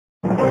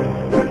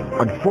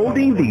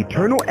Unfolding the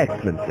eternal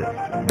excellences,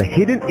 the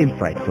hidden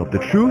insights of the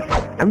truth,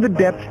 and the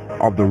depth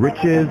of the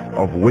riches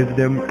of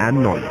wisdom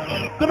and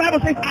knowledge. The Bible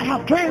says, I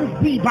have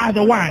cleansed thee by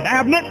the word. I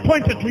have not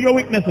pointed to your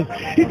weaknesses.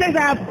 He says,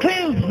 I have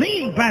cleansed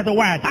thee by the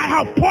word. I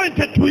have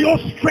pointed to your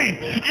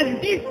strength.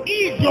 And this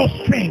is your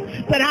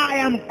strength, that I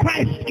am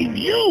Christ in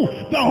you,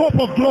 the hope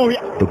of glory.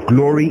 The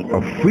glory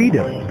of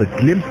freedom, the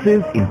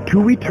glimpses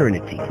into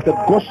eternity. The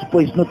gospel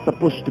is not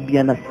supposed to be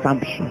an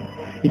assumption.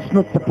 It's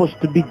not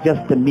supposed to be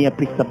just a mere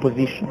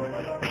presupposition.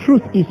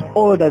 Truth is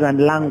older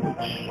than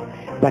language.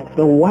 But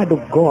the word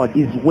of God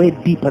is way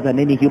deeper than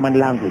any human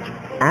language.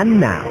 And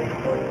now,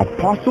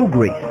 Apostle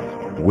Grace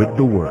with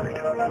the word.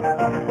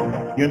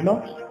 You're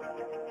not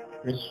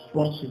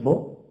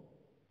responsible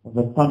for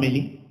the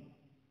family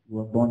you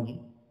were born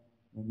in.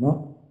 You're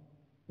not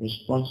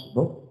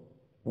responsible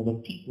for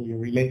the people you're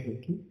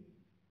related to.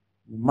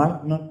 You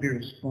might not be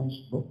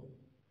responsible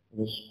for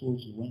the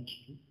schools you went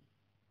to,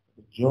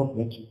 for the job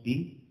that you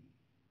did,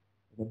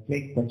 for the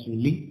place that you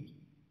lived,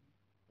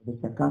 for the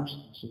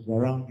circumstances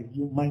around you.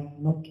 You might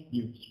not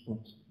be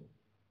responsible.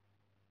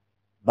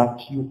 But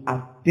you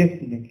are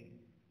definitely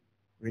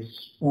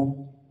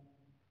responsible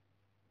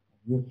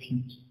for your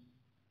future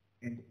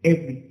and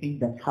everything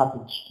that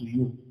happens to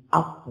you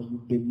after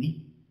you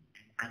believe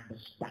and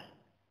understand.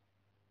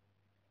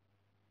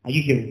 Are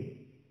you hearing me?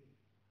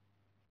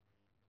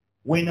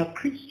 When a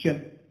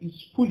Christian is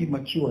fully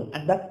mature,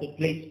 and that's the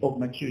place of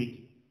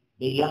maturity,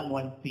 they learn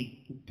one thing,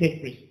 to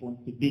take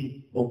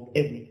responsibility of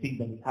everything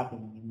that is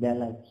happening in their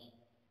lives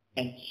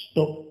and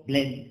stop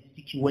blaming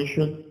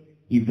situations,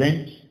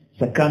 events,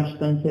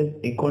 circumstances,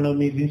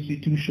 economies,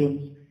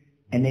 institutions,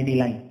 and any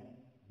line.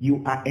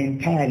 You are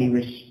entirely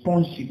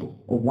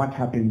responsible of what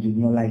happens in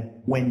your life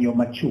when you're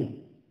mature.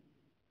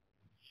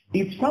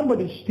 If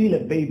somebody is still a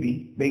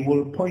baby, they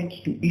will point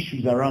to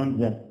issues around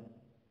them.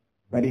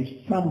 But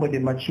if somebody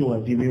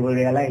matures, you will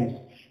realize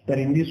that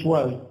in this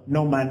world,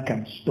 no man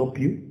can stop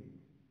you,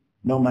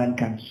 no man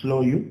can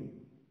slow you,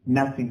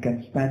 nothing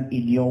can stand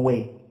in your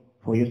way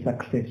for your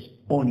success,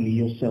 only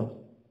yourself.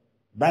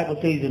 Bible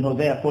says in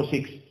Hosea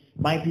 4:6,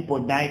 my people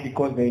die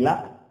because they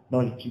lack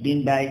knowledge. He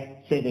didn't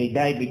say they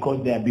died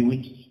because they are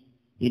bewitched.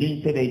 He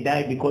didn't say they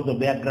died because of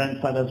their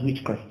grandfather's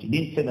witchcraft. He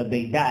didn't say that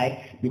they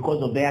died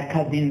because of their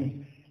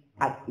cousin's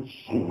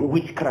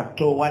witchcraft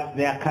or what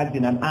their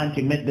cousin and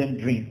auntie made them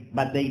dream.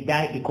 But they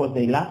died because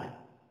they lack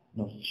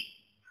knowledge.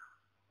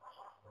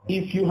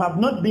 If you have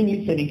not been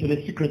listening to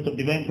the Secrets of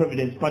Divine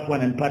Providence Part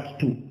 1 and Part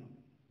 2,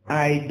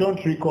 I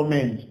don't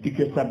recommend, if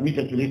you're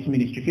submitted to this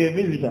ministry. If you're a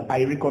visitor,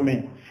 I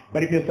recommend.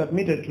 But if you're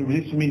submitted to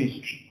this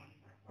ministry,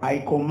 I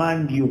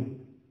command you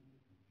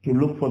to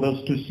look for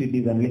those 2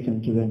 CDs and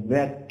listen to them.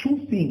 There are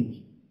 2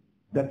 things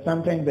that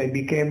sometimes I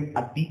became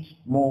a bit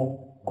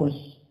more,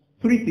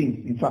 3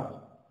 things in fact,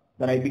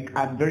 that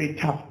I'm very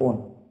tough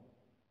on.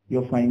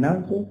 Your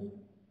finances,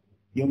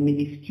 your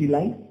ministry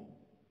life,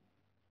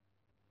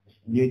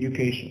 your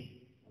education.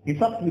 In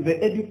fact,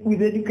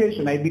 with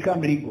education, I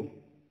become legal.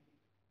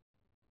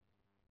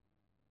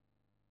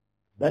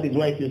 That is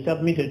why if you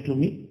submitted to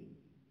me,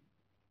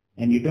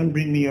 and you don't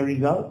bring me your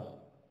results,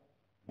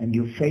 and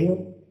you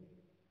fail,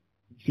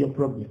 it's your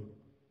problem.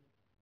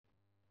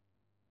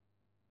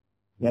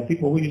 There are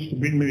people who used to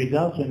bring me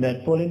results when they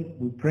had fallen,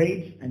 we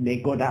prayed, and they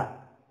got up.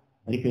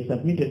 But if you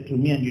submitted to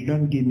me and you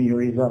don't give me your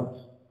results,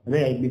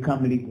 there I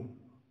become legal.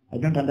 I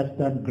don't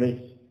understand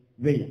grace.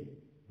 There.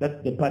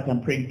 That's the part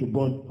I'm praying to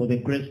God for the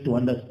grace to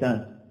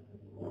understand.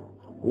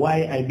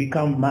 Why I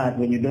become mad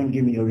when you don't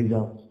give me your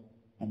results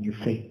and you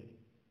fail.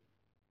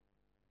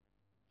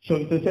 So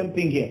it's the same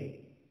thing here.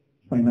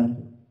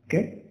 Finances.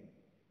 Okay?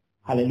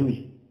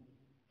 Hallelujah.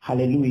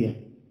 Hallelujah.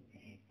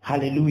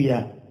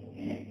 Hallelujah.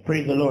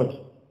 Praise the Lord.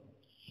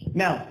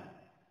 Now,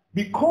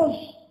 because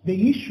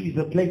the issue is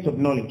a place of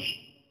knowledge,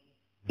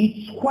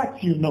 it's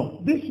what you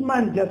know. This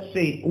man just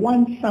said,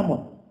 once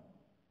someone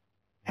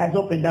has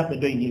opened up a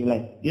door in his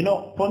life. You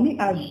know, for me,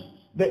 as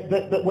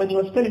when he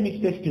was telling me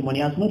his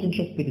testimony, I was not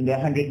interested in the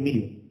 100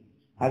 million.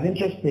 I was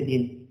interested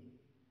in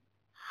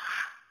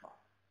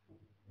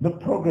the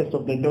progress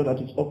of the door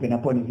that is open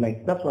upon his life.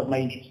 That was my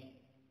interest.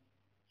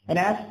 And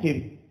I asked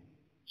him,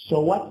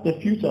 so what's the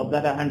future of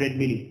that 100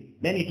 million?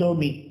 Then he told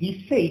me,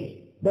 he said,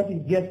 that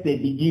is just the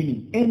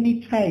beginning.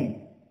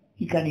 Anytime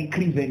he can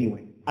increase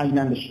anyway. I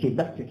understood.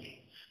 That's it.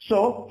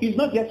 So he's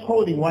not just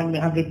holding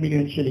 100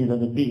 million shillings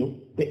as a deal.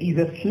 There is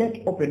a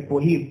slate open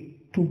for him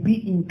to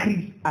be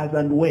increased as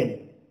and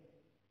when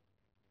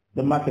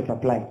the market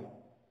applies.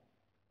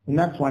 And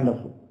that's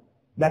wonderful.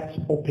 That's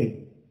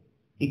open.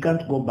 He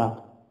can't go back.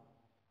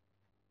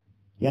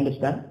 You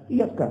understand? He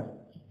just can't.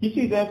 You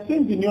see, there are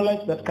things in your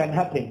life that can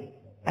happen,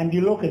 and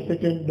you lock a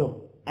certain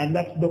door, and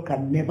that door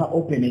can never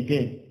open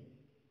again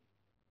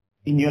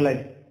in your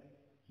life.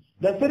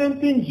 There are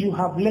certain things you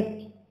have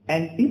left,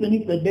 and even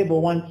if the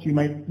devil wants you,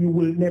 you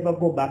will never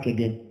go back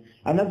again.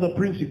 And that's the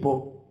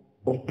principle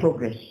of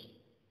progress.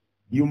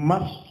 You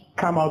must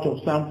come out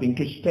of something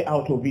to stay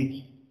out of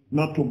it,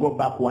 not to go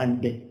back one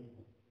day.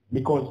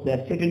 Because there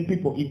are certain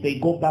people, if they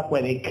go back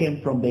where they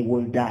came from, they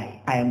will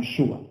die. I am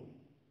sure.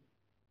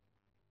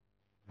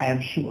 I am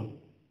sure.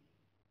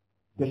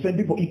 The same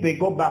people, if they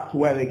go back to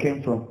where they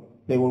came from,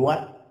 they will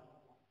what?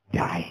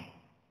 Die.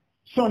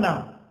 So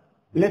now,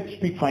 let's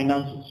speak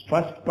finances.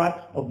 First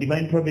part of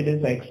divine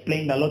providence, I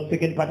explained a lot.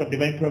 Second part of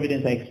divine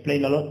providence, I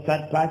explained a lot.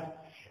 Third part,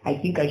 I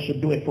think I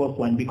should do a fourth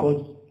one,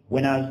 because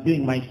when I was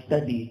doing my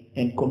study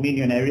and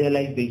communion, I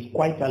realized there's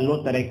quite a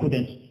lot that I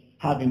couldn't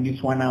have in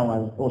this 1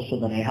 hour also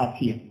that I have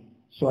here.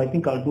 So I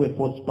think I'll do a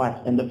fourth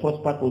part, and the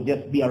fourth part will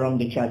just be around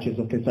the churches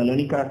of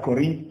Thessalonica,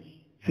 Corinth,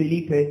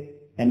 Philippi,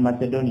 and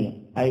Macedonia.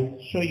 I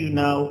show you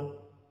now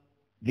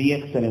the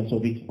excellence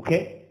of it,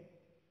 okay?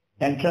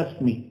 And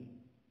trust me,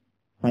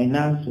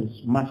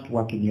 finances must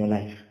work in your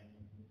life.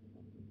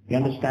 You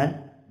understand?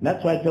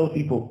 That's why I tell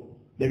people,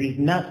 there is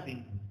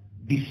nothing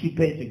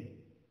dissipating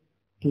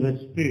to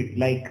the spirit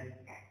like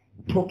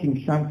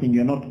talking something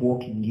you're not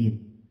walking in.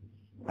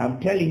 I'm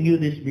telling you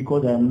this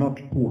because I am not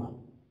poor.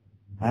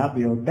 I have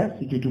the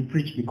audacity to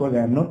preach because I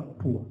am not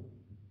poor.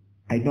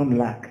 I don't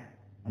lack.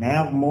 And I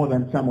have more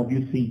than some of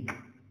you think.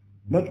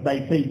 Not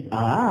by faith.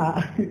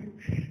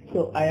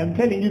 So I am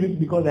telling you this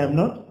because I am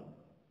not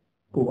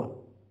poor.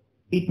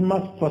 It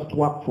must first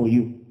work for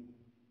you.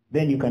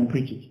 Then you can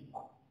preach it.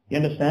 You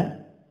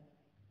understand?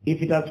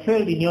 If it has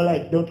failed in your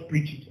life, don't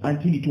preach it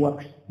until it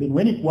works. Then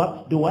when it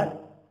works, do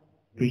what?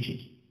 Preach it.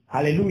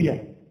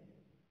 Hallelujah.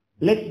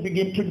 Let's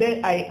begin.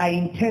 Today I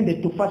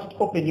intended to first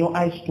open your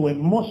eyes to a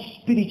more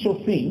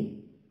spiritual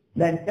thing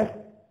than just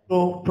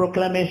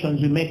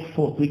proclamations we make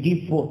forth, we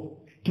give forth.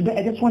 Today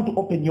I just want to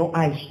open your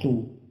eyes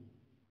to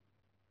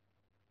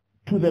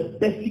the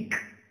basic,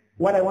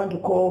 what I want to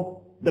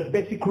call the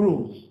basic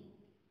rules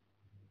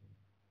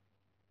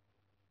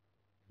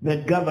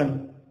that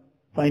govern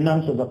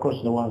finances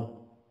across the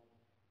world.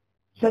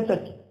 Such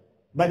that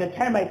by the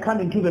time I come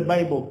into the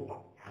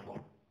Bible,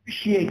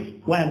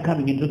 appreciate why I'm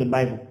coming into the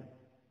Bible.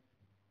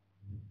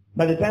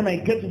 By the time I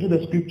get into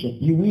the scripture,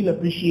 you will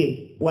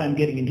appreciate why I'm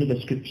getting into the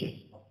scriptures.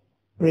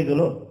 Praise the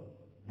Lord.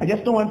 I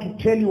just don't want to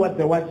tell you what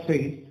the word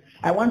says.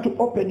 I want to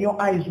open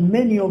your eyes,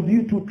 many of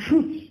you, to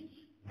truths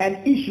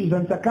and issues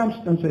and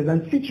circumstances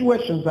and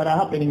situations that are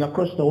happening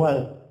across the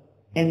world.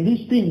 And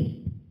these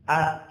things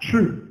are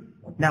true.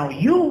 Now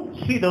you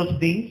see those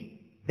things,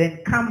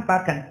 then come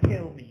back and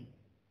tell me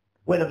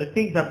whether the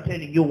things I'm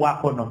telling you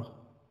work or not.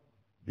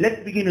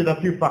 Let's begin with a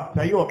few facts.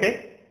 Are you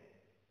okay?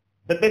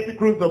 The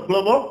basic rules of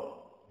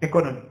global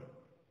economy.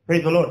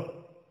 Praise the Lord.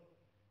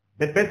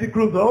 The basic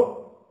rules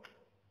of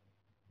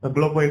the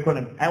global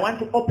economy. I want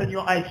to open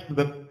your eyes to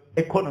the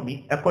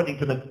economy according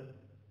to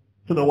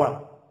the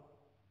world.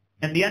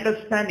 And the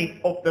understanding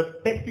of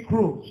the basic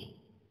rules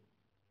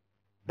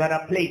that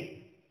are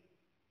played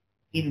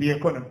in the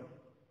economy.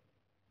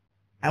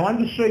 I want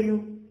to show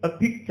you a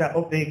picture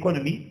of the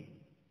economy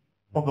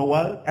of the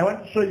world. I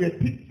want to show you a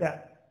picture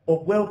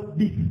of wealth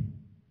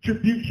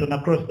distribution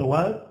across the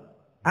world.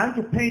 I want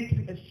to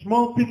paint a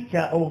small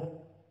picture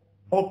or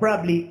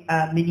probably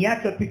a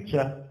miniature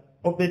picture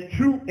of the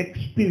true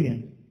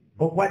experience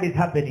of what is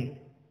happening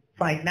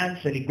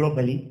financially,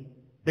 globally.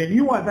 Then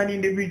you as an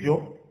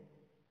individual,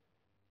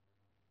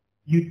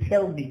 you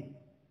tell me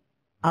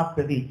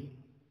after this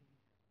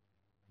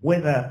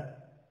whether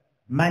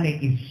money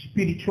is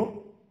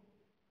spiritual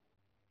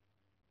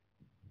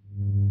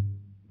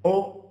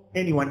or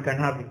anyone can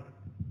have it.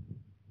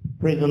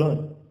 Praise the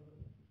Lord.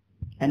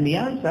 And the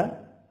answer,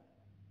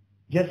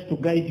 just to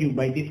guide you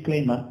by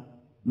disclaimer,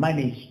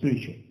 money is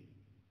spiritual.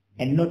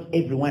 And not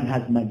everyone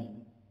has money.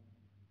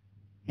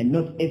 And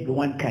not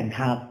everyone can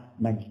have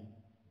money.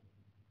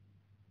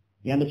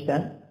 You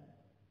understand?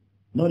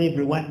 Not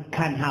everyone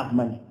can have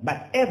money.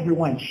 But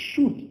everyone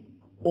should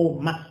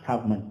or must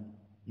have money.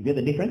 You get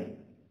the difference?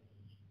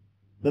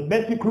 The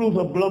basic rules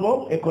of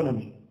global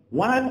economy.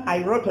 One,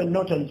 I wrote a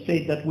note and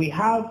said that we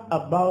have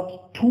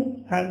about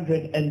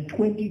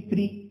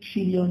 $223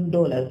 trillion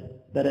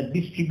that are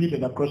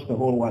distributed across the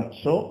whole world.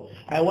 So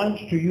I want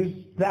to use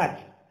that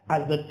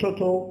as the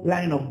total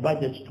line of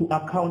budget to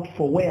account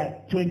for where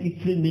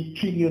 $23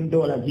 trillion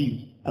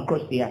is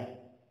across the earth.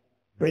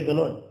 Praise the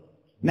Lord.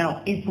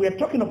 Now, if we are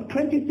talking of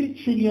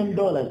 $23 trillion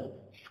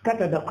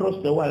scattered across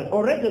the world,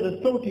 already the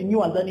thought in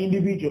you as an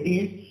individual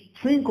is,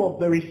 think of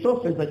the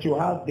resources that you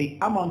have, the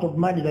amount of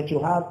money that you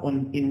have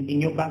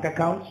in your bank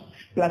accounts,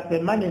 plus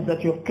the money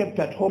that you've kept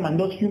at home and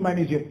those few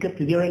monies you've kept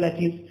with your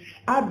relatives.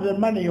 Add the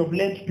money you've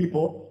lent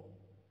people.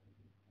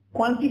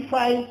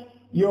 Quantify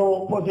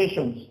your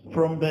possessions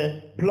from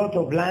the plot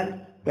of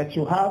land that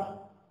you have,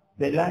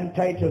 the land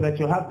title that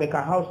you have, the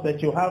house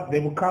that you have,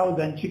 the cows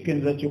and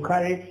chickens that you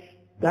carry,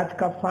 that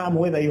calf farm,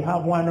 whether you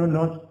have one or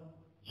not.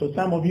 So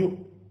some of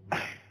you,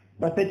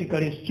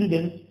 pathetically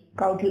students,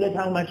 calculate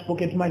how much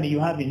pocket money you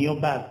have in your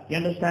bag. You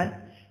understand?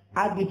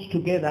 Add it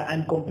together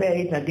and compare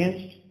it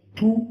against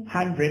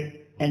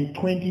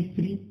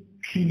 $223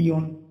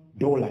 trillion.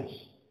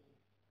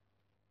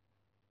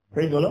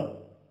 Praise the Lord.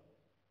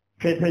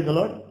 Praise the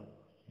Lord.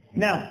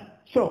 Now,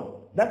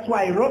 so that's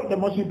why I wrote the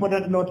most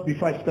important note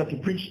before I start to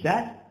preach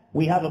that.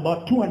 We have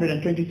about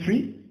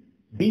 $223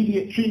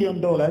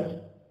 trillion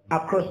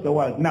across the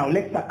world. Now,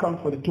 let's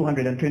account for the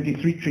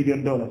 $223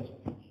 trillion.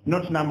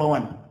 Note number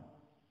one.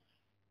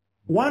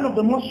 One of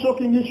the most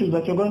shocking issues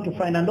that you're going to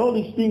find, and all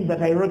these things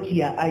that I wrote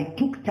here, I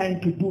took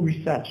time to do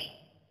research.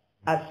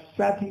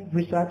 Assertive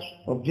research,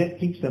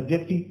 objective,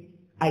 subjective.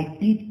 I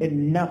did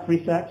enough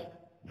research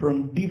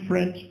from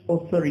different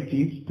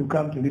authorities to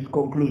come to this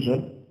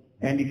conclusion.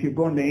 And if you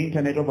go on the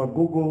internet over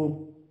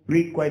Google,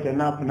 read quite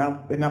enough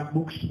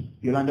books,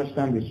 you'll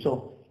understand this.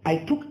 So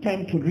I took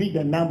time to read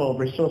a number of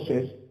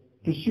resources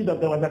to see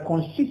that there was a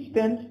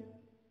consistent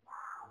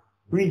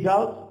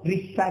result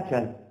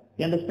researcher.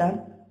 You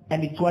understand?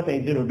 And it's what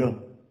I zeroed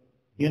on.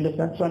 You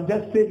understand? So I'm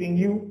just saving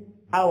you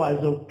hours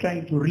of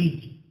trying to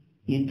read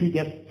into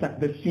just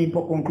the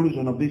simple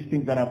conclusion of these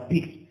things that I've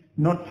picked.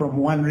 Not from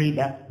one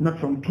reader, not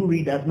from two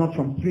readers, not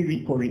from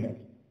three, four readers.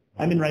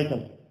 I mean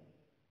writers,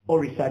 or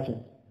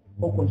researchers,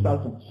 or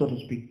consultants, so to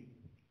speak.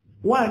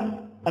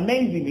 One,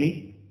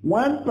 amazingly,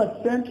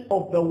 1%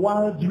 of the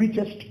world's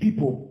richest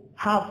people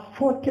have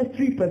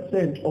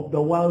 43% of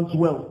the world's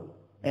wealth,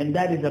 and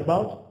that is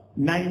about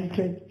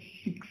 $96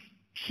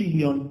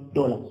 trillion.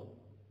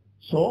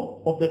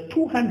 So, of the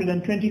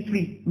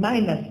 223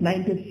 minus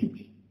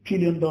 $96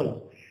 trillion,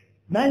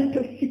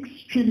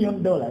 $96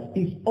 trillion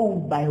is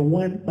owned by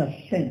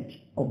 1%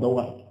 of the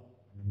world.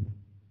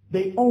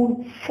 They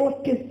own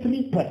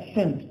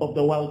 43% of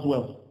the world's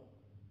wealth.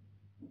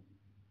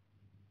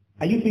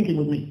 Are you thinking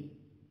with me?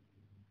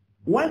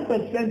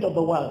 1% of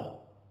the world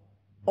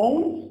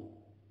owns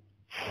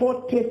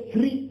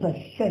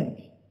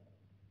 43%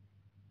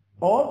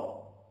 of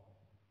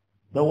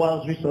the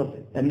world's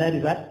resources, and that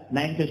is at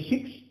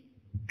 96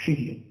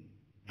 trillion.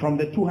 From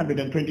the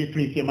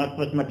 223, if you're a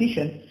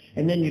mathematician,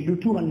 and then you do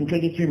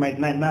 223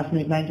 minus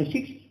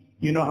 96,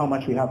 you know how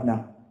much we have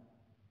now.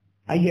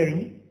 Are you hearing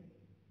me?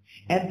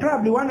 And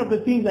probably one of the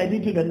things I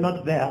did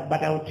not there,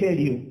 but I'll tell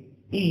you,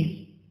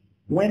 is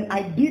when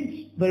I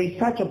did the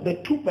research of the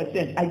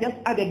 2%, I just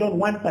added on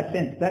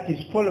 1%, that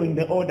is following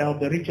the order of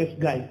the richest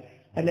guys,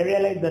 and I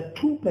realized that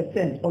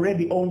 2%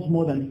 already owns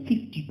more than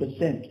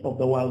 50% of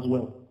the world's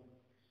wealth.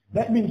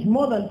 That means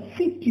more than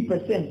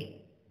 50%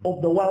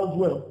 of the world's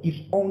wealth is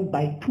owned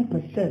by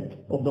 2%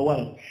 of the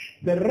world.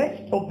 The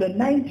rest of the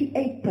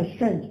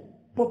 98%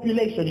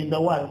 population in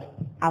the world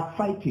are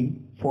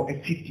fighting for a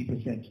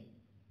 50%.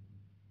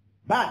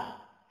 But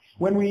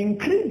when we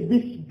increase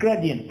this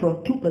gradient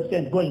from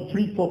 2% going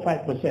 3, 4,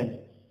 5%,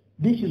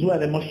 this is where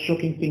the most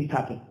shocking things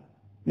happen.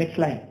 Next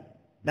line.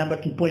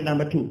 Point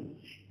number 2.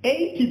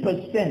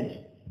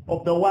 80%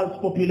 of the world's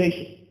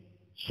population.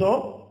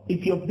 So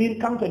if you've been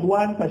counted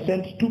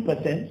 1%,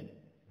 2%,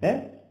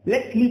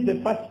 let's leave the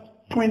first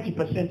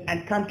 20%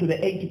 and come to the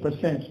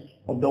 80%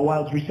 of the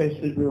world's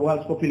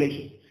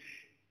population.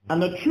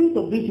 And the truth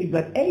of this is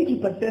that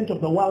 80% of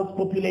the world's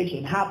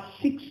population have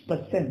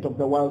 6% of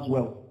the world's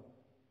wealth.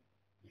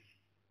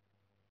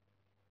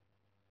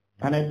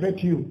 And I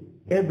bet you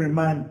every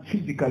man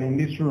physically in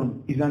this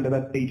room is under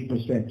that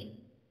 80%.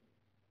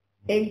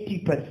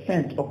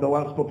 80% of the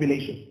world's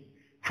population.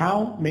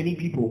 How many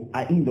people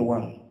are in the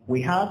world?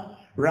 We have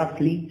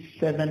roughly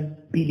 7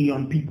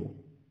 billion people.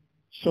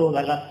 So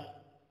the last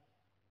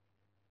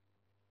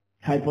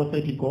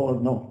hypothetical or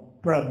no,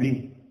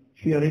 probably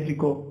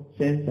theoretical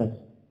census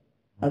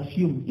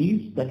assumed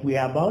is that we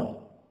are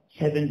about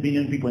 7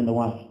 billion people in the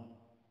world.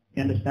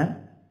 You understand?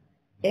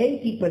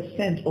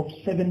 80% of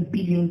 7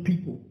 billion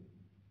people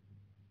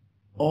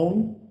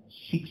own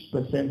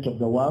 6% of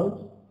the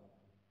world's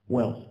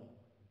wealth.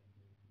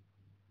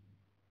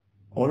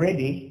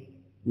 Already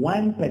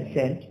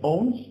 1%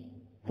 owns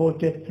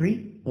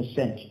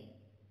 43%.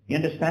 You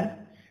understand?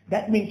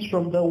 That means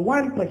from the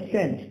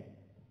 1%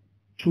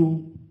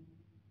 to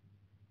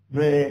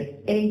the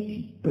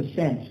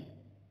 80%,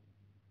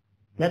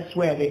 that's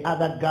where the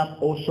other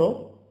gap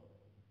also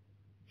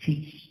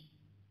fits.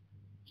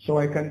 So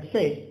I can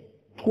say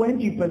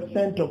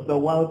 20% of the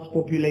world's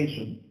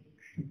population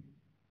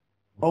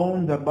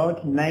owns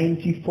about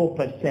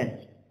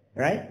 94%,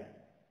 right,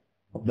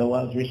 of the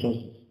world's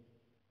resources.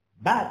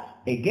 But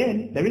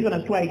again, the reason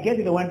as to why I gave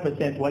you the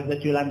 1% was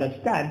that you'll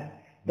understand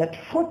that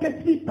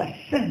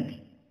 43%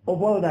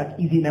 of all that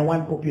is in a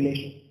one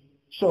population.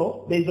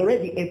 So there's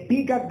already a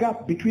bigger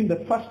gap between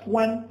the first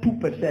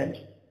 2%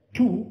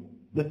 to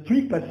the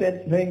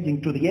 3%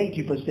 ranging to the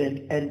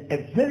 80%, and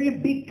a very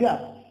big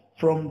gap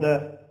from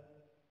the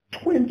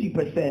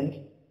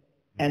 20%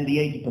 and the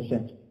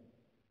 80%.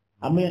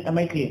 Am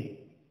I clear?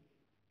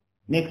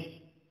 Next.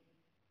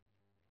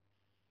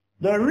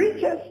 The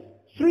richest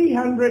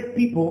 300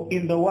 people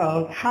in the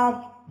world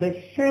have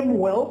the same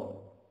wealth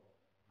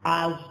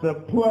as the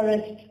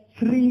poorest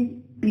 3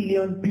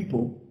 billion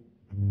people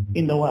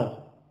in the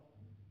world.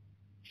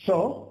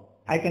 So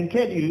I can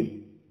tell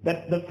you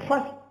that the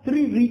first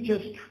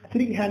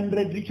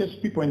 300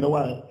 richest people in the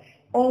world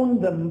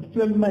own the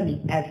same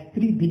money as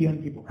 3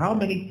 billion people. How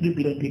many 3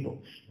 billion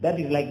people? That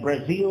is like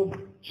Brazil,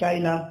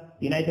 China,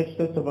 United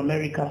States of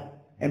America,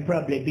 and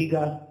probably a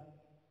bigger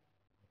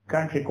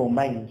country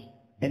combined.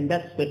 And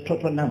that's the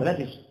total number.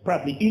 That is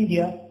probably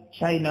India,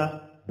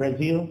 China,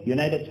 Brazil,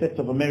 United States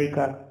of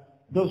America,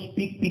 those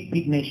big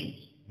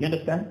nations. You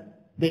understand?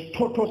 The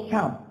total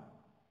sum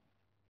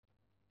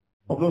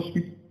of those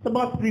It's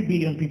about 3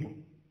 billion people.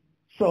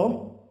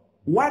 So,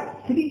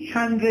 what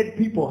 300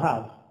 people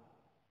have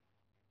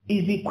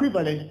is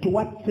equivalent to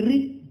what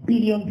 3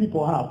 billion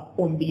people have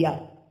on the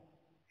earth.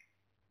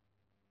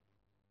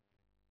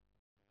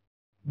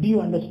 Do you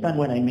understand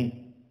what I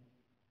mean?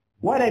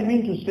 What I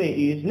mean to say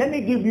is, let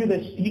me give you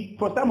the,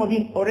 for some of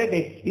you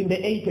already in the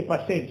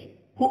 80%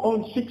 who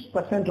own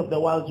 6% of the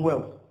world's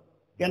wealth.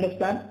 You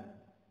understand?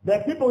 There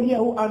are people here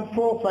who earn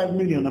 4 or 5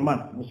 million a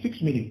month, or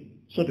 6 million,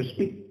 so to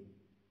speak.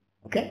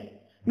 Okay?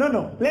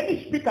 No. Let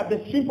me speak of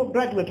the simple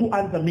graduate who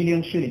earns 1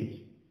 million shillings.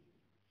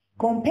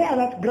 Compare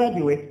that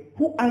graduate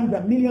who earns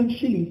 1 million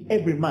shillings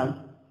every month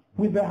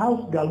with the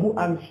house girl who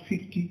earns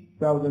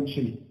 50,000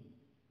 shillings.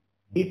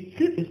 If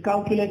it is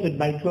calculated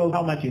by 12,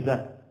 how much is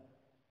that?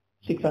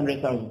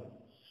 600,000.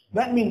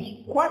 That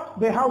means what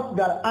the house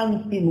girl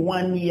earns in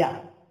 1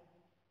 year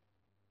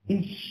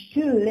is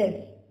still less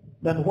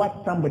than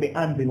what somebody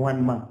earns in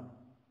 1 month.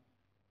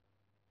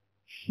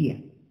 Here.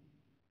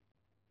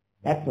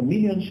 That's 1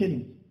 million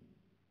shillings.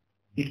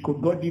 It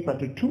could go deeper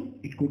to 2,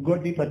 it could go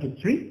deeper to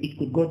 3, it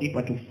could go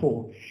deeper to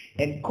 4.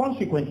 And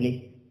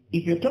consequently,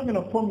 if you're talking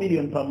of 4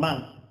 million per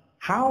month,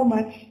 how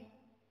many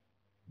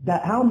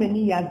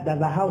years does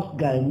a house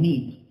girl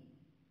need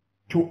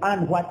to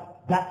earn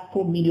what that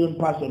 4 million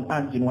person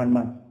earns in 1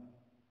 month?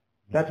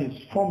 That is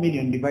 4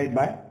 million divided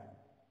by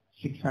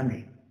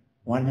 600.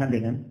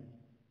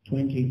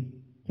 120,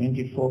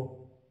 24,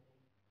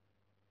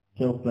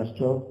 12 plus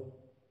 12.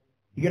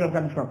 You get where I'm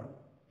coming from?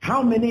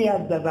 How many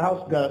years does a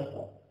house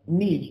girl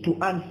need to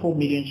earn 4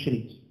 million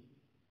shillings?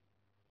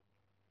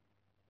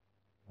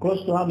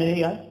 Close to how many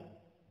years?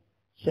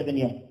 7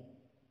 years.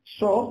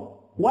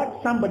 So,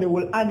 what somebody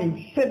will earn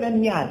in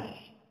 7 years,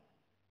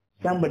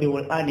 somebody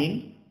will earn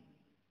in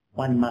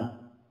 1 month.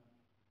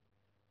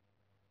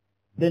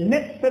 The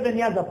next 7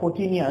 years are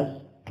 14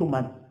 years, 2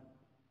 months.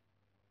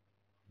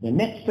 The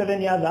next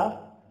 7 years are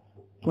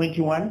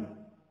 21,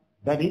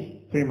 that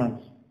is 3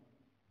 months.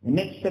 The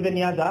next 7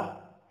 years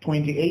are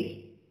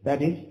 28,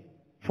 that is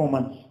 4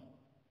 months.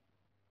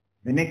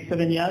 The next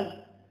 7 years,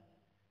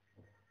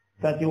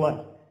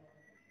 31,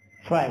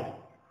 5.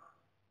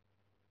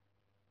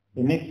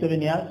 The next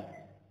 7 years,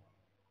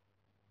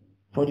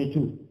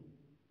 42.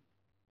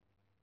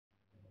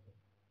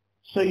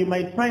 So you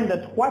might find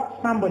that what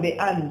somebody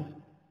earns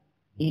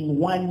in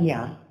 1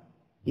 year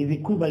is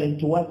equivalent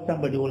to what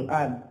somebody will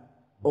earn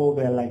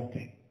over a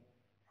lifetime.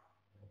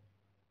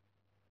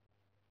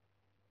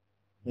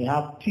 They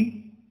have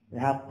teeth, they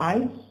have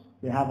eyes,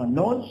 they have a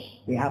nose,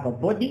 they have a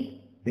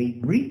body, they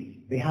breathe,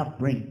 they have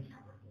brains.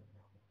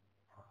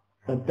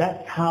 But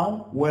that's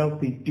how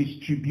wealth is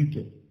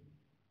distributed.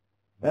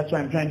 That's why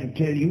I'm trying to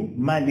tell you,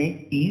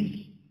 money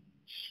is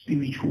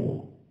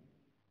spiritual.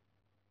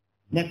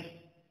 Next.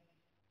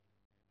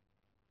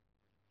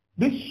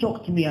 This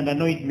shocked me and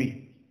annoyed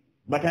me,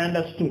 but I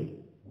understood.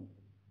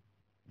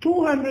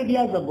 200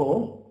 years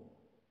ago,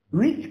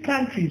 rich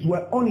countries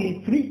were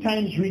only 3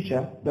 times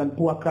richer than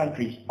poor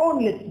countries.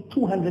 Only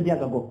 200 years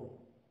ago.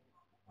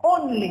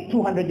 Only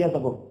 200 years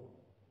ago.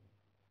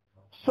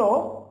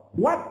 So,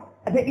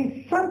 there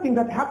is something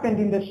that happened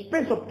in the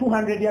space of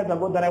 200 years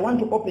ago that I want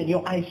to open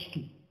your eyes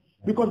to.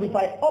 Because if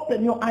I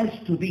open your eyes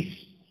to this,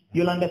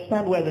 you'll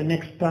understand where the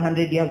next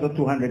 100 years or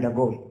 200 are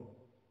going.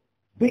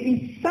 There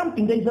is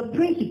something, there is a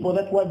principle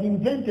that was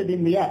invented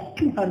in the earth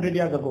 200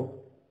 years ago.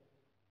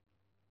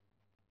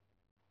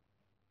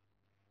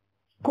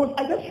 Because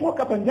I just woke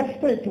up and just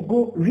started to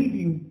go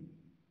reading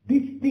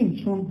these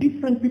things from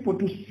different people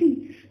to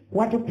see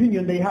what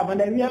opinion they have.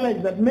 And I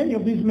realized that many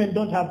of these men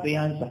don't have the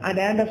answer. And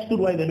I understood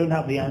why they don't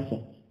have the answer.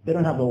 They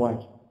don't have the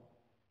word.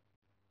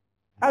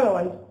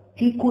 Otherwise,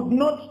 he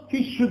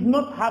should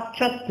not have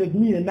trusted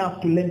me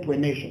enough to lend to a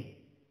nation.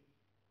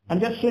 I'm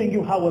just showing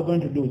you how we're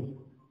going to do it.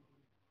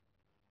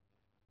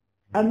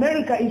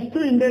 America is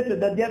too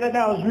indebted that the other day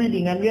I was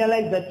reading and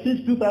realized that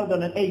since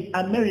 2008,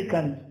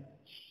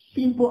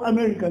 simple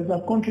Americans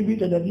have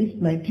contributed at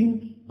least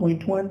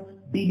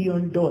 $19.1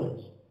 billion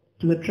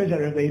to the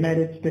Treasury of the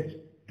United States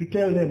to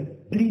tell them,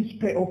 please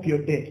pay off your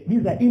debt.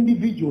 These are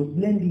individuals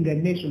lending a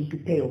nation to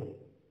pay off.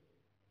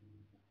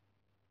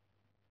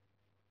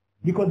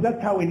 Because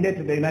that's how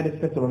indebted the United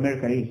States of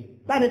America is.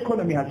 That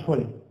economy has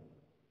fallen.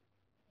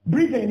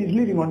 Britain is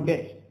living on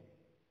debt.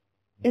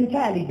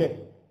 Entirely debt.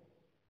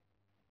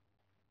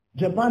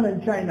 Japan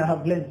and China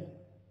have lent.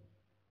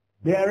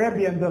 The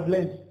Arabians have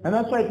lent. And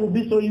that's why it will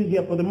be so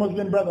easier for the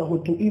Muslim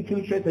Brotherhood to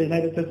infiltrate the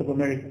United States of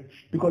America.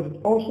 Because it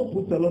also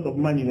puts a lot of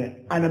money there.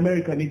 And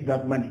America needs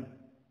that money.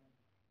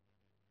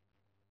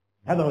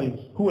 Otherwise,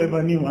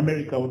 whoever knew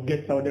America would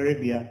get Saudi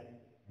Arabia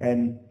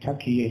and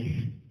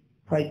Turkey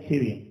fight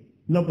Syria.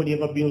 Nobody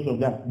ever builds of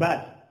that.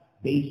 But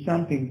there is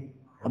something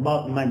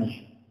about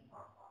money.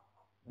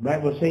 The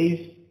Bible says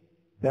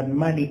that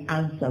money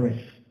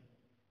answereth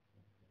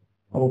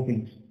all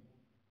things.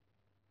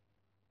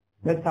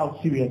 That's how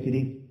serious it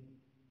is.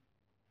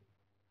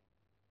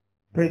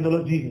 Praise the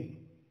Lord Jesus.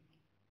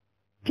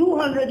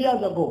 200 years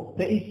ago,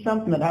 there is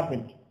something that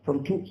happened.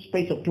 from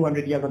space of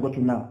 200 years ago to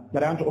now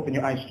that I want to open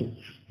your eyes to.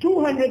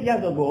 200 years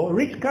ago,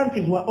 rich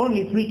countries were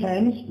only 3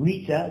 times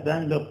richer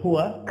than the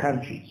poor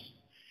countries.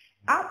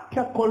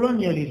 After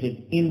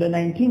colonialism in the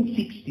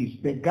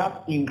 1960s, the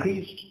gap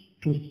increased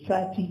to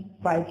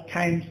 35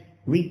 times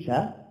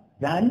richer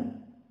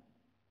than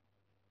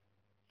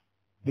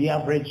the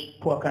average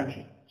poor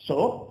country.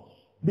 So,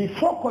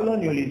 before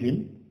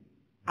colonialism,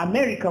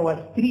 America was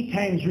 3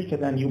 times richer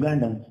than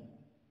Ugandans.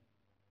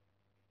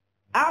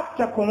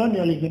 After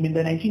colonialism in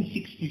the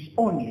 1960s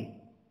only,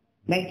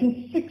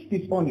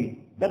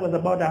 that was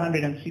about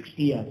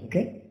 160 years,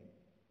 okay?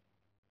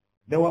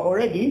 They were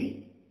already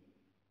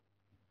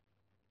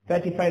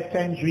 35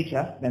 times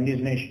richer than these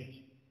nations.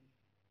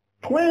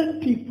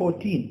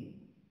 2014,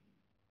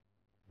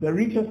 the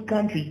richest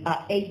countries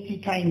are 80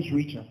 times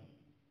richer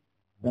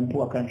than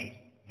poor countries.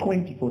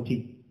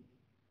 2014.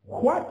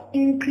 What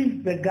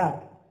increased the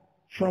gap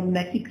from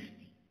 1960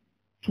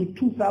 to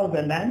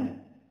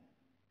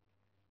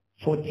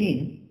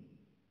 2014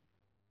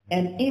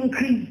 and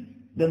increased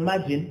the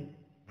margin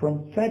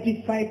from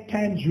 35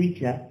 times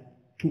richer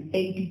to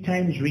 80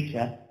 times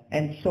richer,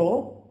 and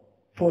so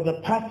for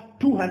the past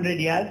 200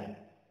 years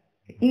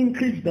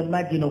increased the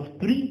margin of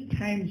 3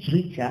 times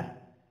richer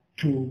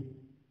to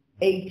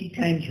 80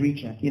 times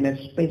richer in a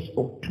space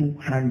of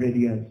 200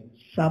 years.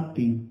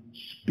 Something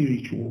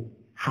spiritual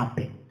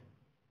happened.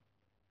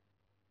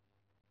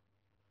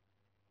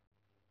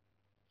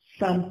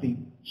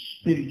 Something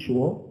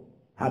spiritual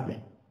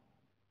happened.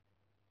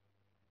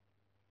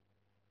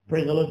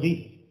 Praise the Lord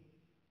Jesus.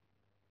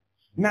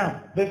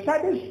 Now, the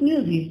saddest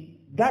news is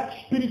that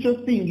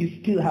spiritual thing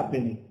is still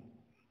happening.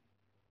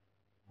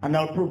 And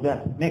I'll prove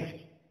that next.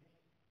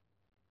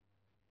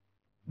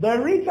 The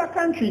richer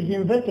countries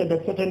invented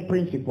a certain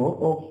principle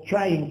of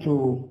trying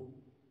to,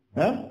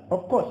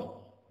 of course,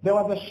 there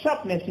was a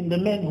sharpness in the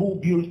men who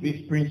built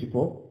this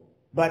principle,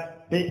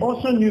 but they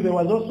also knew there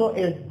was also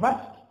a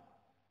vast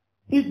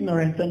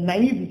ignorance and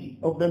naivety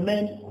of the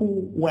men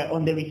who were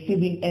on the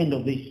receiving end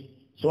of this.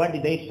 So what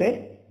did they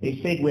say?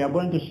 They said, we are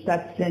going to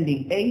start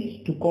sending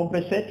aid to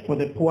compensate for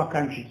the poor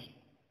countries.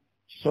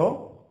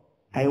 So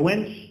I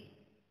went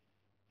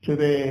to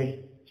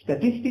the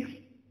statistics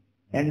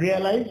and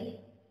realized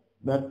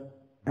that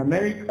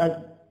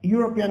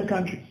European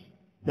countries,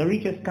 the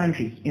richest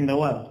countries in the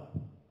world,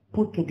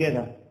 put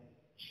together,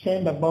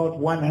 send about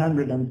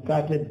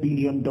 $130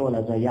 billion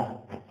a year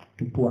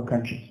to poor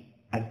countries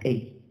as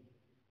aid.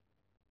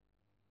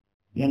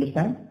 You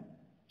understand?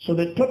 So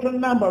the total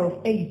number of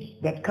aid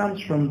that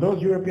comes from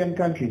those European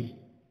countries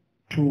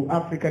to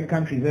African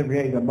countries every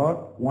year is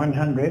about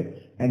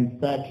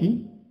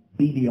 $130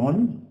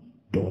 billion.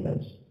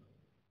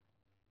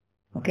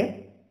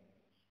 Okay?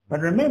 But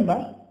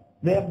remember,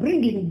 they are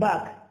bringing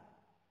back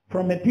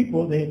from a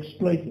people they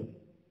exploited.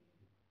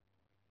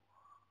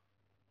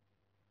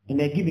 And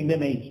they're giving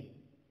them aid.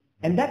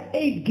 And that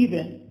aid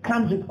given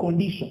comes with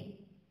condition.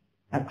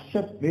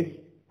 Accept this,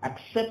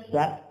 accept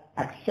that,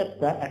 accept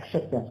that,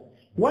 accept that.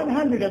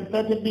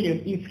 130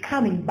 billion is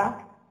coming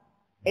back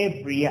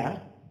every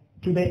year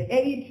to the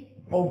aid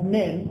of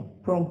men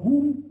from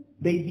whom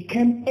they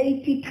became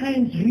 80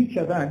 times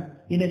richer than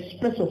in a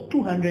space of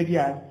 200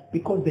 years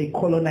because they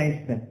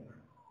colonized them.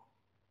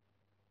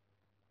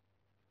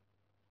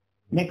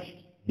 Next,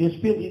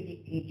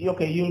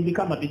 you'll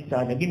become a bit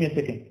tired. Give me a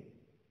second.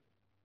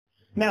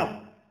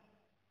 Now,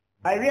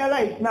 I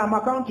realize now I'm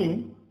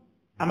accounting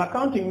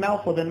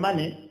now for the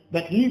money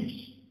that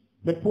leaves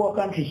the poor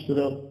countries to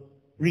the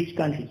rich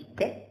countries,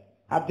 okay?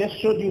 I've just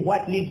showed you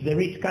what leaves the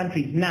rich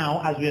countries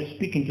now as we are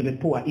speaking to the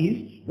poor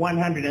is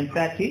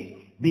 130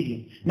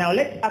 billion. Now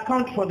let's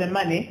account for the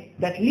money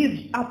that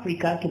leaves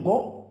Africa to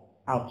go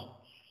out.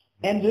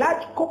 And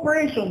large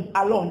corporations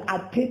alone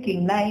are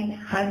taking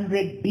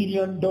 $900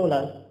 billion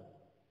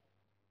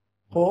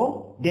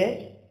for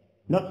debt,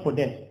 not for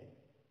debt.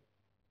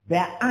 They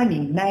are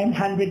earning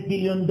 $900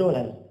 billion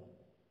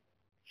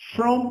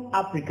from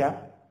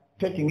Africa,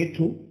 taking it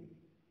to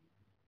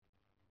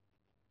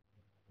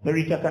the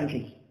richer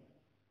countries.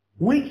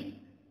 Which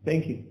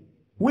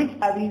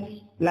are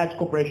these large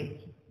corporations?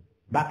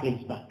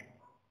 Barclays Bank,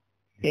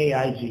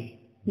 AIG.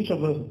 Which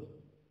of those?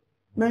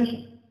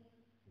 Mention.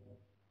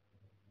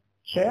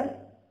 Shell?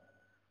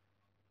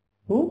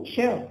 Who?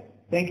 Shell.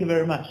 Thank you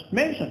very much.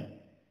 Mention.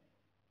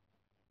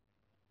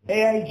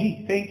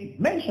 AIG. Thank you.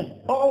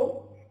 Mention.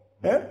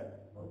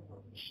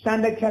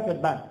 Standard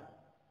Chartered Bank.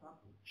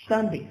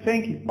 Stanbic.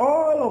 Thank you.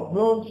 All of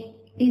those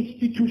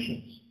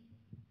institutions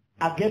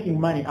are getting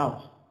money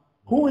out.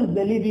 Who is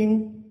the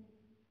leading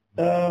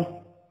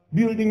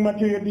building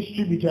material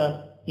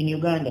distributor in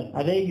Uganda?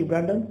 Are they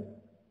Ugandans?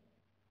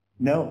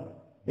 No.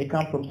 They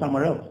come from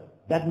somewhere else.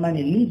 That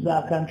money leaves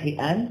our country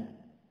and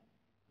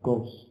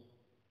goes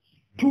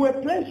to a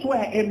place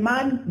where a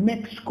man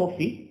makes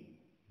coffee.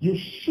 You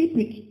ship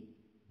it,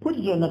 put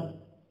it on a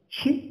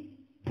ship,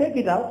 take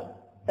it out,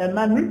 a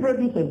man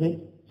reproduces it,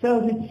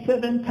 sells it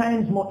 7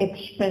 times more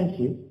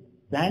expensive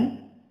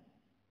than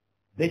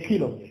the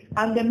kilo.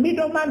 And the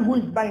middleman who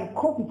is buying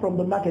coffee from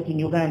the market in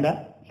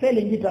Uganda,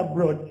 selling it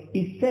abroad,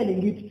 is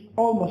selling it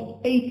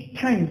almost 8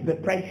 times the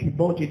price he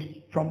bought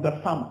it from the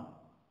farmer.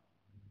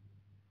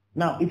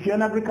 Now, if you're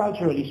an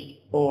agriculturalist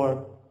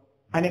or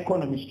an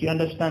economist, you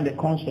understand the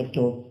concept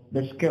of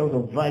the scales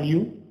of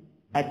value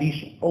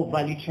addition or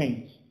value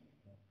chains.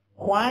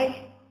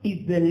 Why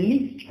is the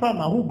least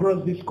farmer who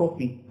grows this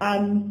coffee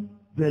earn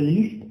the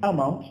least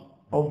amount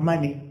of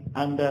money,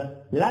 and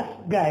the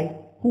last guy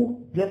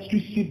who just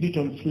received it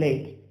on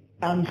slate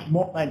earns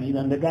more money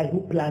than the guy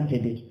who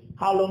planted it?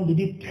 How long did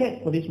it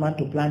take for this man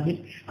to plant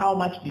it? How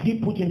much did he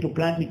put into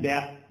planting it? They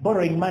are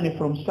borrowing money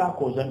from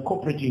circles and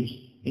cooperatives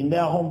in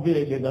their home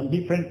villages and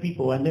different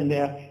people, and then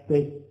they're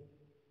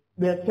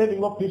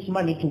saving up this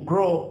money to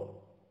grow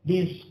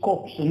these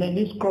crops, and then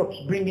these crops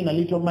bring in a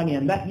little money,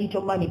 and that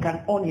little money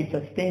can only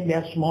sustain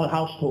their small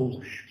households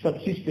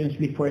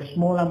subsistently for a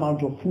small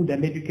amount of food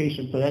and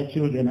education for their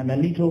children, and a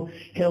little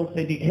health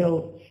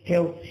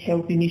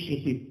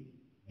initiative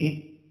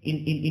in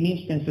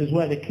instances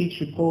where the kids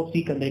should fall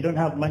sick and they don't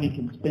have money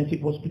to expensive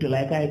hospital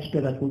like I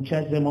expect that will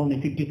charge them only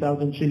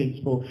 50,000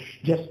 shillings for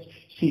just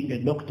seeing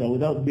a doctor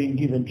without being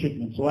given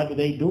treatment. So what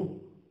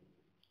do?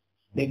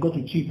 They go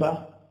to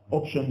cheaper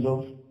options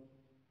of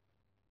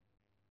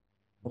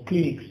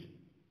clinics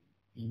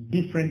in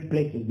different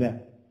places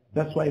there.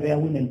 That's why their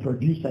women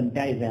produce and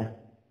die there.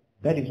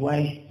 That is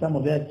why some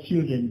of their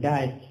children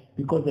die,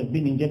 because they've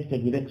been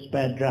injected with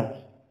expired drugs.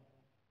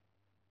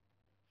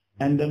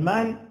 And the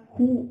man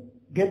who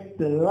gets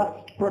the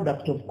last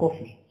product of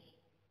coffee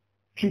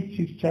treats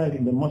his child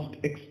in the most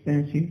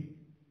expensive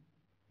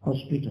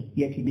hospital,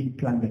 yet he didn't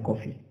plant the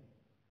coffee.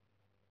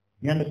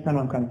 You understand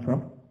where I'm coming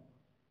from?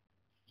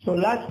 So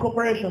large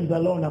corporations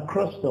alone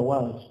across the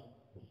world,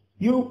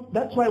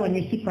 that's why when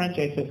you see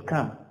franchises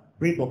come,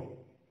 Reebok,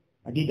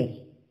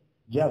 Adidas,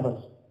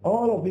 Javas,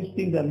 all of these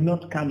things are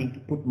not coming to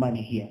put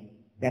money here.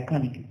 They're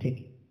coming to take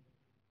it.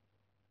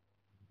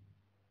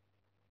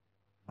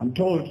 I'm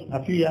told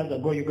a few years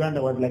ago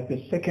Uganda was like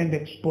the second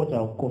exporter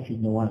of coffee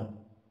in the world.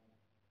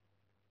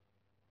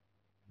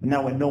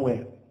 Now we're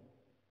nowhere.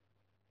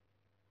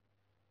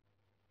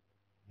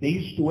 They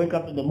used to wake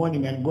up in the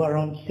morning and go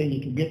around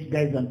selling to get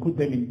guys and put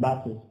them in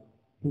buses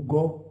who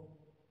go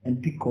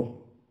and pick off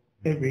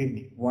every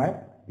evening. Why?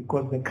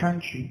 Because the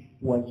country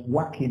was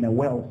working a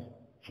wealth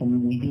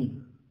from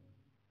within.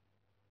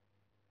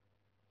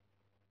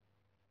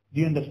 Do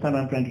you understand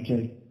what I'm trying to tell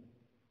you?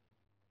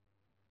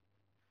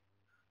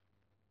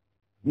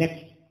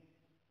 Next.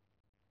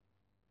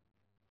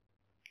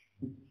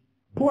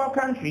 Poor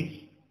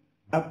countries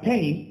are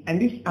paying,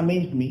 and this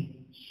amazed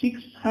me,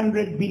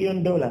 $600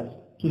 billion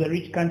to the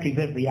rich countries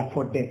every year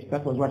for debt.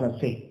 That was what I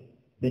said.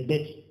 The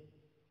debt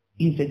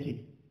incentive.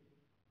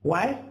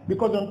 Why?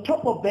 Because on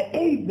top of the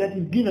aid that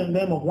is given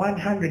them of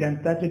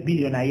 130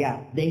 billion a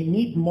year, they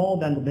need more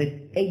than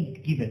the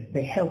aid given,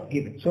 the help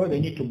given. So they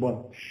need to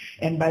borrow.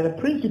 And by the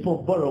principle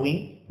of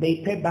borrowing,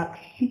 they pay back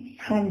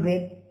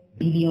 $600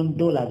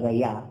 billion a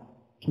year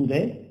to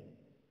the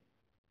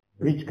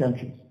rich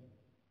countries.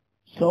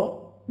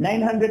 So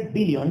 900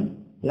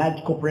 billion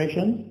large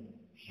corporations,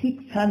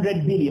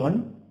 600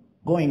 billion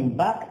going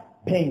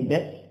back, paying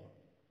debts.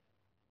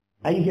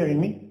 Are you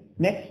hearing me?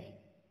 Next.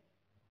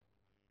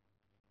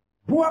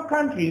 Poor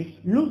countries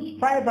lose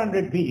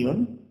 $500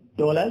 billion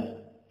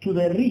to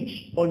the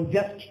rich on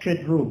just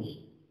trade rules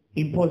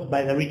imposed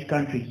by the rich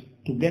countries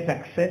to get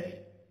access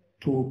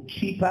to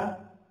cheaper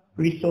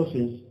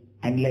resources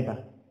and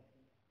labor.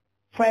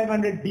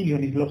 500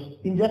 billion is lost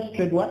in just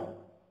trade what?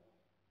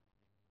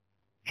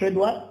 Trade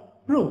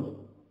what?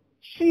 Rules.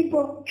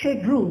 Simple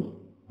trade rules,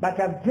 but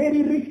are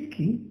very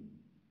risky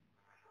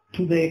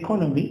to the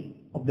economy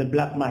of the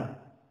black man.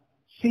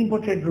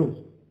 Simple trade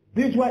rules.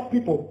 This is why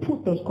people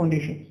put those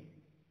conditions.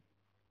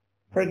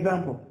 For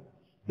example,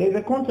 there is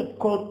a concept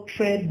called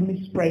trade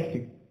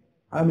mispricing.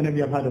 How many of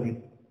you have heard of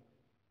it?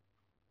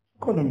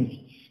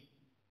 Economists.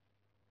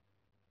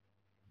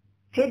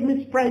 Trade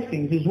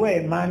mispricing is where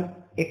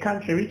a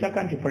country, richer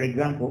country for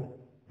example,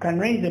 can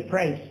raise the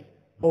price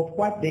of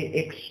what they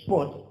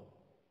export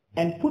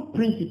and put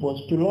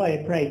principles to lower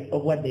the price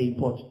of what they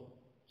import.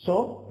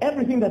 So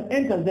everything that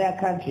enters their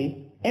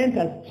country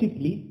enters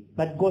cheaply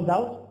but goes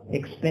out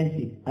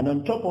expensive. And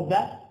on top of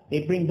that,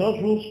 they bring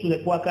those rules to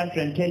the poor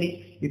country and tell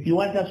it, if you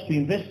want us to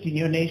invest in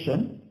your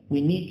nation,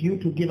 we need you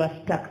to give us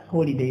tax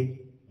holidays.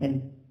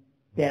 And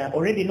they are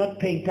already not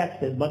paying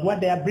taxes, but what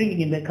they are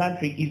bringing in the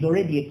country is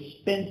already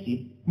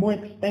expensive, more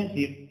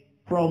expensive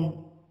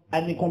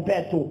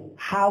compared to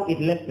how it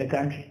left the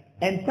country.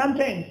 And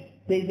sometimes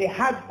there is a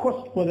hard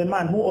cost for the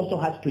man who also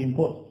has to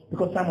import,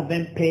 because some of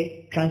them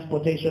pay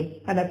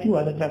transportation and a few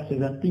other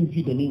taxes and things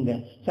hidden in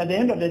there. So at the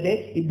end of the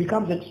day, it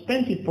becomes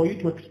expensive for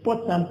you to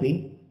export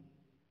something.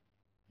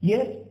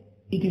 Yes,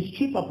 it is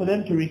cheaper for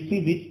them to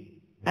receive it,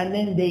 and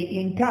then they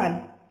in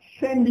turn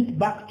send it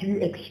back to you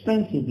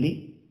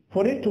expensively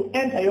for it to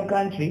enter your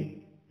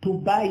country to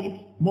buy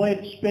it more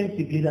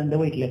expensively than the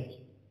way it left.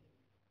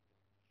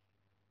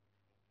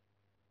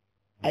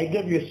 I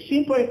gave you a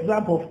simple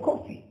example of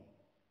coffee.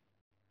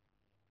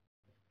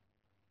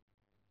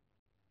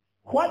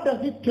 What what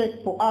does it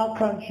take for our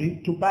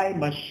country to buy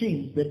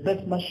machines, the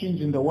best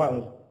machines in the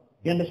world,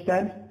 you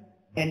understand,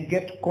 and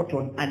get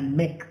cotton and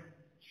make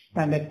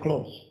standard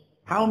clothes?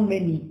 How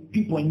many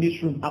people in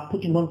this room are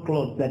putting on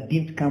clothes that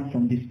didn't come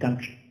from this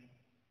country?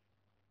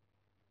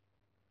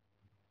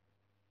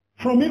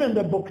 From even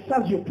the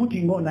boxers you're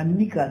putting on and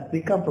knickers,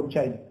 they come from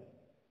China.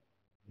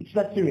 It's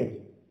that serious.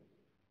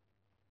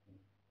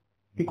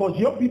 Because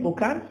your people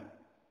can't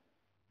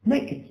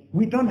make it.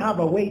 We don't have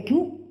a way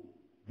to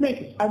make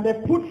it. And they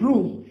put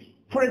rules.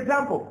 For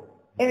example,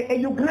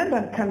 a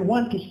Ugandan can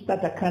want to start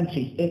a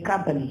country, a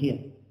company here,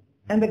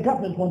 and the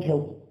government won't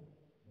help.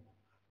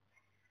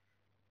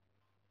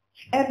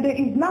 And there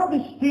is now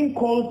this thing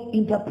called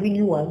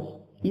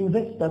entrepreneurs,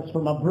 investors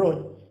from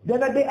abroad. The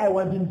other day I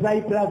was in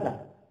Zai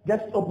Plaza,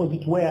 just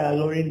opposite where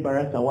Lauren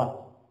Barasa was.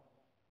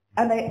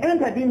 And I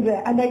entered in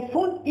there and I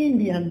found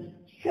Indians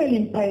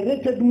selling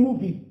pirated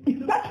movies.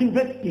 Is that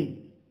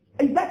investing?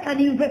 Is that an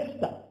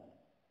investor?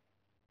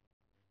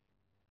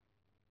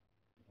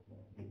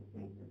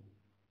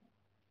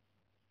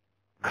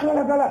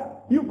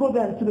 You go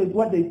there and see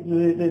what they're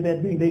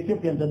doing, the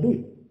Ethiopians are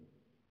doing.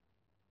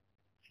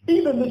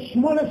 Even the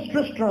smallest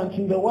restaurants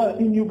in the world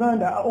in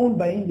Uganda are owned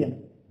by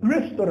Indians.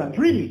 Restaurants,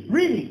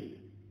 really.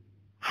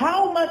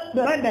 How much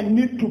does Uganda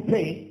need to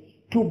pay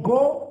to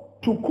go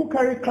to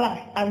cookery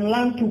class and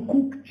learn to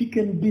cook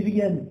chicken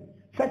biryani?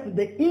 Such that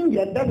the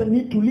Indian doesn't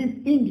need to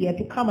leave India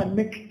to come and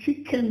make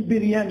chicken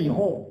biryani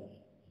home.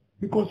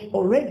 Because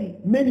already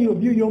many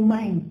of you, your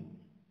minds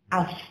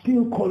are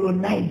still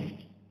colonized.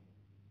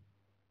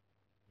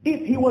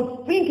 If he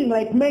was thinking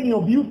like many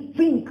of you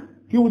think,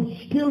 he would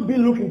still be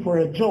looking for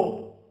a job.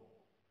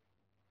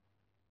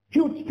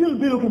 He would still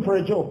be looking for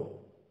a job.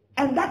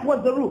 And that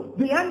was the rule.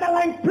 The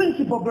underlying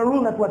principle of the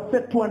rule that was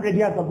set 200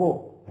 years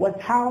ago was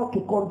how to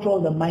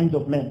control the minds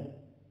of men.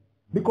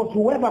 Because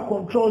whoever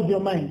controls your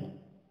mind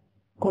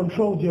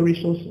controls your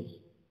resources.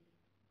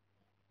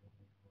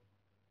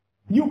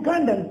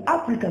 Ugandans,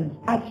 Africans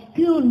are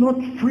still not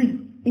free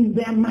in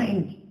their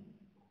minds.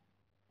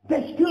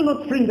 They're still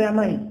not free in their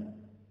minds.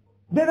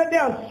 The other day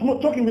I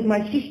was talking with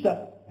my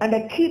sister and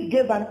a kid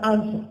gave an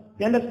answer.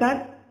 You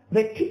understand?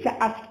 The teacher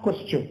asked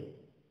question.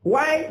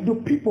 Why do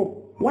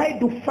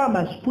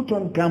farmers put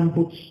on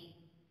gumboots?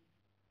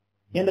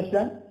 You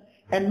understand?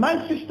 And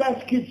my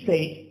sister's kid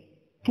said,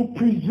 to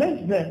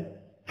prevent them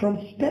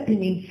from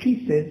stepping in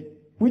feces,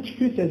 which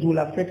feces will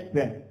affect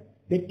them.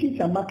 The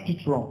teacher marked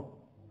it wrong.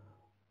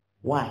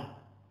 Why?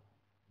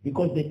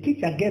 Because the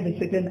teacher gave a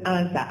certain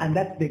answer, and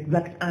that's the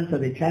exact answer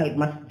the child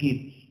must give,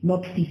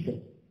 not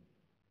feces.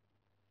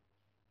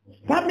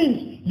 That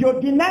means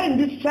you're denying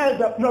this child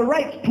the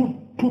right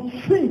to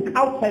think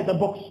outside the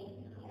box.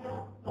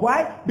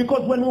 Why?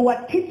 Because when we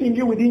were teaching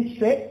you, we didn't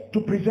say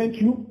to prevent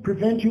you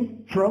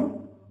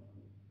from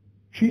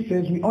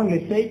feces. We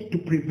only said to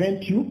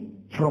prevent you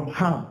from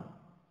harm.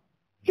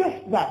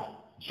 Just that.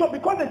 So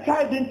because the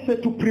child didn't say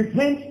to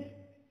prevent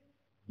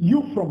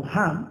you from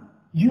harm,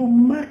 you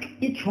mark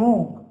it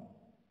wrong.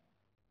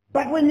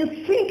 But when you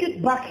think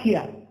it back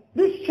here,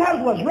 this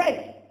child was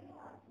right.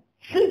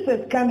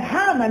 Feces can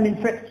harm and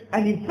infect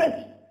an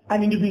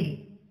individual.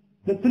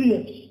 The 3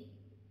 F's.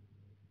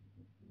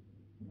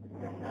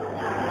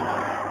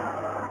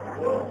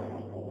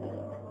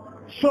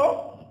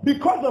 So,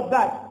 because of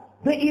that,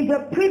 there is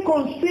a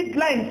preconceived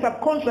line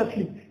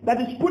subconsciously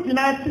that is put in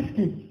our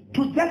system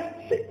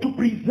to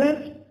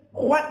present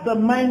what the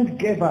mind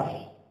gave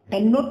us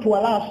and not to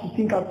allow us to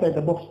think outside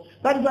the box.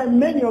 That is why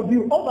many of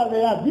you over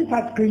the years, this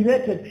has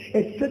created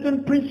a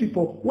certain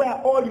principle where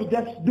all you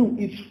just do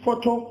is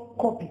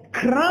photocopy.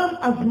 Cram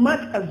as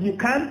much as you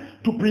can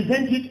to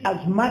present it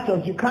as much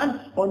as you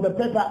can on the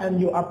paper,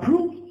 and you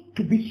approve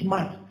to be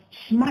smart.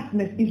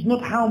 Smartness is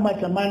not how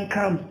much a man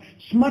crams.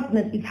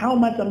 Smartness is how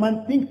much a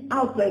man thinks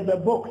outside the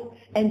box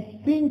and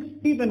thinks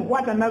even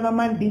what another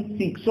man didn't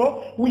think.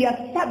 So we are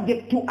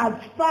subject to as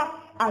far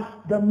as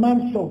the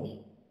man thought.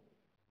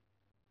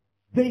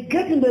 They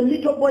get in the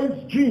little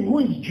boy's dream who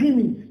is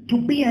dreaming to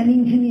be an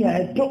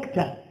engineer, a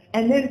doctor,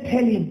 and then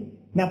tell him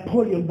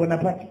Napoleon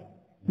Bonaparte,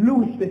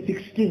 Louis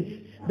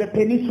XVI, the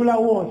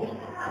Peninsular Wars.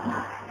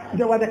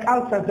 There were the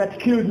ulcers that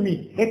killed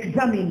me.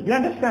 Examine. You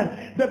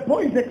understand? The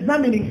boy is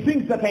examining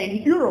things that are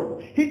in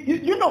Europe. This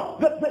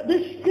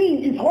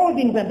thing is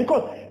holding them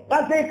because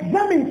as they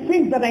examine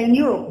things that are in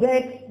Europe,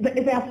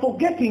 they are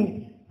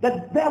forgetting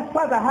that their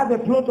father has a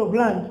plot of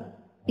land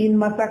in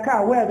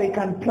Masaka where they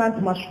can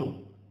plant mushrooms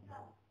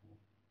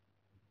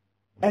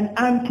and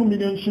earn 2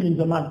 million shillings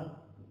a month.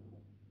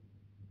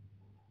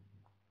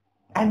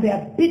 And they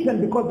are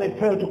beaten because they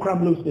failed to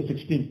cram Louis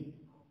XVI.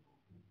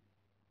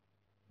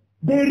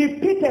 They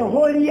repeat a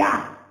whole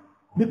year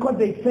because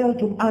they fail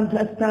to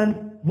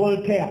understand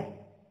Voltaire.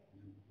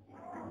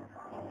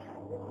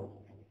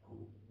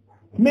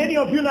 Many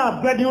of you now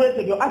have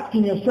graduated, you're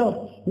asking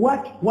yourself,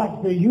 what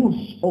was the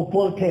use of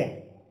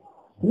Voltaire?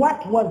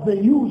 What was the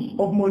use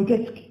of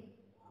Montesquieu?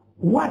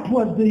 What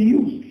was the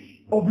use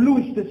of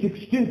Louis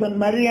XVI and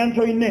Marie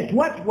Antoinette?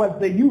 What was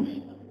the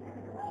use?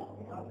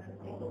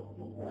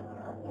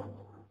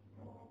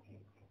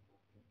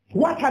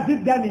 What has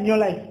it done in your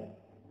life?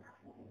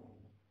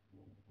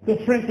 The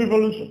French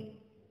Revolution.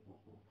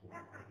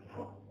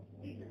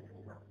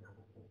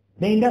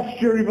 The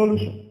Industrial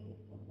Revolution.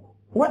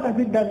 What has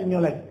it done in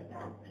your life?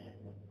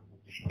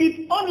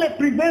 It only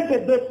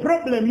prevented the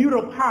problem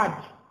Europe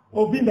had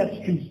of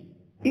industries.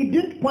 It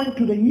didn't point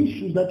to the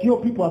issues that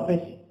your people are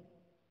facing.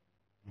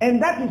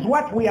 And that is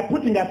what we are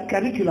putting as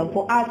curriculum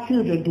for our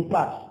children to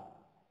pass.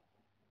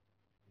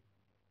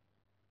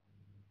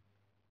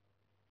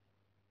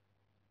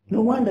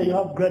 No wonder you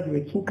have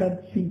graduates who can't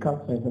think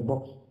outside the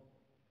box.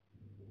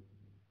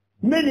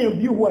 Many of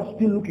you who are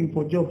still looking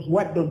for jobs,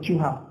 what don't you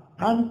have?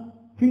 Hands,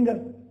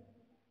 fingers.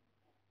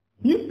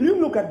 You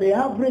look at the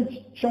average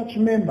church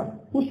member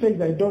who says,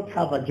 I don't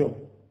have a job.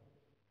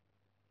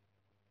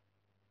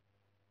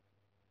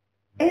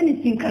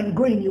 Anything can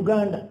go in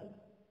Uganda.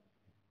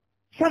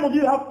 Some of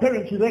you have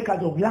parents with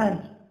acres of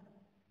land.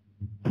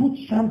 Put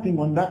something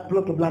on that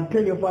plot of land.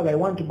 Tell your father, I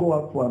want to go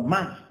out for a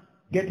month.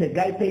 Get a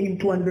guy, pay him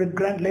 200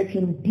 grand, let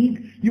him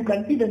dig. You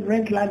can even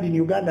rent land in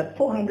Uganda,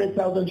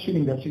 400,000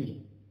 shillings a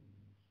season.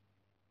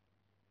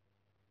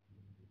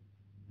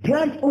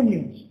 Plant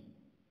onions.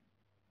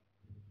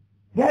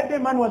 The other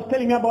man was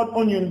telling me about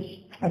onions.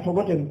 I've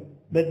forgotten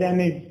their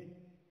names.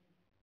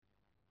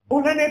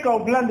 On an acre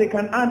of land, they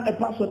can earn a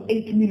person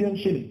 8 million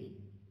shillings.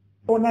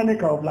 On an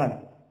acre of land.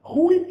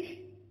 Which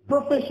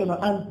professional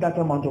earns that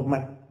amount of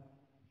money?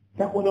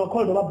 Like when they were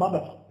called about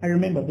Baba, I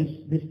remember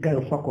this guy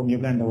of Fakom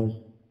Uganda was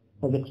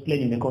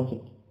explaining the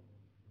concept.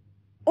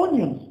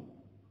 Onions.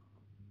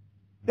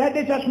 That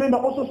day church member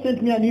also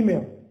sent me an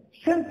email.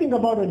 Same thing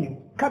about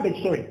onion.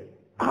 Cabbage, sorry.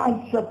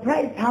 I'm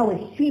surprised how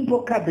a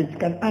simple cabbage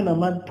can earn a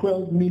man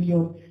 12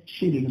 million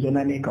shillings on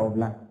an acre of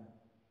land.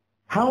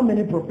 How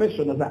many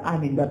professionals are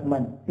earning that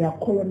money? They are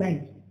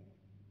colonized.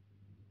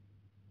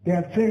 They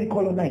are very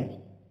colonized.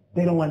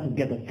 They don't want to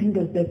get their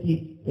fingers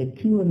dirty. They're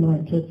too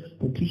anointed.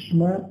 They're too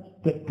smart.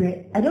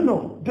 I don't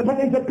know. But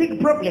it's a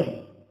big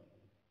problem.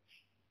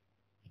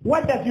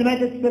 What does the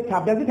United States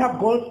have? Does it have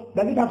gold?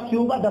 Does it have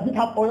silver? Does it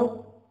have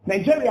oil?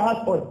 Nigeria has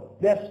oil.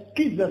 Their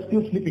kids are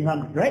still sleeping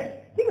hungry,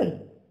 right?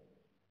 Even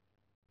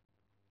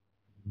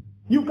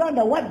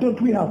Uganda, what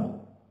don't we have?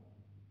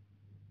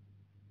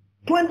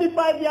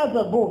 25 years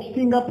ago,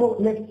 Singapore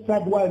left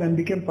third world and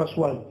became first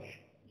world.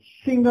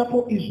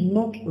 Singapore is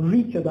not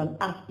richer than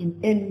us in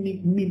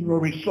any mineral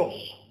resource.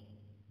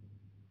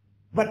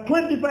 But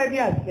 25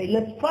 years, they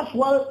left first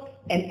world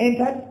and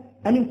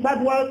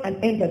third world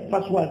and entered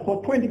first world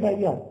for 25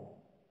 years.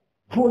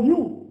 For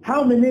you,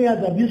 how many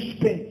years have you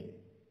spent?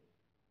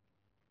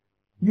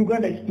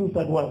 Uganda is still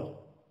third world.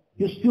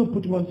 You're still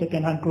putting on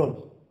second-hand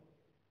clothes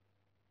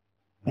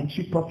and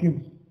cheap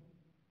perfumes.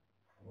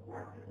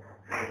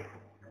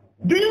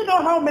 Do you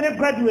know how many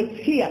graduates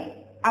here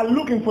are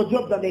looking for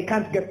jobs and they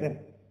can't get them?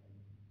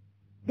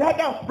 That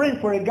I was praying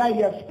for a guy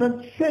who has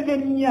spent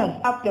 7 years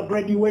after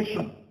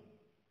graduation.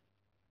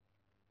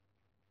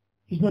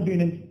 He's not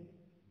doing anything.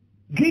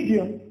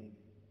 Gideon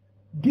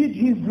did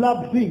his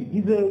lab thing.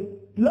 He's a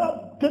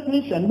lab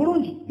technician.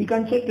 Burunji. He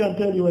can check you and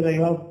tell you whether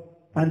you have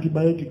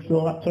antibiotics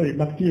or,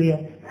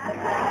 bacteria.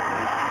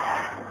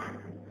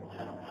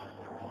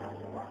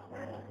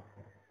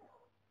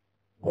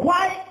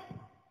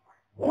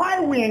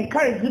 Why we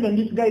encourage even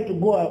this guy to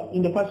go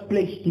in the first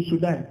place to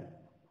Sudan?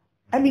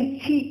 I mean,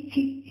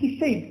 he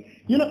said,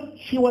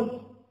 she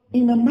was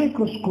in a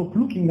microscope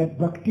looking at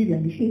bacteria,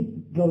 and he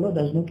said, the Lord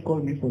has not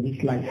called me for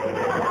this life.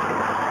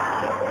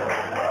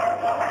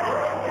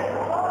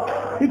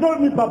 He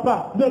told me,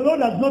 Papa, the Lord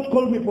has not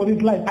called me for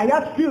this life. I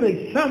just feel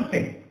there's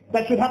something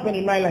that should happen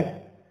in my life.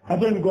 I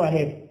told him, go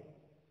ahead.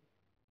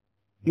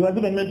 He was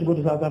even meant to go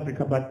to South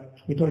Africa, but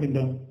we told him,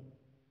 don't.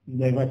 He's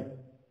diverted.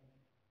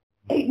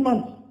 8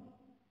 months.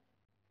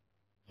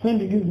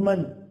 Sending his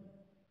money.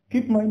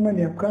 Keep my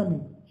money, I'm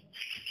coming.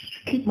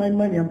 Keep my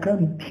money, I'm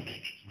coming.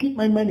 Keep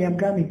my money, I'm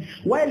coming.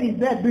 While he's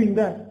there doing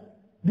that,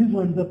 this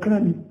one's the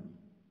cramming.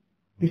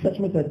 Research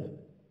methods,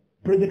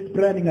 project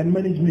planning and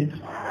management,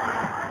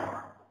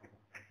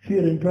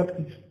 theory and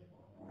practice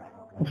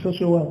of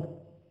social work,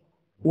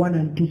 1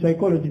 and 2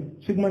 psychology,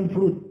 Sigmund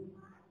Freud,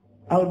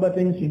 Albert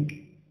Einstein,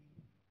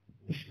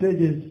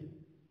 stages,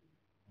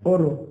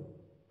 oral,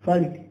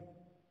 phallic,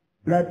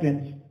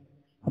 latent.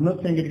 I'm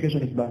not saying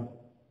education is bad.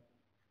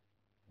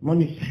 I'm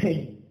only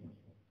saying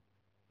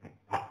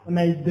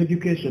organized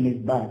education is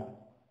bad.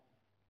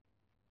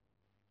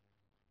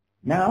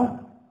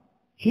 Now,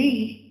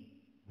 he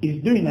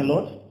is doing a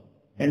lot,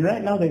 and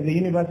right now there's a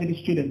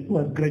university student who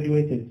has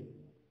graduated.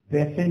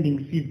 They are sending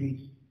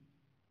CVs.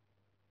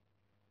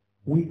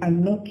 We are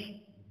not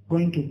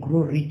going to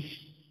grow rich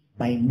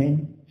by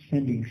men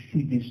sending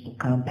CVs to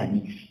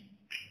companies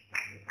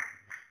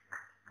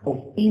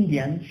of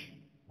Indians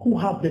who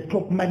have the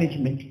top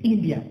management,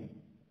 Indian,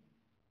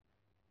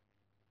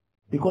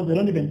 because they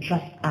don't even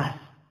trust us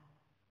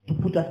to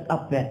put us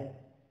up there.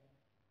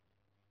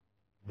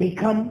 They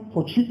come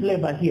for cheap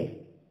labor here.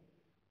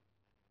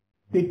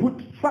 They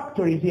put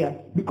factories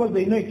here because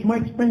they know it's more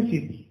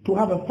expensive to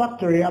have a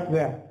factory up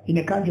there in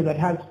a country that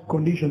has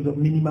conditions of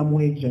minimum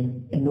wage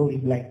and all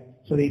is like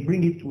So they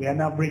bring it to an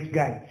average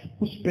guy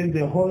who spends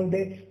the whole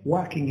day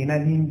working in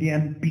an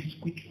Indian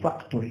biscuit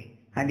factory,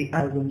 and he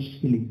earns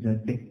shillings a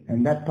day.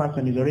 And that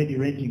person is already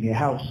renting a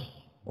house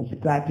of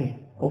 30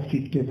 or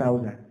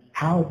 50,000.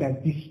 How does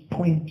this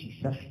 20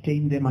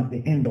 sustain them at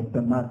the end of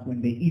the month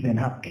when they even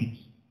have kids?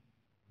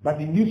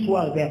 But in this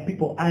world, there are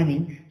people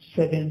earning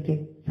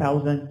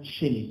 70,000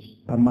 shillings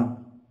per month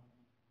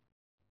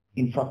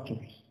in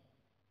factories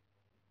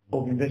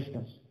of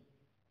investors.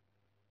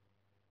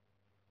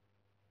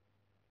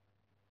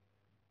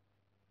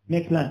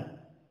 Next line.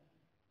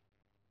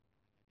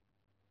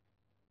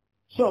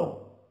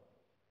 So,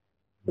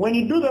 when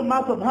you do the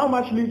math of how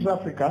much leaves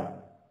Africa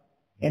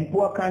and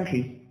poor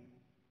countries,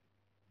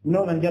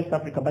 not than just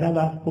Africa, but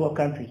other poor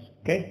countries,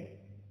 okay?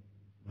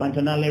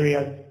 Pantanal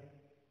areas,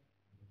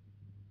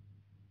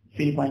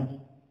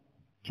 Philippines,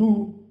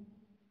 to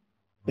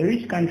the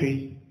rich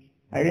countries,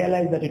 I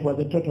realized that it was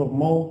a total of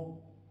more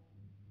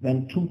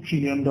than $2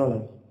 trillion.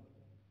 2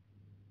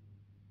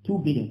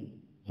 billion.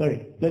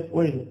 Sorry,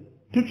 where is it?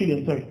 2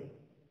 trillion, sorry.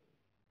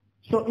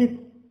 So if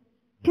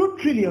 2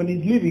 trillion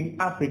is leaving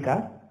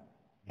Africa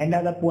and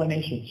other poor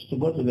nations to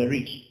go to the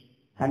rich,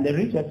 and the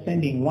rich are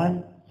sending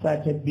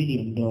 $130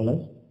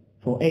 billion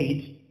for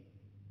aid,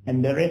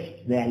 and the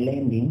rest they are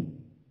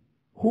lending,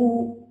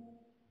 who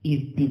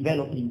is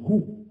developing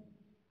who?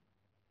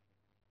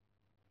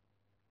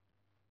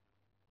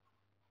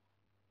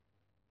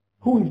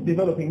 Who is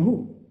developing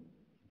who?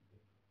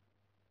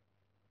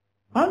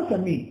 Answer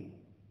me.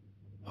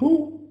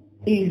 Who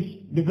is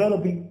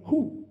developing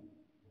who?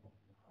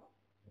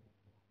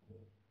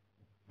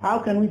 How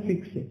can we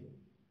fix it?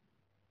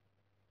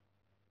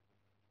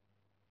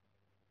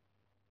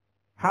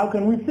 How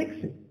can we fix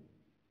it?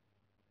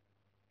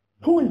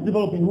 Who is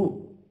developing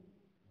who?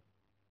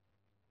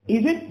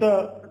 Is it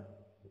the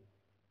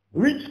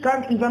rich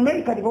countries? Is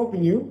America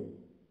developing you?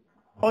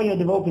 Or you're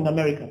developing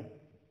America?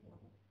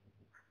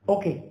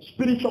 Okay,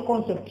 spiritual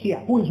concept here.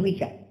 Who is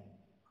richer?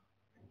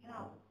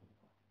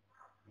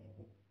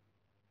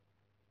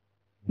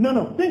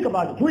 No, think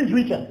about it. Who is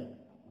richer?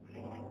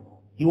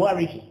 You are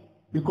richer.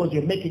 Because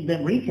you're making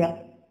them richer,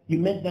 you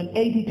make them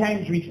 80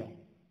 times richer.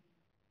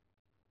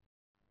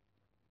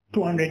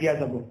 200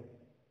 years ago.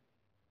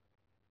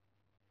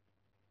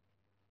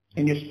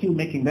 And you're still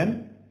making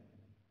them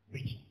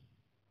rich.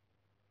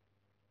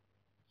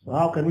 So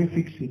how can we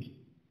fix it?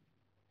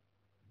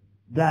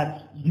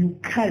 That you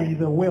carry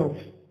the wealth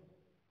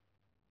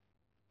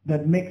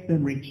that makes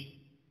them rich.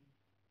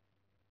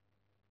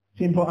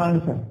 Simple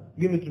answer.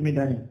 Give it to me,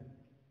 Daniel.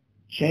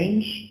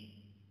 Change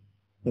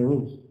the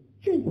rules.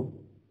 Simple.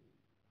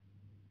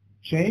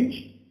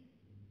 Change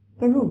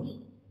the rules.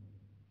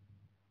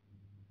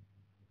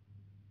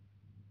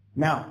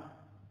 Now,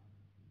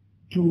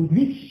 to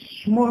this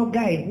small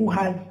guy who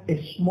has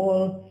a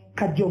small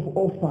job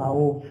offer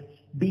of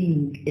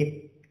being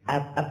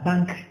a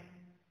bank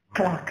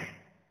clerk,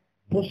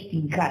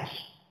 posting cash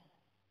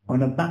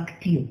on a bank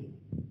till,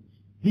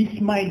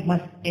 this mind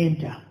must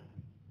enter.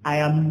 I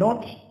am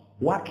not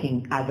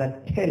working as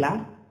a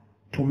teller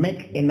to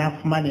make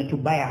enough money to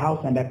buy a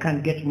house, and I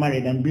can't get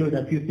married and build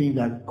a few things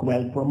that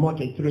well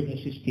promoted through the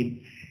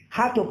system.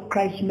 Heart of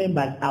Christ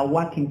members are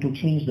working to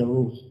change the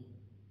rules.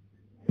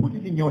 Put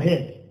it in your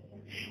head.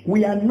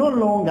 We are no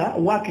longer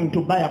working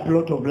to buy a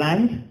plot of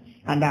land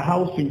and a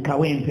house in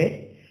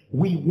Kawempe.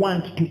 We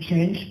want to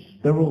change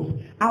the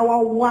rules.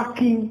 Our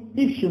working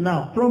issue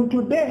now, from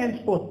today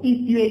henceforth,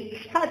 if you're a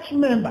church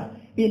member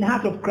in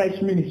Heart of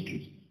Christ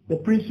Ministries, the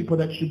principle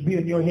that should be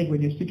in your head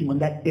when you're sitting on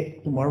that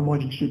desk tomorrow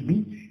morning should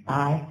be,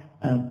 I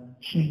am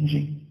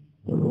changing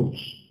the rules.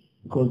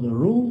 Because the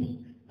rules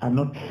are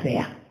not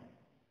fair.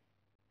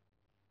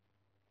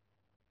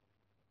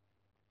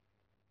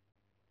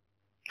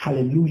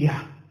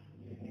 Hallelujah.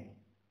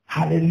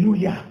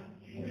 Hallelujah.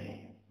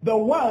 The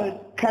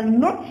world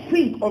cannot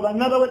think of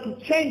another way to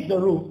change the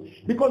rules,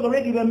 because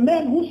already the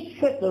men who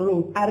set the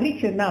rules are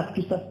rich enough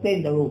to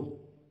sustain the rules.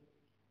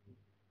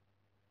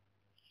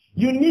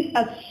 You need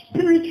a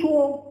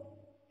spiritual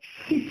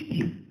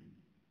system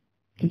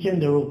to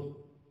change the rules.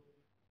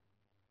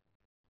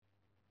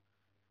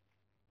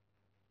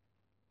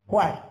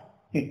 Why?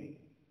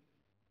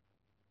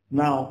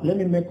 Now, let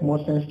me make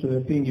more sense to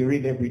the thing you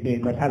read every day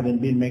but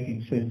hasn't been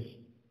making sense.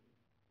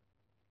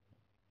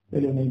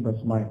 Tell your neighbor,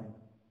 smile.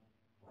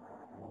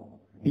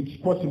 It's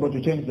possible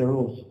to change the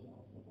rules.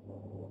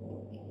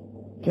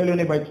 Tell your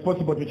neighbor, it's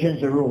possible to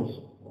change the rules.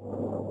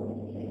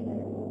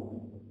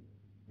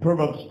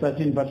 Proverbs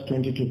 13 verse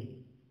 22.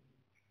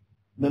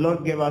 The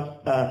Lord gave us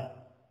a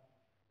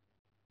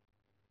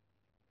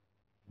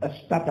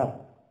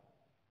startup.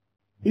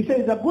 He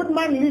says, a good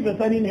man leaveth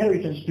an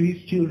inheritance to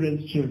his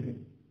children's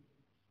children,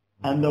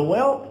 and the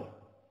wealth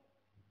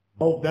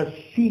of the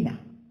sinner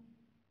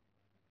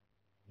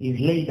is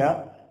laid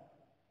up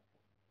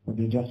for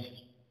the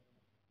just.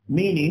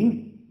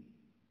 Meaning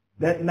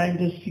that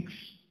 $96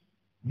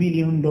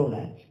 billion,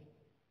 $1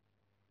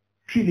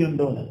 trillion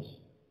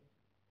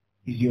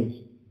is yours.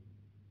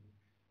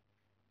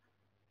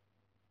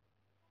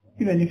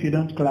 Even if you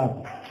don't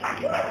clap.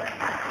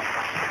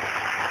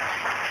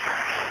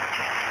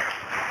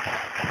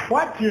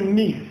 What you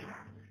need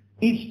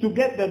is to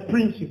get the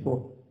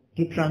principal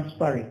to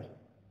transfer it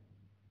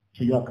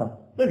to your account.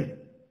 Very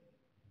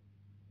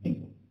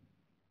simple.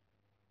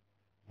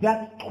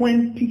 That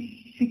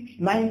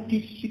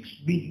 96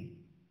 billion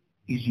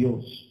is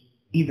yours,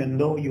 even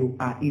though you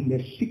are in the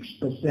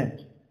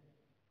 6%.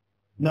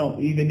 No,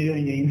 even though you're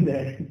in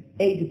the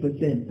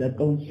 80%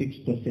 that owns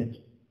 6%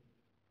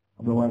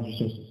 of the world's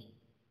resources.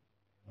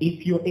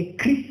 If you're a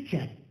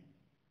Christian,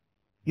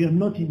 you're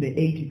not in the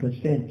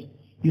 80%.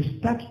 You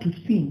start to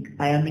think,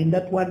 I am in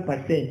that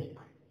 1%.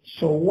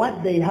 So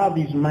what they have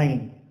is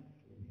mine.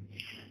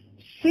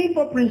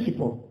 Simple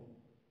principle.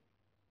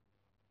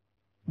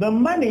 The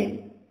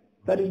money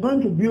that is going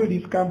to build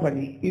his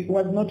company, it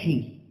was not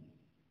his.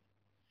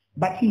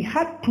 But he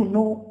had to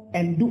know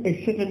and do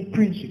a certain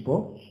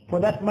principle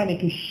for that money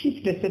to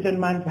shift a certain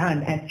man's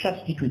hand and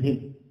trust it with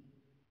him.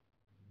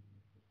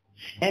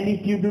 And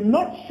if you do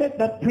not set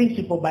that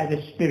principle by the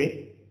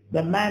Spirit,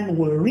 the man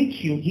will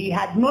reach you. He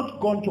had not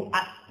gone to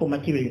ask for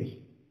materials.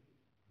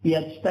 He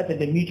had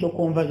started a mutual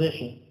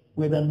conversation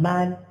with a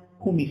man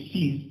whom he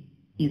sees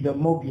is a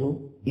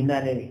mogul in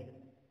that area.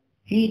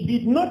 He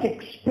did not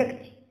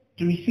expect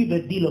to receive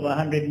a deal of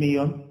 100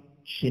 million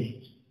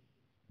shillings.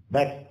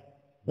 But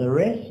the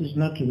rest is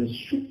not to the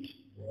swift,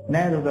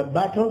 neither the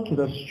battle to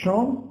the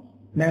strong,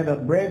 neither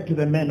bread to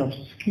the men of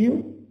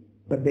skill,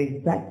 but there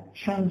is that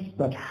chance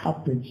that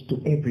happens to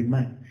every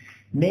man.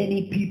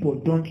 Many people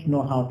don't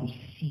know how to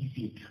seize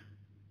it.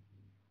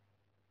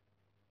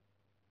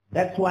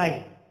 That's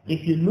why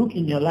if you look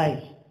in your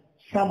life,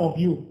 some of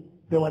you,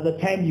 there was a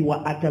time you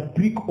were at a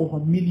brink of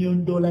 $1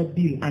 million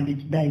deal and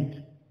it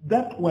died.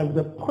 That was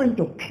the point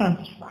of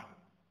transfer.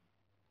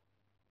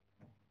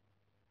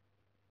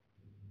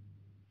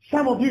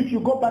 Some of you, if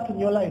you go back in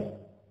your life,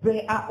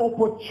 there are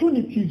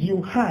opportunities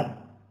you had,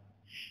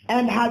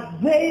 and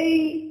had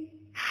they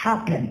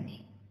happened,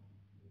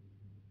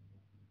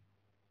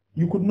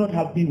 you could not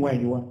have been where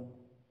you are.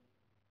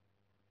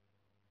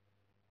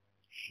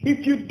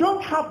 If you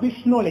don't have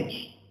this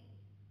knowledge,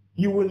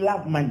 you will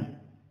love money,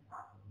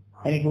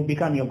 and it will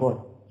become your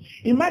God.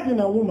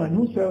 Imagine a woman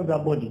who sells her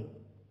body,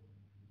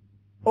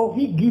 or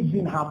he gives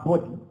in her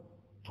body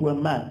to a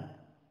man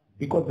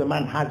because the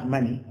man has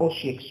money, or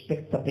she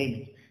expects a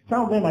payment.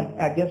 Some of them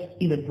are just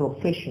even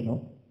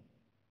professional,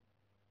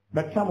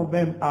 but some of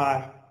them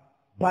are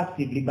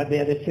passively, but they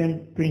are the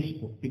same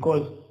principle,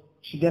 because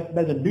she just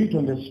doesn't do it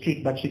on the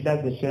street, but she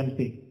does the same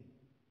thing.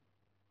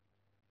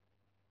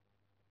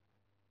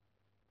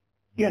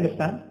 You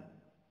understand?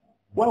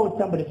 Why would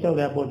somebody sell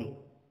their body?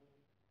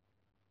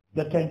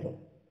 The temple.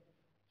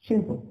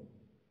 Simple.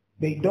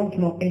 They don't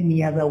know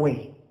any other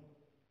way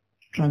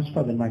to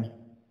transfer the money.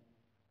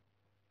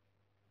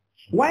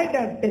 Why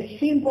does a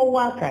simple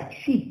worker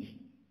cheat?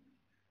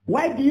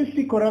 Why do you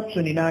see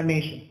corruption in our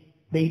nation?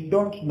 They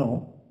don't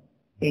know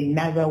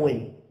another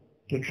way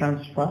to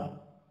transfer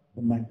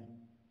the money.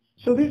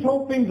 So these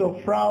whole things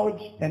of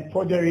fraud and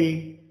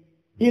forgery,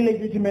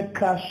 illegitimate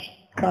cash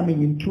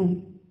coming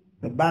into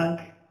the bank,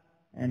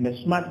 and the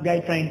smart guy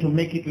trying to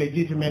make it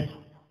legitimate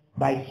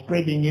by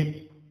spreading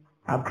it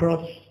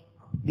across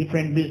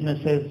different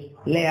businesses,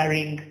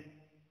 layering,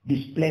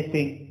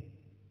 displacing,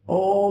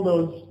 all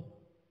those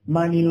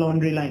money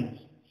laundry lines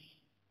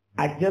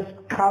are just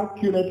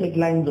calculated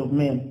lines of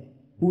men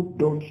who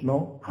don't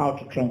know how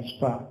to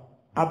transfer.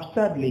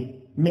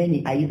 Absurdly,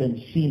 many are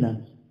even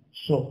sinners.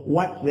 So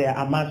what they are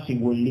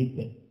amassing will lead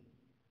them.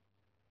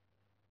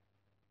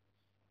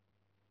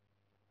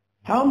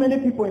 How many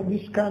people in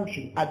this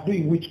country are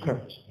doing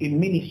witchcraft in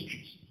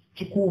ministries?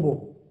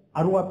 Chikubo,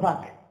 Arua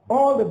Park,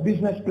 all the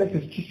business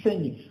places,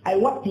 Chisenyi. I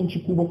worked in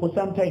Chikubo for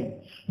some time.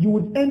 You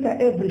would enter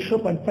every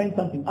shop and find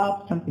something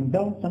up, something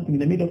down, something in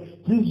the middle.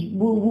 These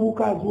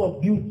workers who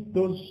have built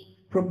those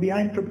from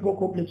behind Tropical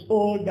Complex,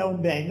 all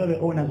down there. I know the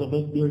owners of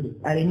those buildings.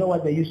 I know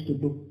what they used to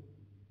do.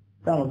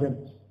 Some of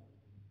them.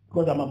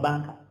 Because I'm a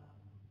banker.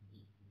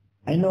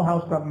 I know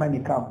how some money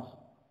comes.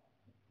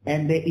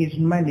 And there is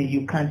money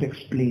you can't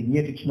explain,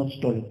 yet it's not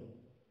stolen.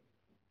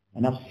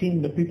 And I've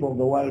seen the people of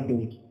the world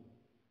do it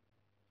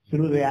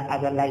through their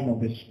other line of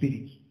the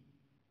spirit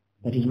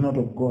that is not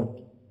of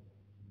God,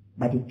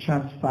 but it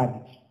transferred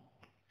it.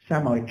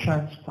 Somehow it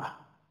transfer.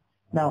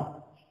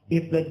 Now,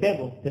 if the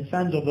devil, the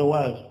sons of the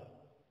world,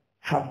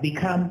 have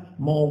become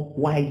more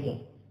wiser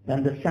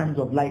than the sons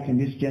of light in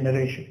this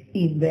generation,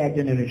 in their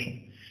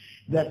generation,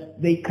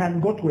 that they can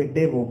go to a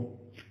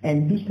devil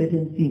and do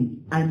certain things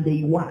and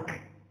they work.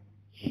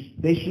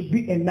 There should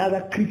be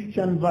another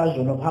Christian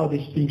version of how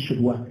this thing should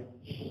work.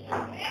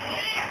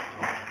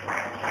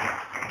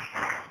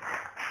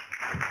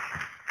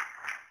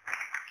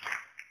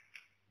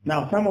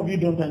 Now, some of you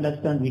don't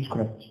understand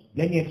witchcraft.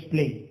 Let me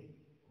explain.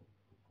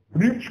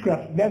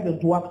 Witchcraft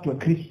doesn't work to a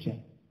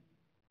Christian.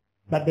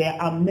 But there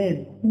are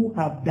men who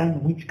have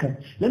done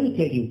witchcraft. Let me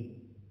tell you,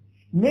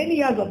 many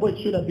years ago, it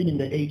should have been in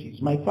the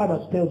 80s, my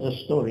father tells a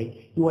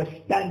story. He was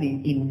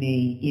standing in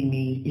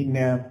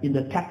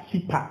the taxi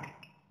park,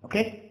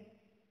 okay?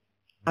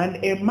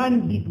 And a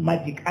man did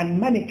magic, and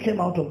money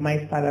came out of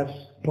my father's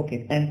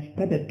pocket and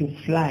started to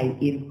fly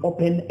in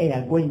open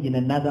air, going in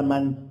another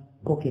man's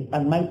pocket.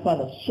 And my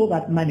father saw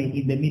that money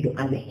in the middle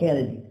and held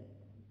it.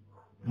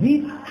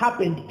 This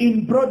happened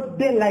in broad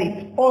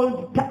daylight all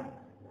the time.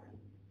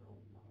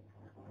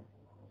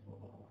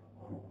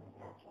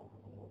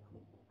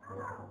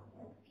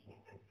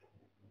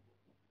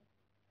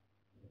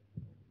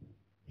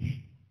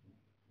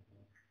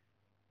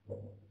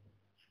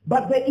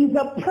 But there is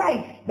a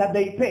price that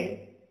they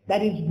pay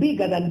that is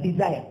bigger than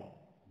desire.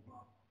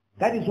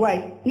 That is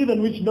why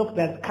even rich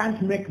doctors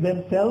can't make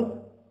themselves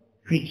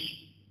rich.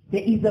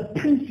 There is a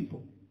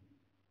principle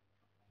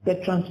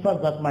that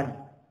transfers that money.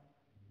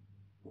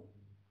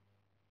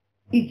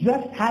 It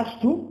just has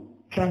to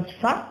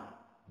transfer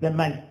the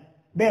money.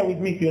 Bear with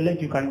me, if you're late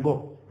you can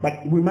go.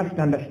 But we must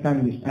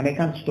understand this, and I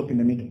can't stop in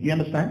the middle. You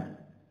understand?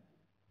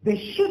 There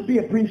should be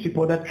a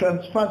principle that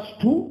transfers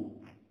to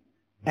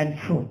and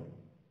from.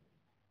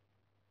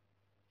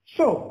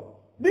 So,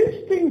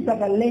 these things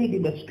that are laid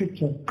in the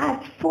scriptures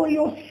are for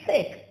your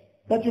sake,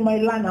 that you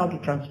might learn how to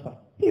transfer.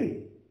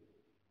 Period.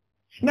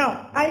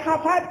 Now, I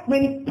have had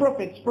many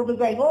prophets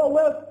prophesying, oh,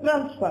 well,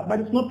 transfer, but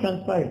it's not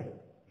transferring.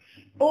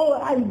 Oh,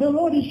 the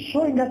Lord is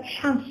showing a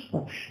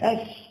transfer,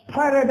 a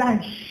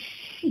paradigm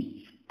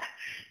shift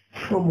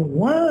from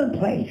one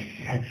place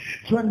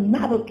to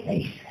another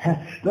place.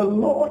 The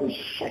Lord is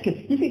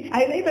shaking. You see,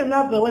 I even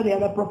love the way the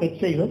other prophet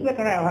says,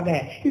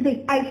 he says,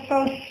 I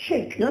shall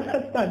shake. You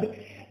understand?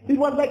 It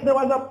was like there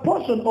was a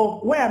portion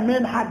of where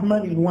men had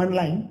money in one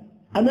line,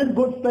 and then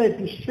God started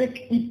to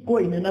shake it go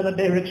in another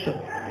direction.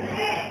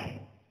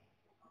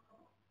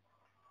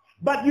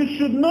 But you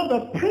should know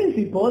the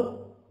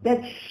principle that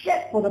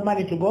set for the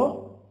money to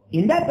go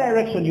in that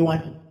direction you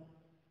want it.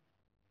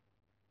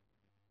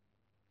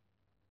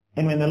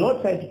 And when the Lord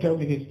started to tell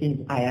me these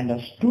things, I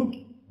understood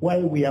why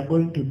we are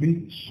going to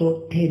be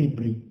so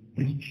terribly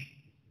rich.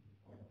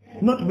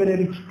 Not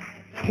very rich,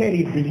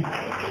 terribly rich.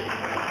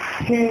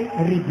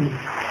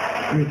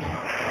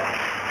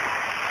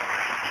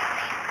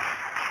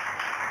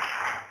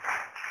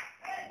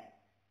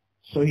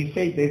 So he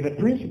says there's a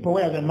principle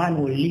where the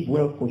man will live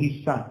well for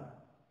his son.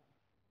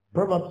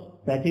 Proverbs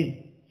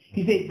 13.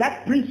 He says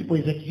that principle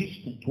is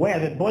existent, where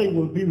the boy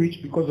will be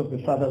rich because of the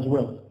father's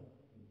wealth.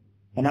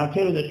 And I'll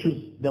tell you the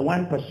truth, the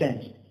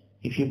 1%,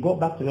 if you go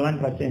back to the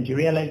 1%, you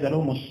realize that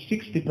almost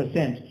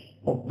 60%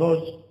 of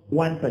those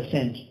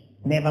 1%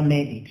 never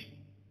made it.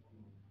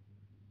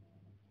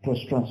 It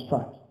was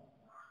transferred.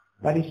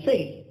 But he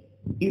says,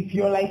 if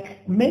you're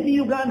like many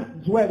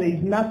Ugandans where there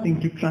is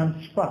nothing to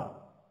transfer,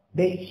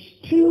 there is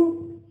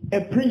still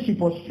a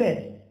principle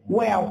set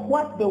where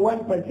what the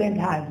 1%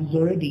 has is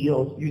already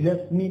yours. You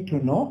just need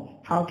to know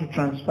how to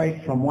transfer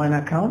it from one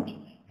account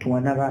to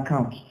another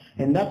account.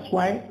 And that's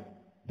why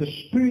the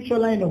spiritual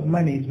line of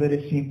money is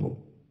very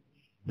simple.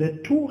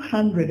 The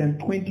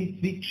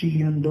 $223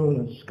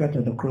 trillion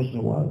scattered across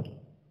the world,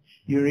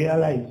 you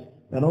realize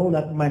that all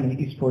that money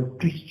is for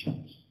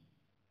Christians.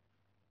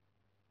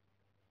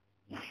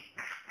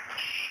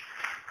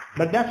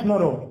 But that's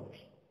not all.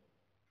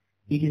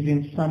 It is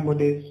in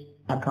somebody's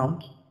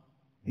account.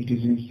 It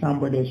is in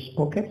somebody's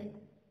pocket.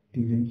 It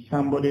is in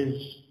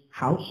somebody's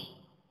house.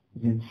 It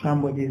is in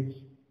somebody's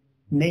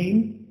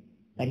name.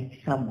 And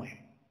it's somewhere.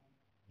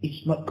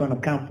 It's not going to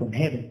come from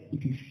heaven.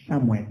 It is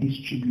somewhere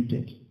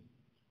distributed.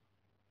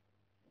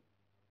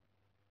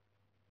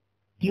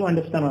 Do you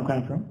understand where I'm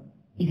coming from?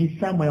 It is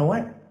somewhere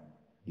what?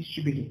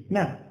 Distributed.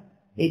 Now,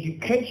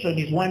 education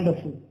is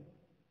wonderful.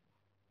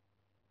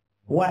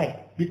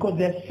 Why? Because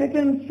there are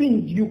certain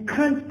things you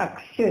can't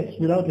access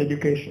without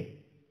education.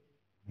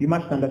 You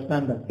must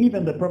understand that.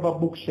 Even the proverb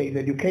book says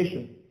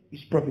education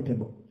is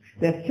profitable.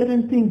 There are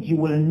certain things you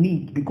will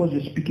need because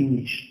you speak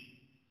English.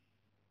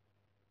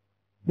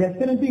 There are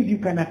certain things you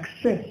can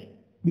access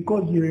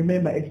because you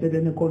remember a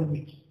certain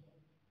economics.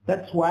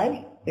 That's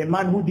why a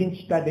man who didn't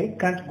study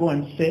can't go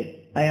and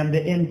say, I am the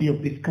MD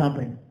of this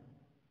company.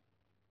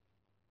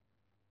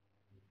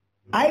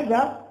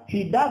 Either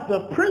he does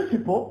the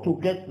principle to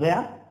get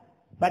there,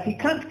 but he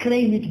can't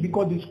claim it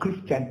because he's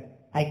Christian.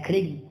 I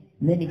claim it.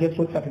 And then he gets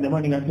wakes up in the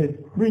morning and says,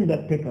 bring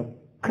that paper.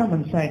 Come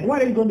and sign.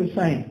 What are you going to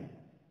sign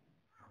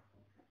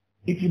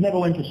if you never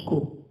went to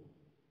school?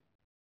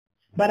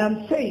 But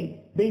I'm saying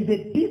there is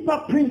a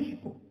deeper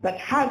principle that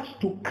has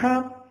to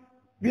come.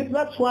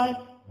 That's why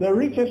the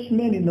richest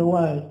men in the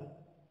world,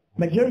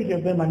 majority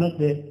of them are not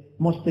the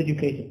most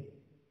educated.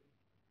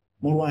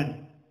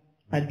 Murwan,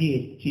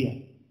 Adie,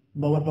 Chia,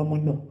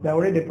 Mawapa, they're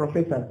already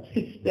professors.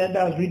 The other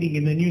I was reading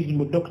in the news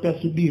with Dr.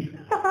 Subir.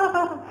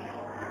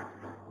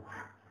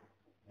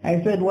 I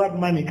said, what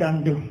money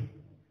can do?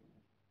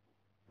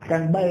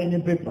 Can buy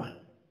any paper.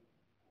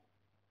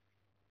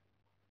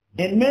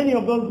 And many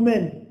of those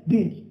men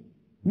did.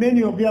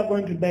 Many of you are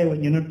going to die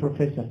when you're not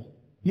professors.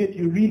 Yet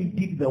you really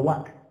did the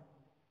work.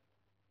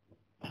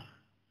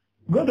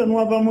 God and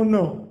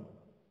Wabamuno.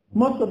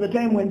 Most of the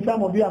time when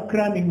some of you are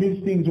cramming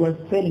these things was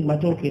selling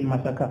Matoke in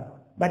Masaka.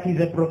 But he's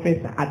a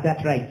professor at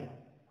that right.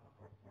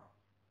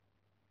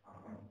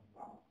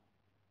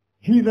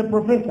 He's a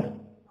professor.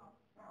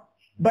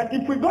 But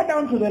if we go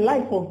down to the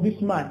life of this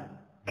man,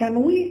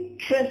 can we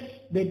trace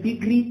the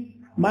degree,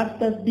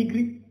 master's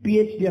degree,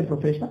 PhD and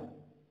professor?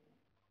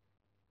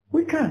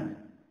 We can't.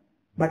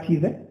 But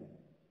he's there.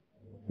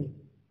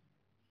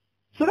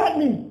 So that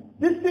means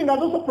this thing has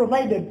also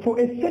provided for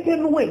a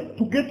certain way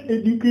to get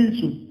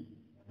education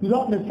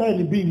without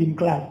necessarily being in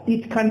class.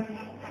 It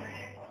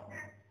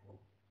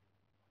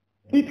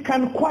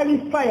can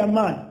qualify a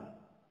man.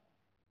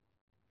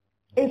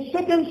 A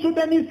certain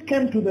Sudanese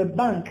came to the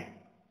bank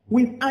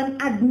with an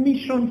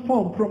admission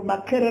form from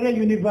Makerere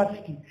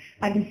University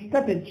and he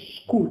started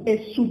school.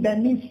 A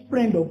Sudanese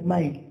friend of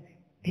mine,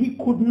 he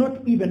could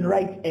not even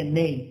write a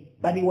name,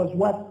 but he was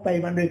worth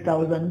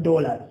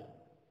 $500,000.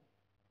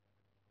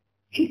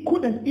 He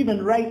couldn't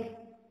even write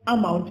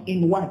amount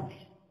in words,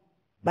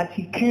 but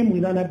he came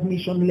with an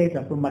admission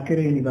letter from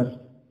Makerere University.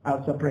 I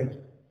was surprised.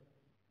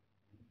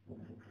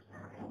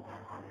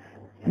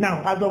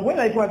 Now, as of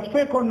whether it was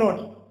fake or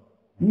not,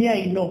 me,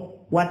 I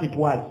know what it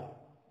was.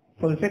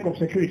 For the sake of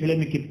security, let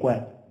me keep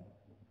quiet.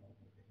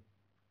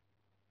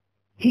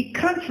 He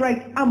can't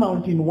write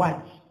amount in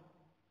words,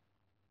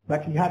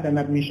 but he had an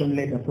admission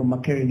letter from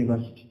Makerere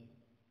University.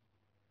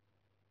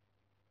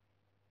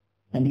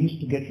 And he used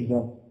to get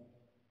results.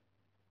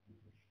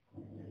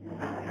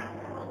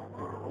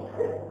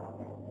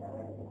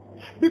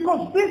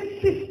 Because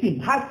this system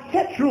has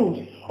set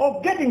rules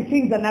of getting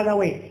things another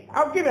way.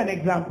 I'll give an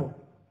example.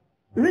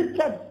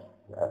 Richard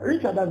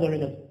has a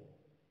reader.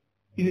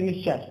 He's in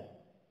his church.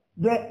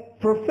 The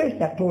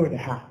professor told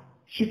her,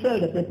 she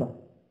failed the paper.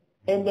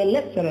 And the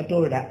lecturer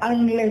told her,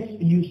 unless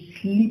you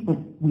sleep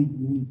with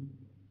me,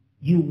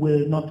 you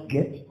will not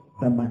get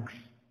the marks.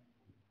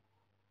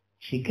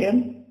 She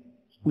came,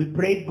 we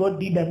prayed, God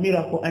did a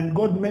miracle, and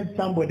God made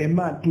somebody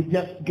mad to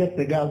just get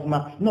the girl's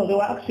marks. No, they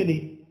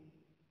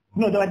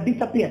were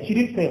disappeared. She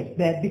didn't fail.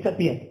 They had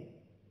disappeared.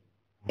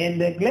 And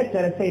the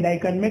lecturer said, I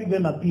can make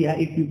them appear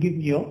if you give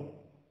me your.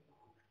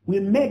 We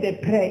made a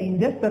prayer in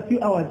just a few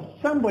hours.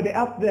 Somebody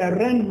up there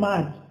ran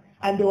mad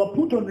and they were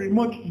put on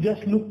remote to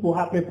just look for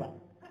her paper.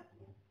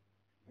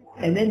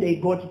 And then they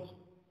got it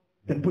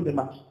and put the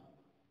marks.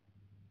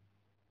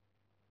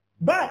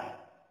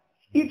 But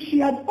if she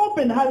had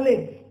opened her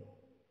legs,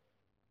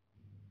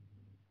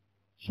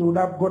 she would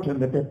have gotten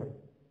the paper.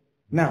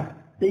 Now,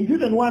 there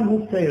isn't one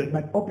who failed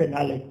but opened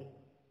her legs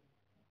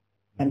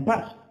and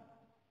passed.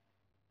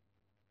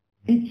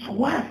 It's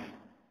worse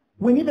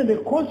when even the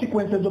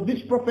consequences of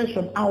this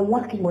profession are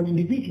working on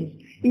individuals.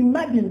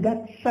 Imagine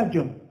that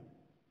surgeon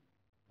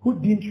who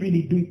didn't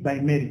really do it by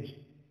merit,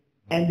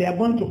 and they are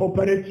going to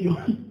operate you.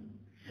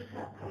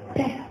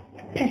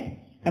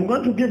 I'm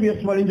going to give you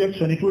a small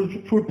injection. It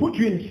will put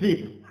you in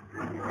sleep.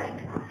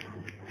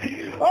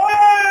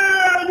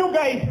 Oh, you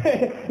guys,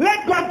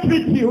 let God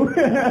treat you.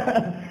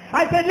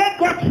 I said, let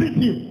God treat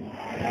you.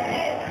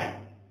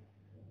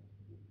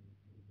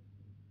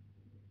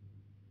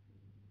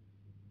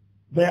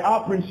 There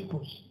are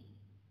principles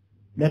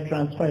that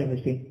transfer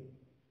everything.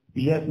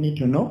 You just need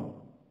to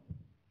know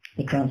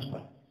the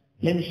transfer.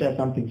 Let me share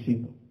something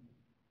simple.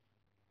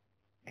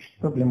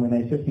 Problem when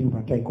I say simple,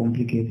 I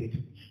complicate it.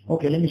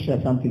 Okay, let me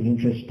share something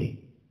interesting.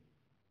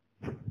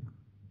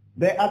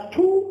 There are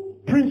two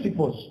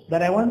principles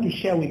that I want to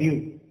share with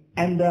you,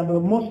 and they're the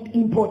most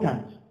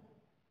important.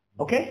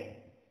 Okay?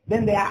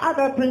 Then there are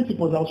other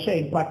principles I'll share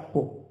in part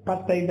 4.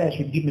 Pastor Ida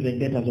should give me the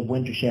details of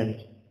when to share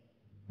it.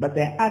 But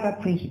there are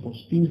other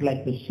principles, things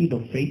like the seed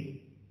of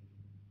faith,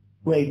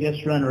 where you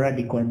just run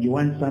radical and you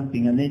want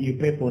something and then you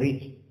pay for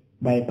it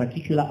by a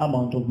particular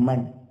amount of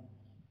money.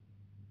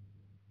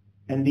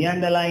 And the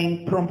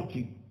underlying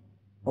prompting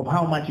of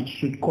how much it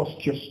should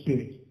cost your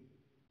spirit.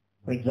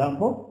 For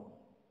example,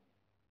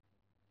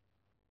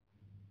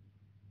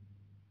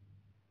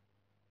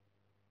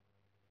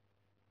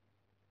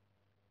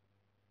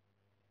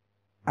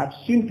 I've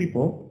seen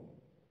people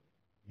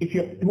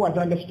who have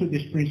understood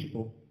this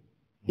principle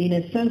in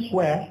a sense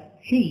where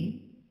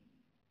he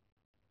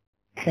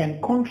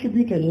can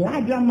contribute a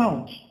large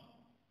amount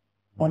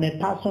on a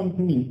person's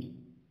need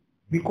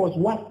because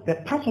what the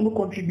person who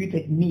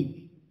contributed needs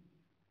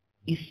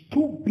is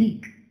too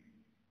big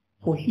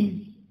for his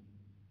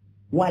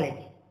wallet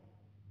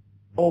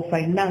or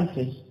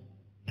finances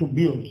to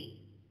build.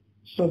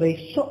 So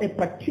they sow a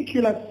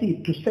particular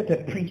seed to set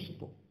a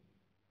principle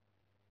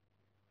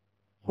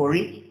for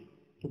it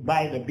to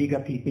buy the bigger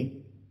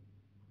thing.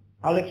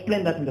 I'll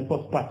explain that in the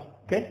first part.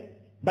 Okay?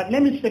 But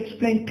let me just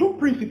explain two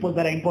principles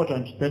that are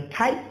important, the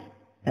tithe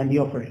and the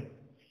offering.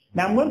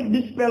 Now I'm going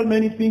to dispel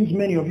many things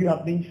many of you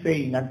have been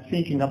saying and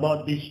thinking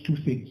about these two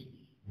things.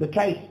 The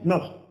tithe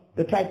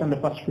and the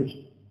first fruit.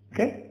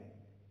 Okay?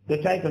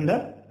 The tithe and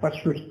the first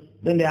fruit.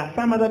 Then there are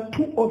some other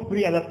 2 or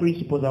 3 other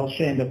principles I'll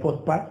share in the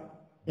first part,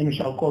 and we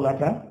shall call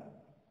that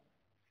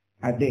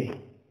a day.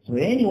 So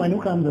anyone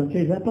who comes and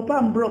says, Papa,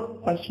 I'm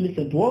broke, first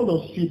listen to all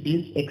those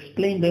CDs,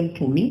 explain them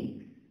to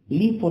me,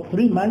 live for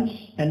 3 months,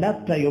 and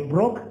after you're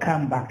broke,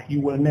 come back.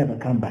 You will never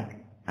come back,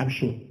 I'm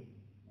sure.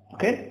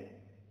 Okay?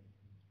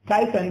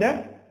 Tithe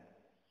and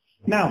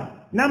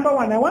Now, number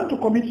 1, I want to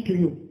commit to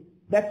you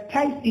that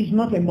tithe is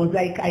not a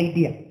Mosaic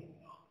idea.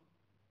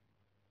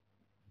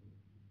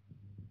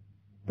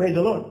 Praise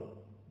the Lord.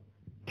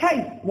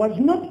 Tithe was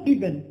not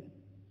even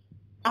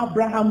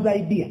Abraham's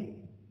idea.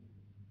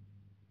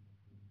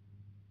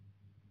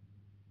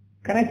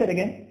 Can I say it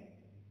again?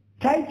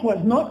 Tithe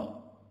was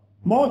not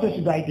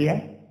Moses'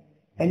 idea,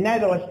 and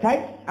neither was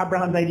tithe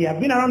Abraham's idea. I've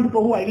been around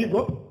people who are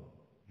illegal,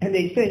 and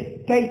they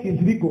say tithe is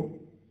legal.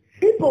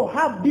 People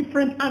have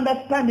different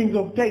understandings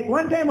of tithe.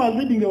 One time I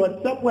was reading the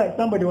WhatsApp where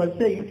somebody was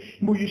saying,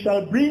 you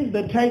shall bring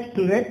the tithe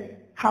to the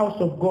house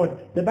of God.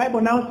 The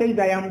Bible now says,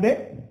 I am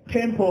the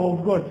temple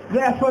of God.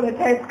 Therefore the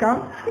tithe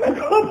comes. The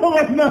temple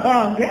was not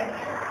wrong. Okay?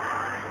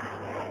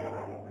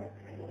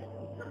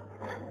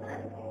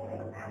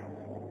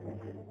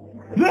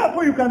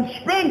 Therefore you can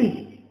spend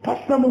it.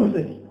 Pastor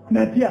Moses,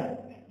 Nadia.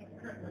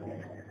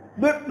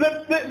 The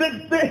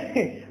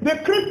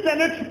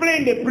Christian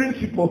explained the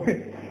principle.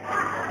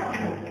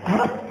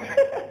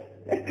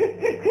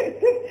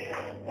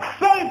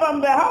 So if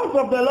I'm the house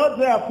of the Lord,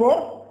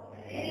 therefore,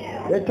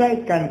 the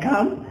tithe can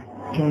come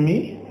to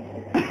me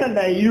and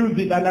I use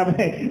it.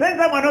 And then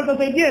someone also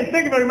said, yes,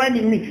 thank you for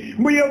reminding me.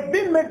 But you've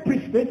been made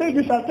priests. They say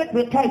you shall take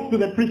the tithe to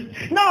the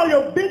priest. Now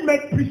you've been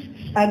made priests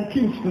and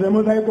kings to the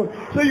Most High God.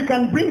 So you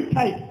can bring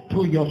tithe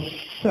to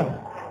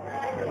yourself.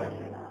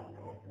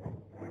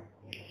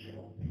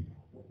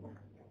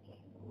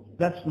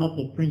 That's not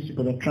the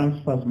principle that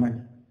transfers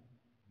money.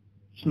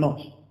 It's not.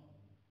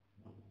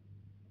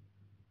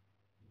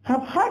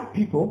 I've heard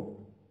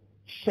people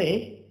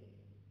say,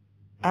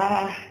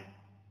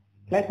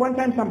 like one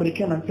time somebody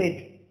came and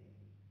said,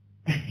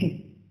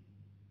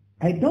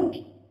 I don't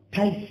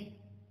tithe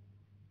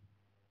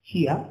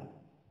here,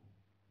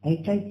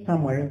 I tithe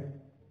somewhere else.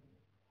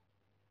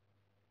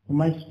 For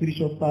my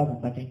spiritual father,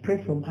 but I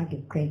pray from heart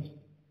of Christ.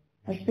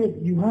 I said,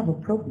 you have a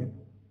problem.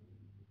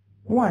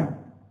 One,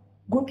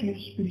 go to your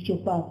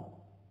spiritual father.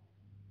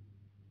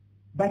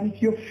 But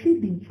if you're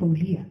feeding from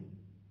here,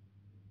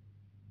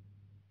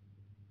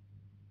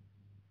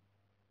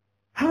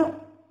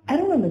 I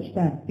don't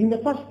understand. In the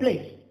first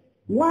place,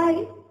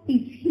 why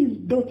is his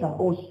daughter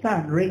or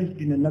son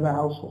raised in another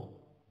household?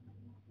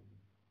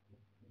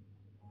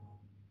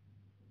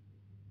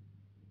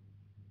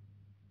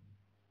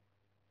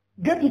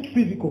 Get it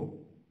physical.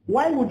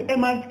 Why would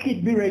Emma's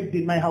kid be raised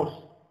in my house?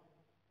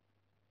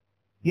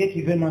 Yet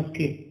he's Emma's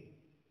kid,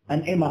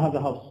 and Emma has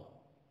a house.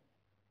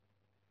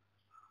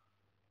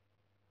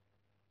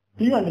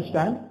 Do you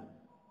understand?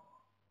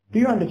 Do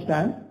you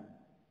understand?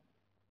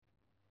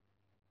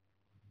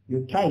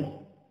 Your tithe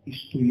is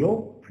to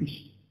your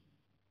priest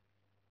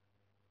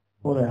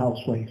or the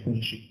housewife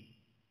fellowship.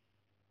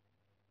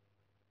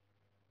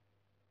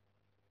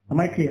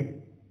 Am I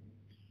clear?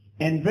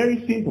 And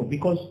very simple,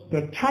 because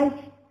the tithe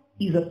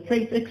is a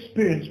faith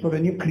experience for the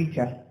new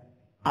creature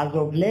as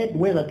of led,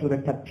 whether to the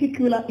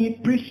particular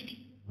priest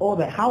or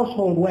the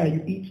household where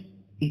you eat,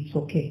 it's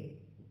okay.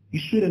 You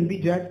shouldn't be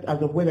judged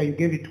as of whether you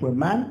gave it to a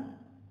man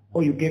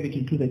or you gave it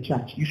into the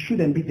church. You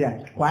shouldn't be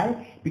judged.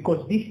 Why?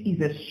 Because this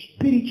is a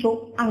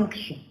spiritual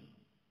unction.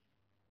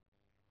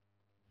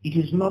 It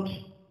is not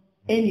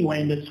anywhere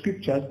in the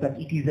scriptures that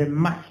it is a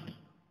must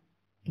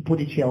to put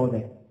it here or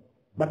there.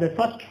 But the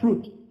first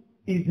fruit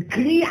is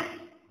clear.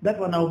 That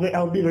one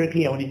I'll be very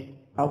clear on it.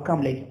 I'll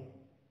come later.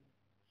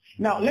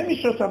 Now, let me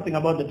show something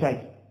about the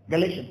tithe.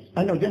 Genesis.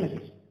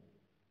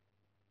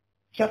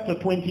 Chapter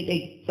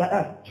 28.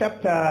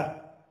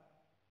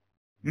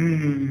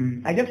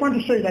 I just want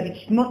to show you that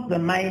it's not the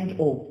mind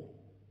of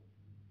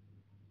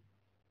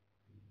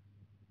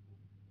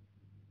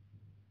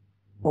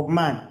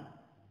man,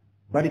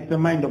 but it's the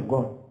mind of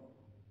God.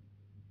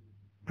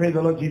 Praise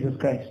the Lord Jesus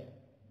Christ.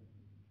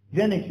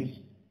 Genesis,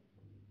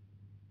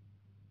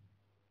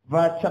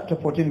 chapter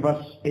 14,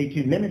 verse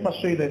 18. Let me first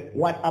show you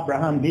what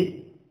Abraham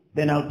did,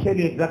 then I'll tell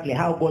you exactly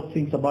how God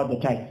thinks about the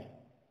tithe.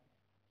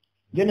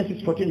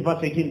 Genesis 14,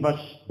 verse 18, verse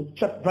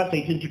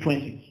 18 to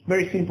 20.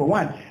 Very simple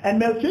one. And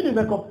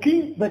Melchizedek,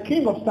 the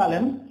king of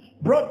Salem,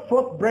 brought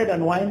forth bread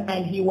and wine,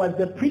 and he was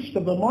the priest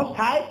of the Most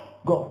High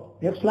God.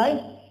 Next slide.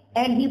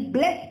 And he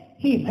blessed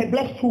him. He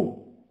blessed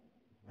who?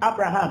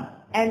 Abraham.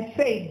 And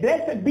said,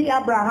 blessed be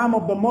Abraham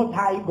of the Most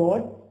High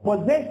God,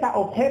 possessor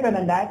of heaven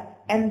and earth,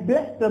 and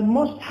bless the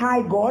Most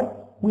High God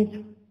with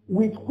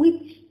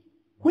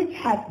which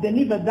hath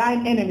delivered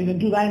thine enemies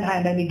into thine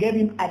hand. And he gave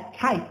him a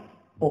tithe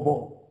of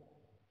all.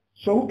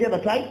 So who gave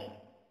a tithe?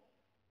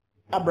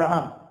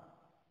 Abraham.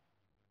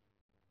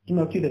 To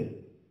Melchizedek.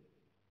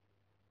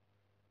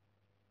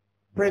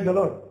 Praise the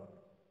Lord.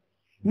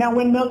 Now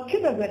when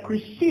Melchizedek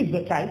receives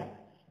the tithe,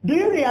 do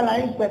you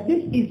realize that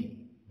this is,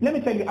 let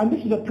me tell you, and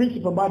this is a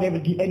principle about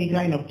any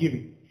kind of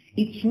giving.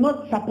 It's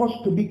not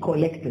supposed to be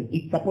collected.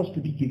 It's supposed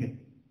to be given.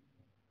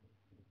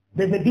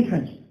 There's a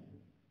difference.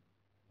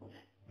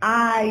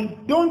 I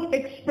don't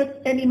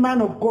expect any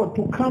man of God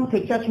to come to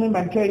a church member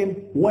and tell him,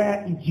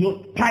 where is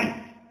your tithe?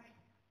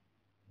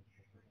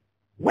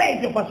 Where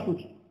is your first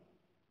fruit?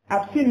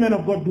 I've seen men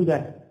of God do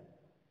that.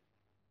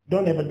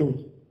 Don't ever do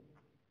it.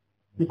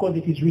 Because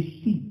it is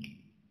received.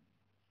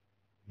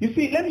 You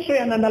see, let me show you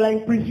an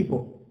underlying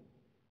principle.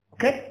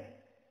 Okay?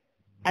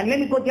 And let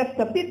me go just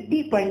a bit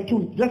deeper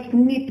into it. Just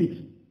nip it.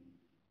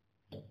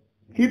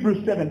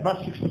 Hebrews 7,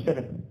 verse 6 to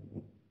 7.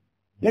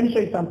 Let me show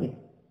you something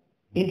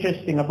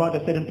interesting about a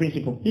certain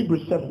principle.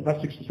 Hebrews 7,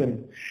 verse 6 to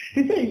 7.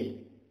 He says,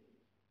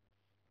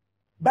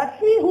 but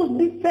he whose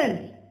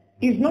descent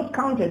is not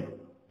counted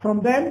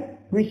from them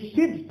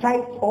received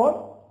tithes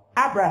of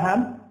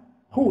Abraham,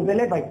 who? The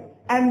Levite,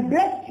 and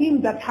blessed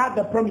him that had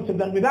the promises,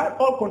 and without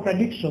all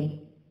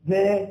contradiction,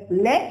 the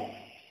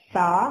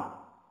lesser,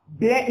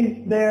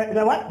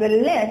 the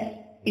less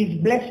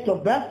is blessed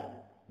of the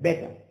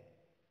better.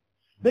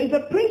 There is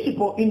a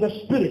principle in the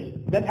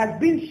spirit that has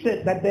been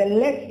said that the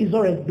less is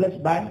always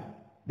blessed by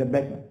the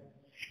better.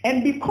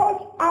 And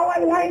because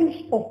our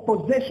lines of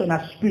possession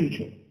are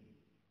spiritual,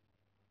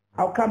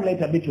 I'll come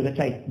later a bit to the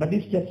tithe, but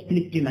this just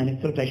flipped in and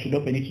I thought I should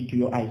open it into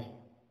your eyes.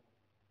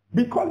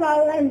 Because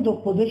our lines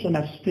of possession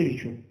are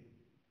spiritual,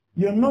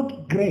 you're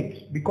not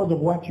great because of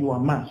what you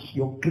amass.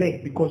 You're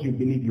great because you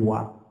believe you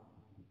are.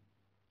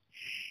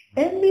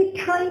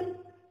 Anytime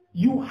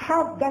you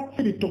have that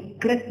spirit of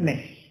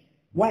greatness,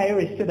 why I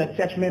always say that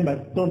church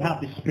members don't have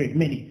the spirit,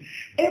 many.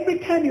 Every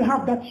time you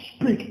have that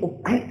spirit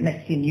of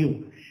greatness in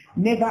you,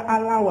 never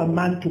allow a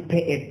man to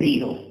pay a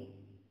bill.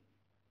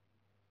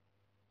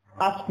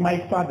 Ask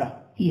my father.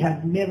 He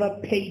has never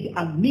paid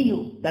a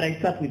meal that I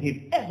sat with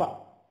him, ever.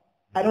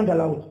 I don't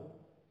allow it.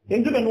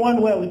 There's even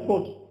one where we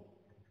fought.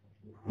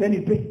 Then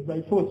he paid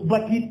by force.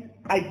 But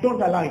I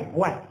don't allow it.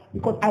 Why?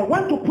 Because I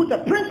want to put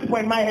a principle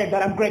in my head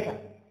that I'm greater.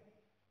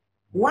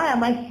 Why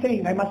am I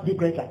saying I must be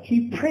greater?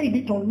 He prayed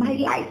it on my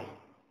life.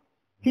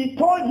 He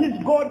told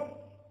his God,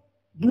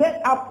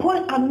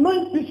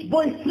 anoint this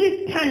boy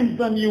 3 times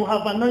than you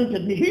have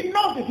anointed me. He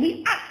knows it.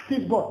 He asked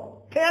his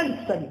God.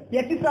 Answer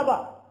yes, it's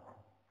about.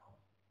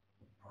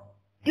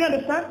 Do you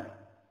understand?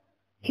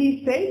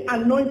 He said,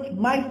 anoint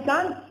my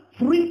son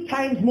 3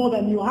 times more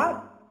than you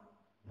have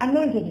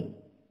anointed him.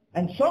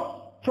 And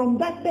so, from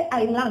that day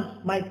I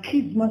learned my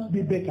kids must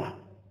be better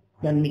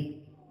than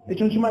me. Do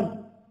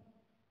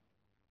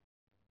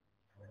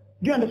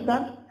you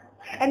understand?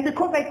 And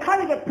because I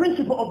carry the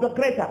principle of the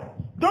greater,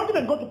 don't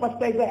even go to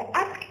Pastor Isaiah.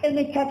 Ask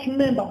any church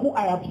member who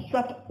I have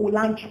sat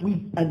lunch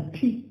with and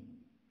tea.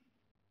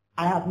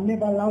 I have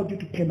never allowed you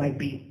to pay my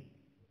bill.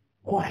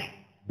 Why?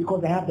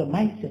 Because I have the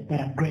mindset that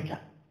I'm greater.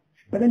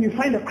 But then you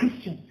find a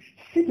Christian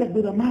seated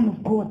with a man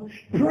of God,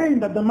 praying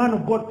that the man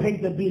of God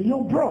pays the bill.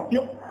 You're broke.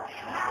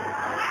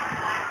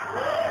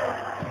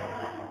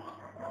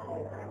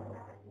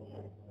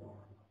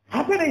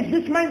 After there is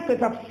this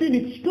mindset, I've seen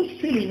it too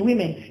silly in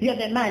women. You're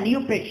the man,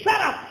 you pay. Shut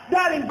up,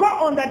 darling, go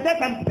on the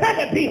deck and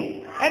pay the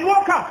bill and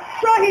walk out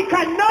so he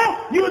can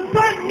know you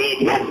don't need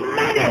his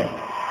money.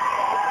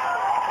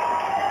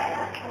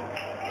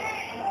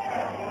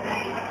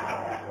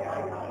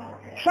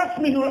 Trust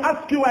me, he will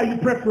ask you where you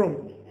pray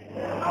from.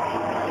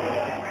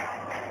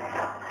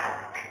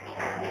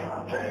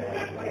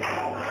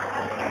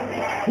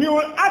 He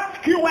will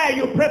ask you where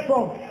you pray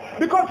from.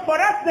 Because for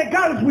us, the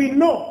girls, we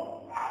know.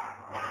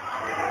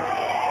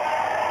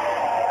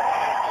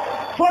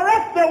 For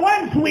us, the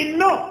ones we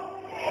know.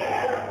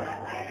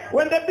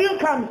 When the bill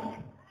comes,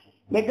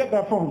 they get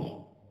their phones.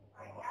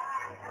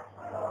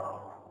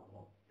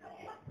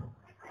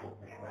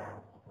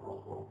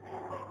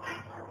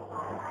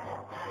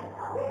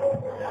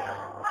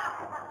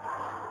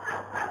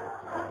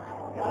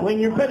 When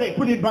you pay, they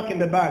put it back in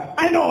the bag.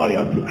 I know all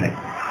your secrets.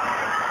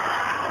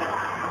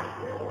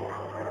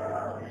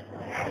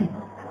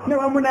 No,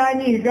 I'm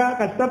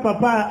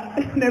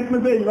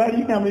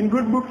in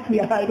good books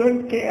here. I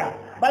don't care.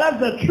 But that's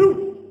the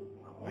truth.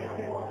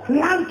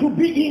 Learn to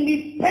be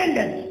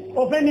independent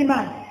of any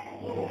man.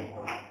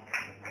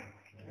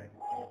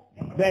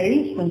 There are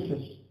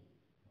instances.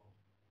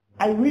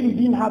 I really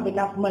didn't have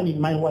enough money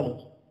in my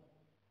wallet.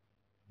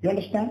 You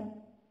understand?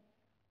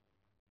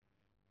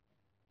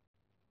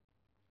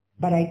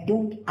 But I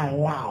don't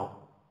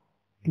allow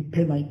to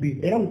pay my bill.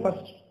 And I will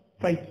first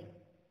fight.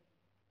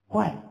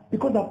 Why?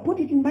 Because I put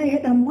it in my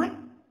head and what?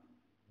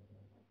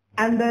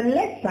 And the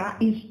lesser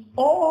is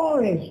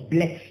always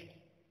blessed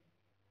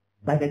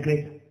by the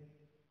greater.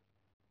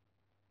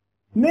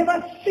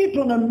 Never sit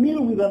on a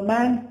meal with a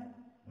man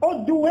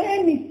or do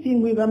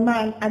anything with a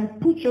man and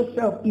put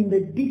yourself in the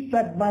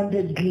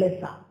disadvantaged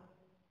lesser.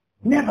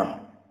 Never.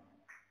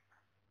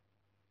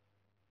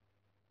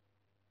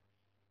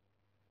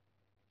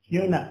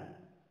 You know,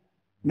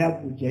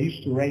 Melbuja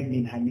used to ride me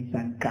in her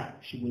Nissan car.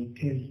 She will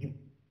tell you,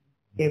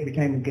 every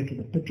time we get to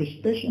the petrol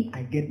station,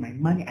 I get my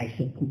money, I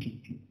say put it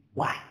in.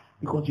 Why?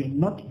 Because you're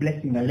not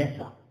blessing a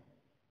lesser.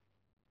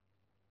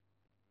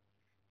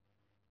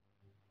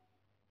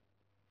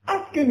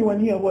 Ask anyone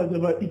here who has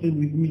ever eaten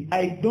with me.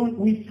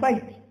 We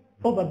fight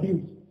over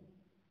bills.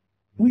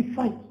 We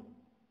fight.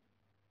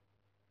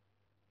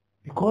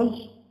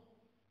 Because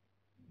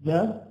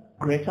the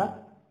greater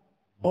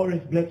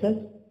always blesses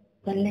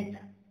the lesser.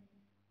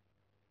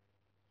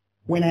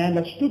 When I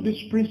understood this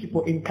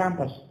principle in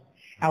campus,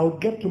 I would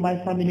get to my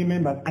family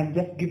members and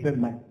just give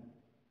them money.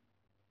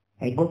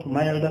 I go to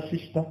my elder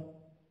sister,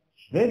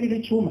 very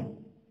rich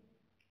woman.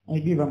 I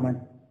give her money.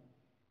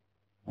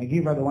 I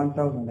gave her the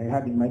 1,000 I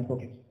had in my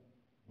pocket.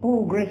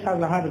 Oh, Grace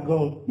has a heart of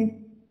gold.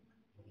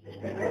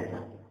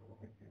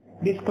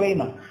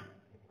 Disclaimer.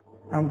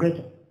 I'm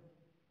grateful.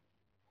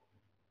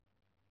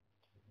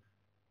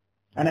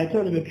 And I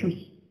tell you the truth.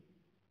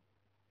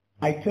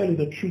 I tell you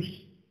the truth.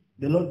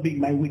 The Lord being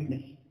my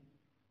witness.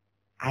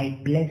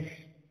 I bless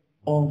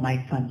all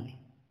my family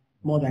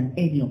more than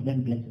any of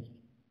them blesses me.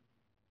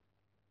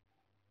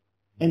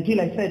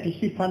 Until I started to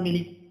see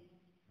family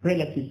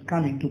relatives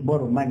coming to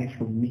borrow money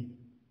from me.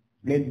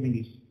 Lend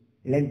me this,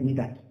 lend me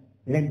that,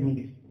 lend me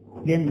this,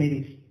 lend me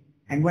this.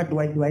 And what do?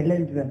 I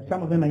lend them.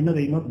 Some of them I know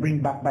they will not bring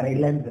back, but I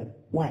lend them.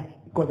 Why?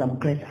 Because I'm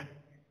greater.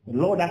 The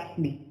Lord asked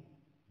me,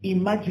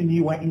 imagine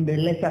you are in the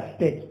lesser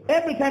state.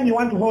 Every time you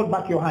want to hold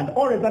back your hand,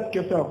 always ask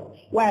yourself,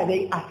 why are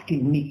they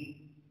asking me?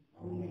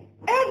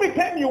 Every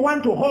time you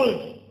want to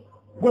hold,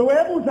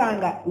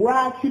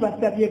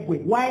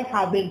 why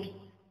haven't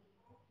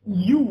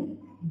you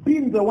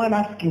been the one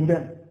asking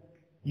them?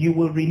 You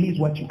will release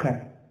what you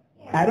can.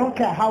 I don't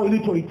care how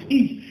little it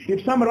is.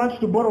 If someone wants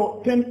to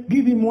borrow 10,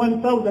 give him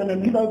 1,000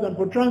 and 2,000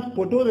 for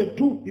transport, or the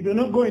 2 if you're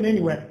not going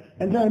anywhere.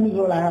 And tell him this is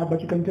all I have,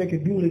 but you can take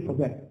it, build it for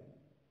them.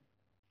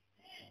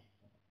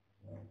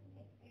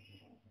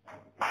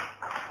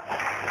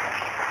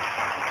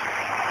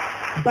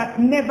 But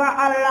never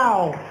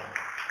allow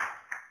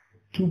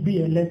to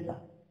be a lesser.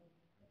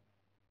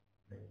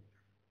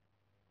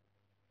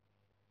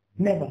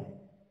 Never.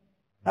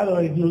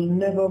 Otherwise you'll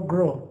never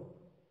grow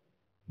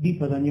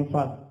deeper than your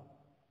father.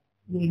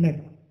 You will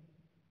never.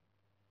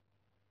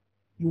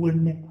 You will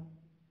never.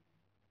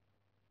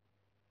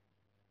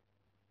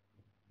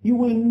 You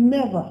will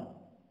never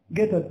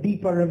get a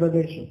deeper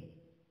revelation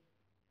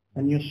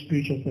than your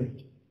spiritual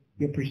authority,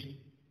 your priest.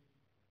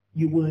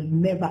 You will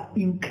never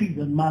increase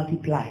and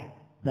multiply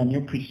than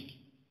your priest.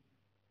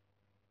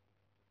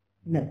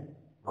 Never.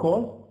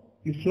 Because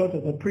you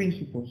slaughter the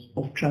principles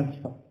of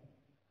transfer.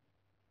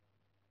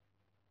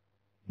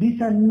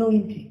 This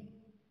anointing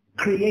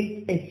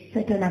creates a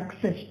certain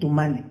access to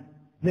money.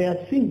 There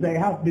are things I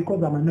have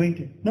because I'm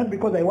anointed, not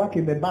because I work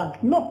in the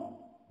bank. No.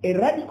 A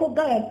radical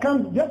guy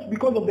comes just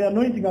because of the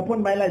anointing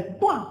upon my life.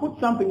 Boom, put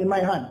something in my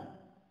hand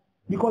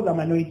because I'm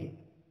anointed.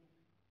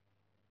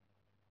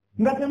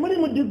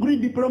 Ngatemuri degree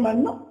diploma,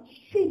 no.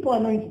 Simple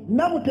anointing.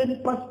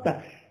 Namuteli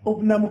pastor of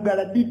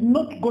Namugala did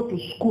not go to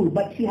school,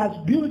 but she has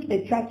built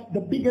a church,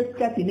 the biggest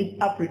church in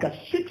East Africa.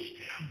 6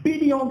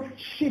 billion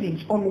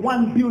shillings on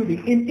one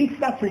building in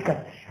East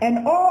Africa.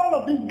 And all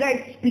of these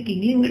guys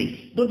speaking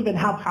English don't even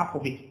have half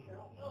of it.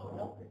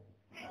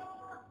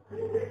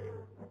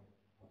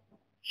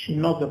 She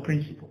knows the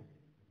principle.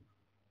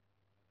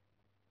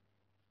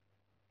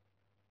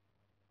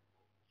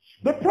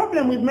 The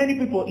problem with many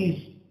people is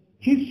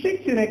he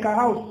sits in a car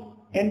house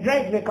and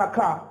drives a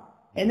car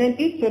and then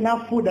eats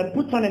enough food and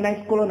puts on a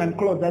nice cologne and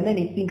clothes and then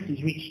he thinks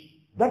he's rich.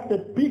 That's the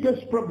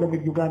biggest problem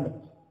with Ugandans.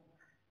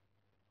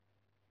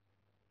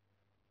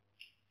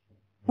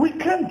 We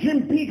can't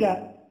dream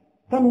bigger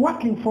than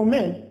working for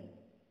men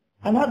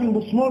and having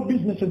the small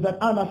businesses that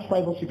earn us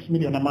 5 or 6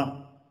 million a month.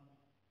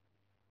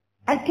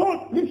 I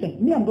thought, listen,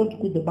 me, I'm going to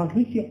quit the bank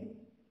this year.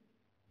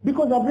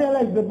 Because I've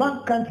realized the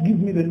bank can't give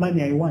me the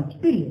money I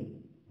want. Period.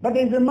 But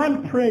there's a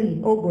man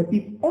praying, oh God,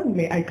 if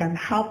only I can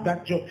have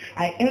that job.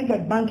 I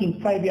entered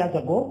banking 5 years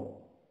ago.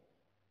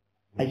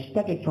 I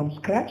started from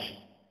scratch,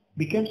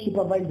 became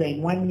supervisor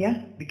in 1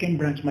 year, became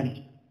branch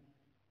manager.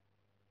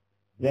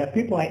 There are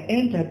people I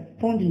entered,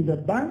 found in the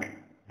bank,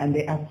 and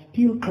they are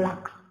still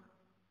clerks.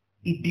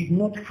 It did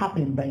not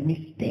happen by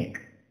mistake.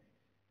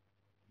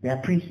 There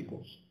are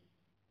principles.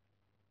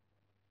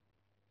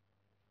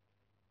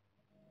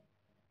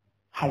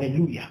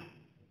 Hallelujah.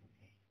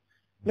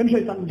 Let me show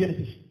you something in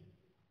Genesis.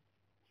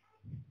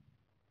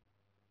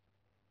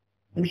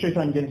 Let me show you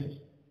something in Genesis.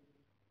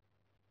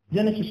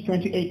 Genesis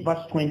 28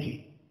 verse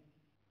 20.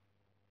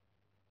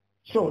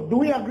 So, do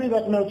we agree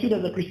that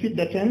Melchizedek received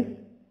the 10th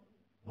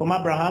from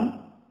Abraham?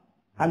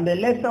 And the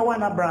lesser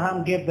one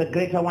Abraham gave, the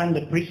greater one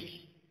the priest?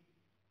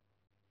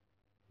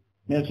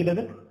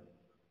 Melchizedek?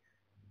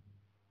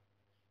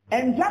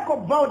 And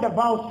Jacob vowed a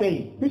vow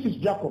saying, this is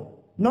Jacob,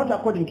 not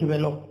according to the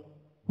law.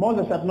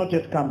 Moses had not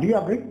yet come. Do you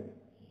agree?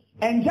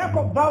 And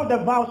Jacob vowed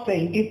a vow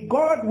saying, if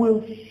God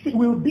will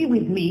be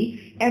with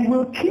me and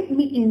will keep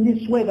me in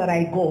this way that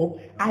I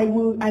go,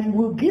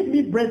 will give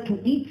me bread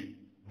to eat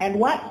and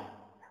what?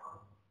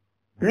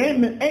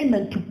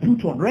 Raiment to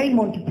put on.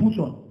 Raiment to put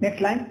on.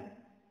 Next line.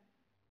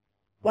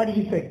 What did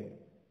he say?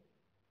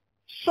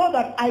 So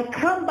that I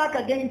come back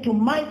again to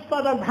my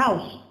father's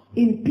house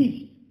in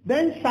peace.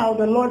 Then shall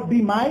the Lord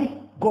be my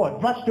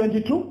God. Verse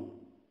 22.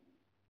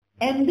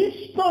 And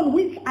this stone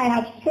which I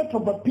have set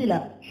of a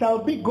pillar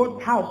shall be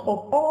God's house.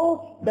 Of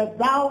all that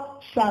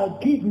thou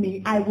shalt give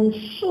me, I will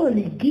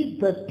surely give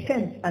the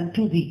 10th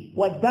unto thee.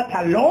 Was that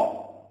a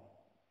law?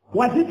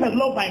 Was it a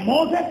law by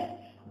Moses?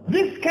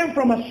 This came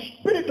from a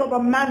spirit of a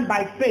man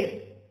by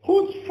faith,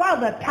 whose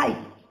father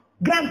tithed,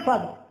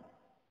 grandfather.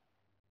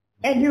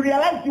 And he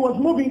realized he was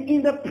moving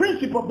in the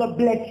principle of the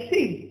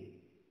blessing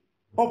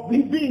of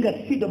being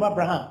a seed of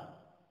Abraham.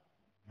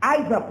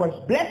 Isaac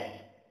was blessed.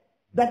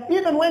 that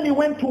even when he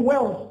went to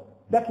wells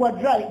that were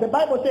dry, the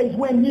Bible says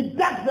when he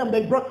dug them,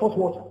 they brought forth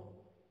water.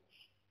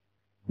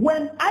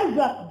 When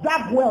Isaac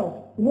dug wells,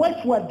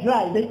 which were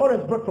dry, they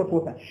always brought forth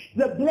water.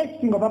 The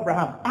blessing of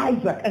Abraham,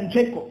 Isaac, and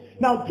Jacob.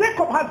 Now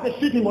Jacob has the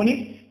sitting on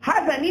it,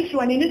 has an issue,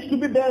 and he needs to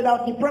be bailed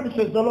out. He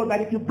promises the Lord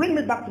that if you bring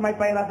me back to my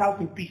father's house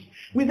in peace,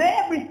 with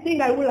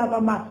everything I will have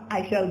amassed,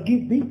 I shall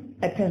give thee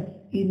a tenth.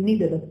 He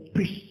needed a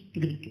priest to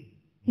give it to.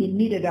 He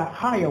needed a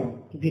higher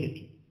one to give it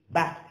to.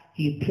 But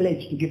he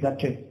pledged to give that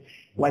tenth.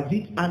 Was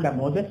it under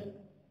Moses?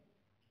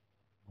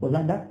 Was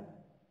under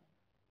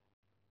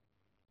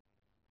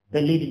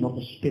the leading of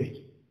the Spirit.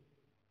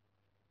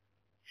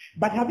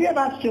 But have you ever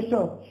asked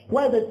yourself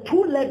why the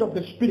two legs of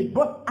the Spirit,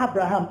 both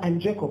Abraham and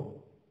Jacob,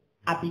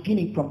 are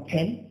beginning from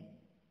 10?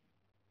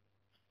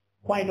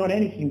 Why not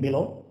anything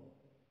below?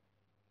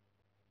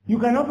 You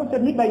can also say,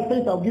 me by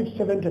faith I'll give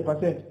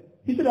 70%.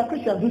 You see, the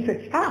Christians who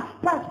say,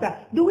 Pastor,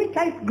 do we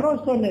tithe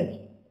gross or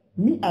net?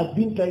 Me, I've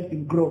been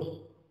tithing gross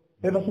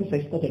ever since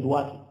I started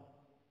working.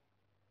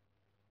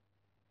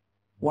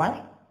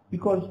 Why?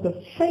 Because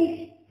the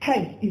faith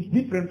tithe is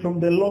different from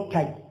the law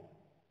tithe.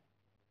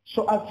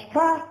 So as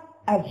far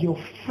as your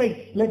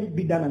faith, let it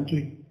be done unto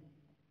you.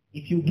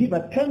 If you give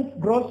a tenth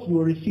gross, you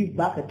will receive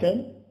back a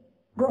tenth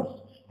gross.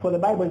 For the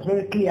Bible is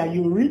very clear,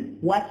 you reap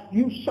what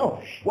you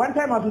sow. One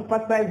time I was with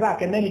Pastor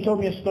Isaac, and then he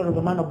told me a story of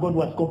a man of God who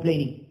was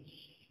complaining.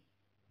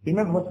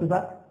 Remember what was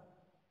that?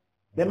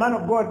 The man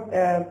of God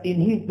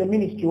in the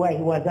ministry where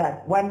he was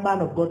at, one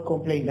man of God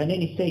complained, and then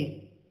he said,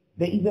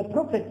 there is a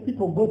prophet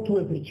people go to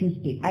every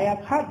Tuesday. I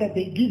have heard that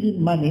they give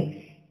him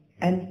money,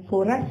 and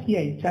for us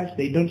here in church,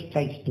 they don't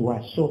tithe to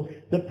us. So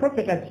the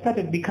prophet had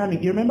started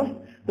becoming, you remember?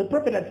 The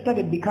prophet had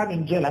started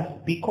becoming jealous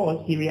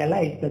because he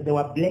realized that they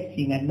were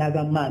blessing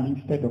another man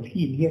instead of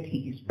him, yet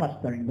he is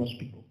pastoring those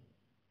people.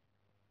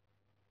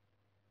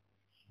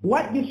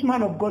 What this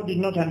man of God did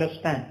not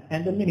understand,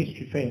 and the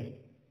ministry failed.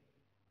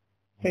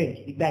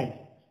 He died.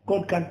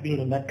 God can't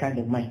build on that kind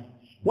of mind.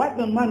 What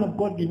the man of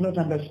God did not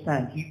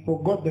understand, he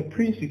forgot the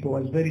principle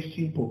was very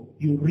simple.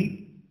 You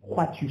reap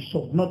what you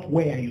sow, not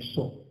where you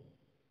sow.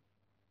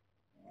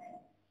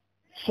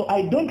 So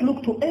I don't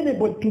look to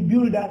anybody to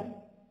build us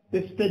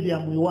the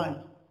stadium we want.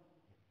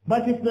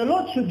 But if the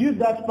Lord should use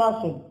that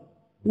person,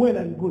 well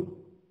and good.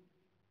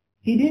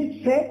 He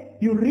didn't say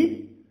you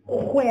reap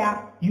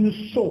where you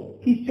sow.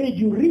 He said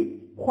you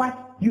reap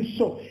what you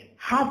sow.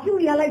 Have you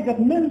realized that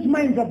men's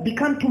minds have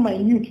become too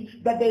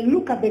minute, that they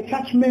look at the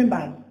church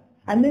members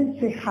and then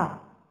say,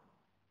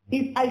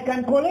 if I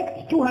can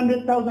collect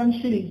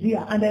 200,000 shillings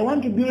here and I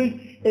want to build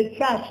a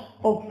church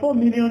of $4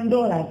 million,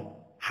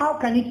 how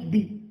can it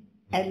be?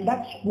 And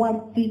that's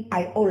one thing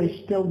I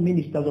always tell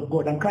ministers of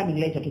God. I'm coming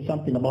later to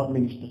something about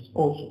ministers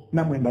also.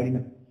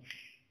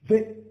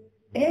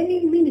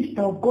 Any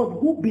minister of God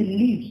who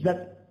believes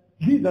that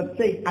Jesus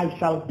said, I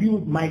shall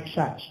build my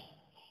church,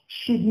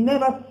 should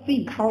never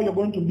think how you're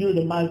going to build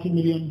a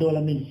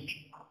multi-million-dollar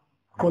ministry,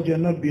 because you're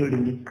not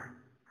building it.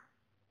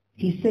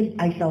 He said,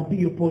 I shall be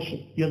your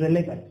portion. You're the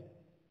Levite.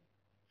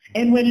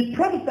 And when he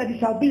promised that he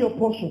shall be your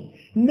portion,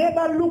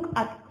 never look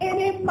at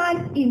any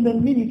man in the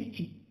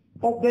ministry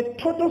of the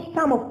total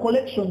sum of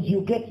collections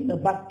you get in a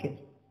basket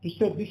to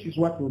say this is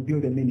what will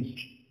build a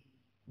ministry.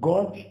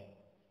 God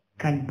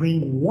can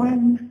bring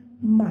one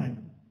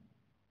man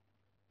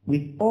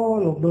with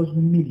all of those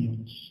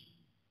millions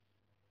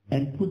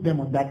and put them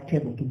on that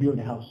table to build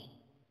a house.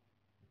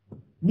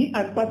 Me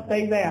and Pastor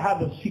Isaiah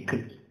have a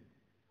secret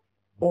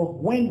of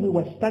when we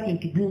were starting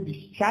to build this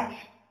church.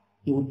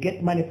 He would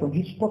get money from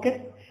his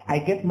pocket, I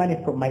get money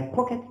from my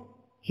pocket,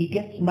 he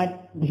gets money,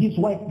 his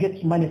wife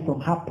gets money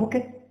from her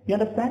pocket. You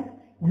understand?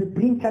 You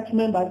bring church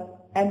members,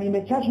 and in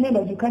the church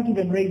members you can't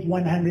even raise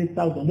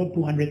 100,000, not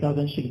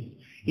 200,000 shillings.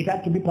 It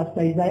has to be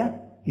Pastor Isaiah,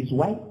 his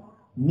wife,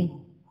 me.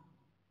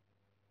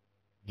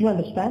 Do you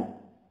understand?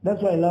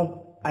 That's why I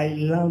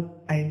love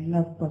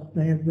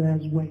Pastor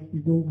Isaiah's wife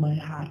with all my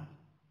heart.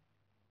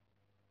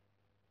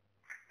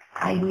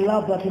 I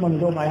love that woman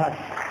with all my heart.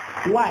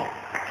 Why?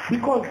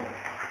 Because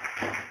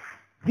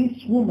this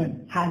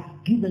woman has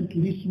given to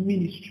this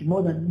ministry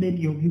more than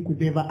many of you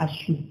could ever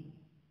assume.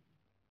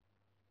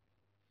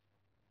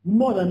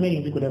 More than many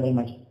of you could ever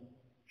imagine.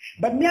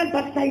 But me and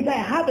Pastor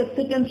Isaiah have a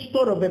certain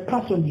story of a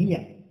person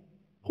here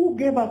who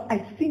gave us, I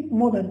think,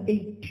 more than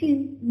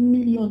 18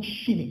 million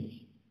shillings.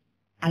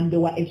 And they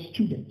were a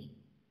student.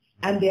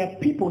 And there are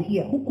people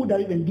here who could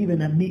have even given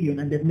 $1 million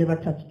and they've never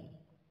touched it.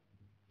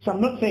 So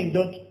I'm not saying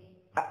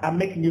I'm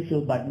making you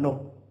feel bad,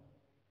 no.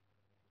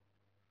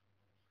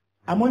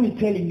 I'm only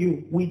telling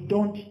you, we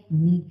don't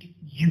need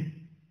you.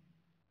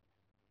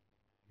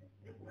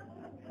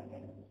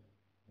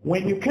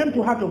 When you came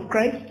to Heart of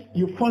Christ,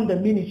 you found the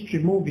ministry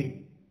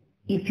moving.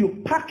 If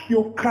you pack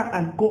your car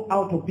and go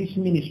out of this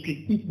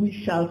ministry,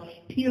 we shall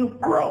still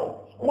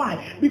grow.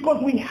 Why?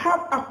 Because we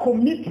have a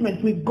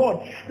commitment with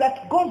God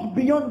that goes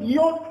beyond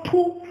your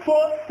 2,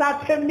 4,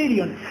 30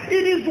 million.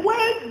 It is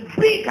way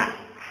bigger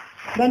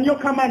than your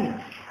money.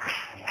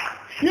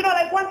 You know,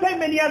 like one time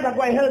many years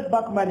ago, I held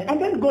back money. And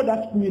then God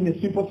asked me in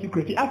a simple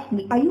secret. He asked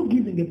me, are you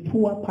giving a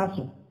poor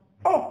person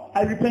Oh,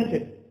 I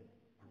repented.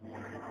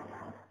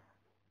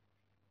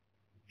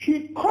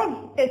 He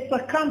caused a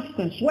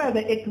circumstance where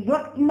the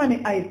exact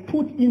money I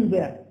put in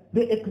there,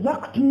 the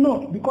exact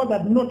note, because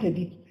I've noted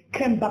it,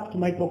 came back to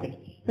my pocket.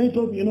 And he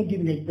told me, you're not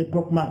giving a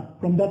broke man.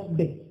 From that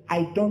day,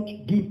 I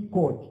don't give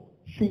God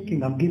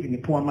thinking I'm giving a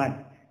poor man.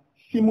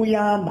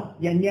 Simuyamba,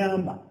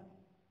 yanyamba.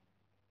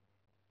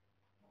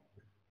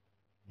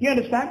 You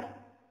understand?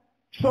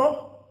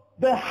 So,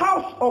 the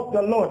house of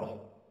the Lord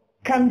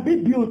can be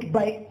built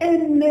by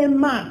any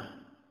man,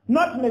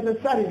 not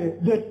necessarily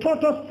the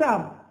total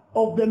sum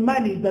of the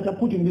money that are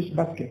put in this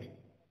basket.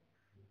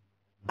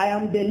 I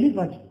am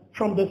delivered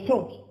from the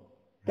thought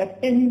that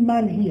any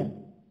man here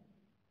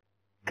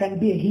can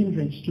be a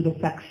hindrance to the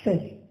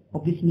success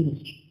of this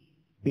ministry.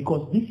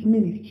 Because this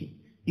ministry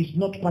is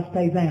not Pastor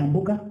Isaiah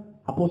Mbuga,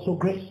 Apostle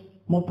Grace,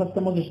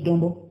 Pastor Moses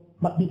Dombo,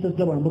 but Mrs.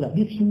 Deborah Mbuga.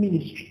 This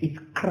ministry is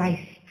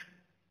Christ.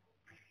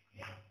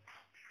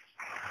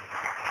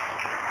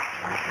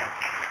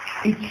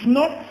 It's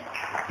not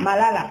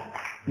Malala.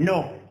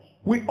 No.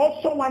 We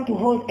also want to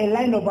hold a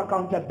line of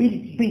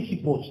accountability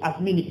principles as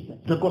ministers,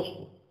 the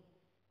gospel.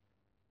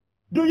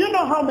 Do you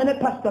know how many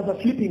pastors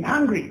are sleeping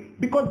hungry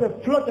because they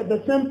floated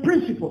the same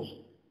principles?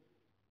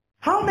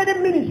 How many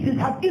ministries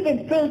have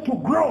even failed to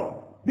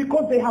grow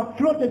because they have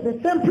floated the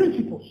same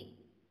principles?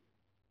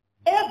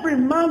 Every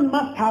man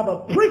must have a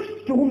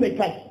priest to whom they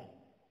tithe.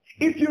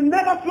 If you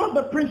never float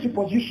the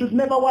principles, you should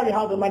never worry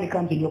how the money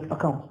comes in your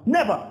account.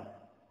 Never.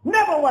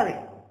 Never worry.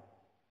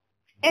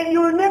 And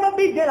you will never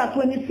be jealous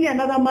when you see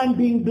another man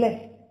being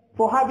blessed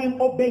for having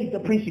obeyed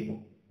the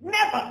principle.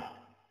 Never.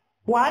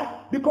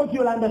 Why? Because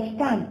you'll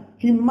understand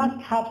he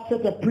must have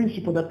set a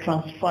principle that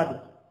transferred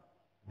it.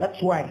 That's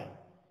why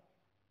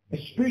a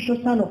spiritual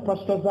son of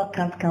Pastor Zach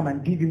can't come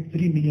and give him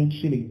 3 million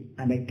shillings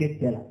and I get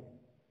jealous.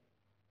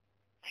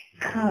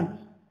 I can't.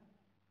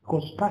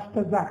 Because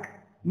Pastor Zach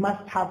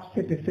must have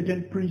set a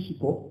certain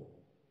principle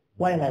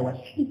while I was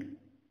sick.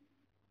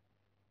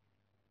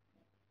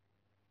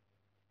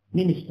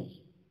 Ministers.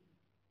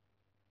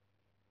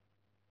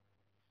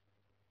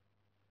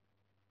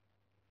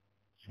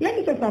 Let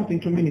me say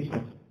something to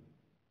ministers.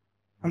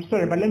 I'm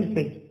sorry, but let me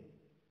say it.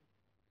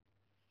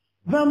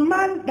 The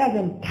man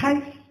doesn't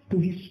tithe to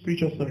his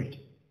spiritual authority.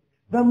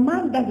 The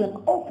man doesn't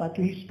offer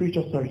to his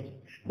spiritual authority.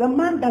 The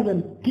man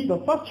doesn't give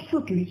a first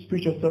fruit to his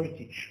spiritual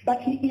authority. But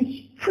he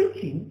is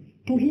preaching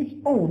to his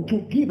own to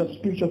give a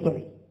spiritual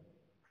authority.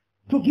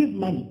 To give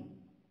money.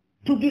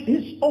 To give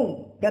his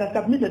own that are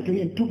submitted to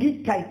him. To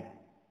give tithe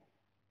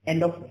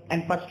and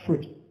first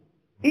fruit.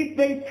 If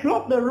they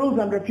float the rules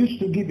and refuse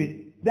to give it,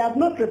 they have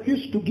not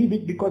refused to give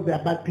it because they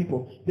are bad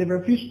people. They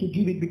refused to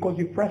give it because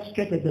you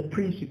frustrated the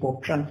principle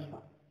of transfer.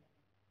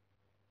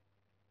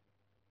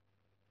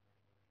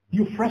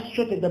 You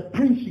frustrated the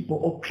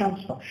principle of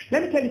transfer.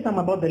 Let me tell you something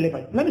about the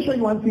Levites. Let me show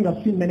you one thing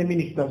I've seen many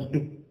ministers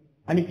do.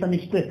 And it's a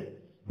mistake.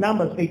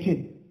 Numbers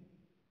 18,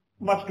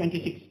 verse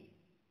 26.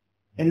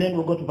 And then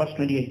we'll go to verse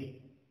 28.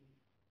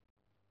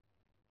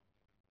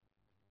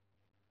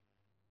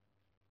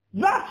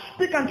 Thus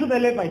speak unto the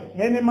Levites,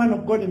 any man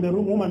of God in the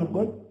room, woman of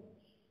God.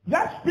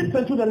 Thus speak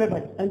unto the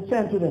Levites and say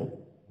unto them,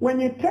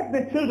 when you take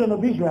the children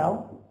of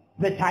Israel,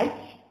 the tithes,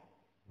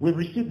 we've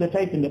received the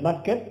tithe in the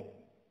basket,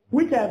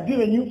 which I have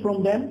given you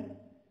from them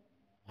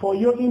for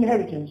your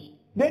inheritance,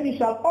 then you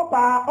shall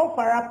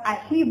offer up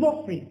a heave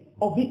offering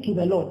of it to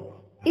the Lord,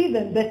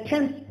 even the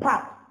 10th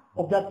part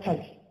of that tithe.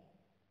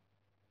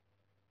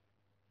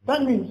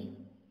 That means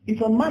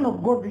if a man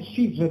of God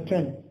receives a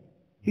 10th,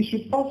 he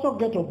should also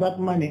get of that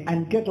money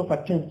and get of a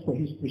 10th for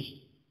his priest.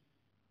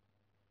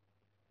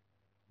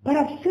 But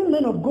I've seen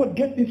men of God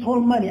get this whole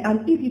money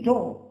and eat it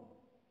all.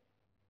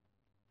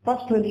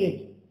 Verse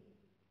 28.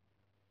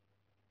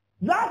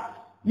 Thus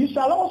you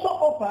shall also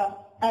offer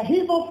a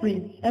heave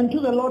offering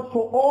unto the Lord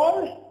for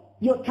all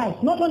your tithes.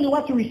 Not only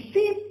what you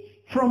receive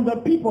from the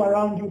people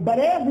around you, but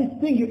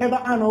everything you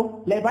ever earn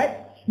of Levites,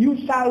 you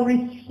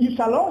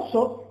shall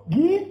also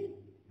give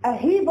a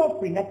heave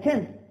offering, a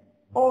tenth,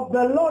 of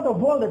the Lord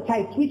of all the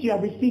tithes which you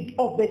have received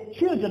of the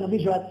children of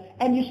Israel,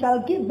 and you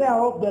shall give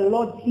thereof the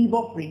Lord's heave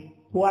offering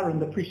who are in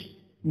the priest.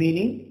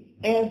 Meaning,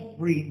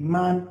 every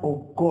man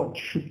of God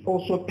should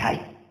also tithe.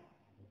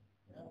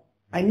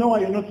 I know why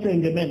you're not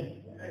saying amen.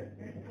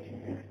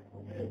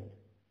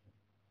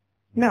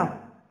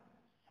 Now,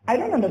 I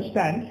don't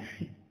understand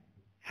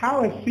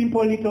how a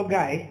simple little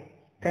guy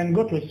can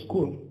go to a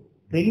school,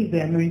 release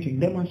the anointing,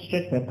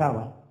 demonstrate the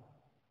power,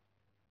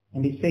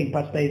 and he's saying,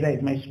 Pastor Isaiah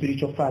is my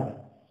spiritual father.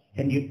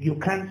 And you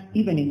can't,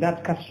 even in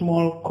that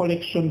small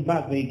collection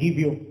bag they give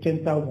you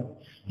 10,000,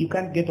 you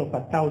can't get off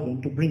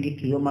 1,000 to bring it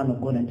to your man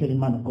of God and tell him,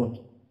 man of God,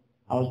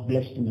 I was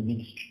blessed in the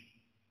ministry.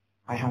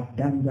 I have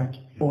done that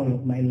all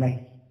of my life.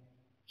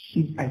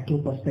 Since I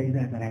told Pastor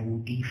Isaiah that I will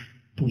give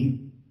to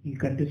him, you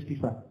can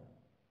testify.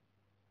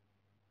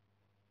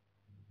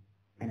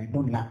 And I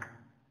don't lack.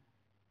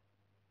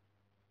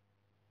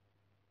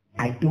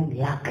 I don't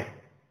lack.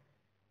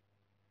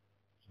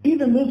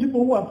 Even those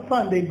people who have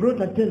fun, they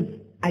brought a tenth.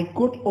 I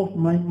got off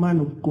my man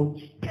of God's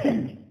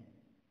 10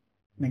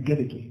 and I gave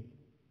it to him.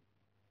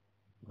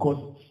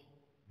 because it's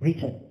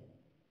written.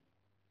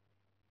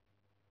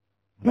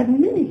 But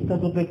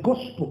ministers of the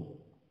gospel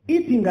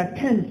eating at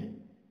tents,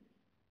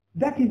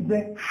 that is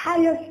the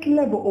highest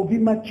level of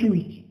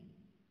immaturity,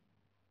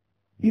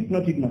 if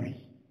not ignorance.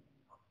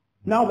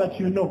 Now that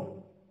you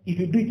know, if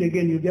you do it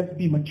again, you'll just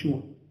be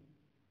mature.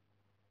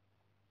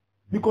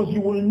 Because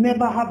you will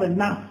never have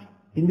enough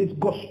in this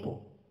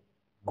gospel,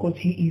 because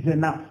he is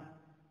enough.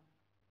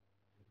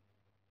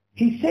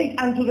 He said,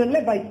 unto the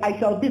Levites, I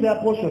shall be their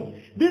portion.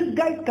 These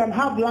guys can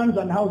have lands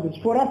and houses.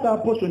 For us, our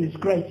portion is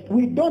Christ.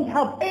 We don't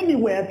have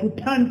anywhere to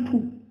turn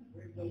to.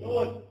 Praise the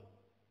Lord.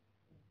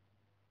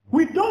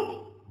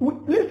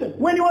 Listen,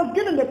 when he was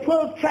given the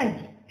 12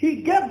 tribes,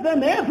 he gave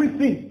them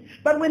everything.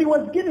 But when he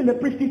was given the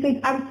priest, he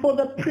said, and for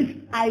the priest,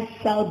 I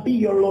shall be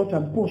your lot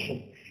and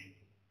portion.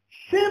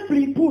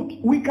 Simply put,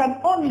 we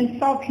can only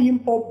serve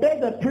him, obey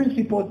the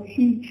principles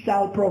he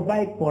shall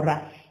provide for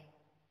us.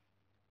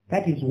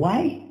 That is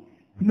why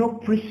no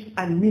priest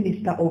and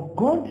minister of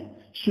God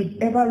should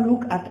ever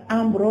look at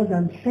Ambrose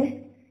and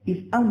say,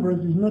 if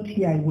Ambrose is not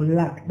here, I will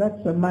lack.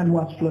 That's a man who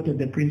has floated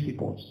the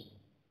principles.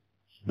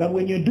 But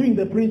when you're doing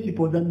the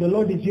principles and the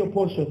Lord is your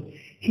portion,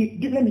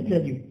 let me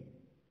tell you,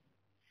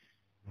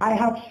 I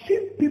have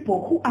seen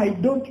people who I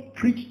don't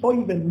preach or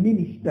even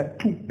minister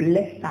to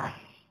bless us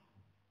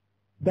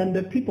than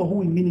the people who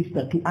we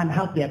minister to and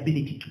have the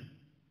ability to.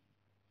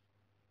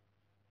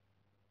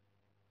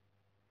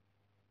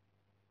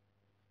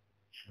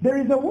 There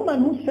is a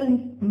woman who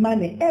sends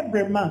money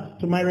every month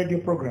to my radio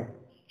program.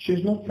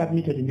 She's not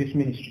submitted in this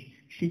ministry.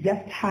 She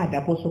just had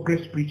Apostle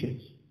Grace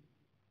preachers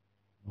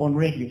on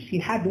radio. She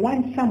had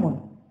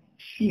someone.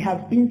 She has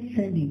been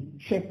sending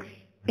checks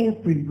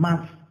every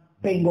month,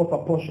 paying off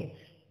a portion.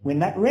 When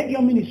that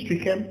radio ministry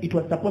came, it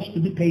was supposed to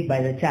be paid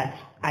by the church.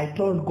 I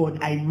told God,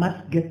 I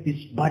must get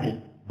this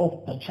burden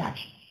off the church.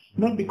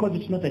 Not because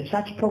it's not a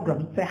church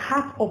program. It's a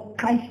Heart of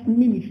Christ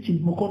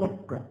ministry Mukono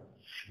program.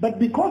 But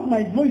because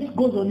my voice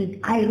goes on it,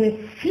 I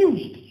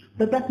refused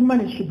that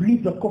money should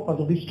leave the coffers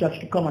of this church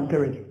to come and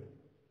carry it.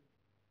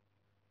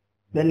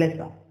 The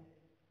lesser,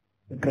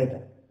 the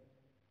greater.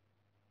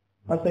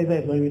 Pastor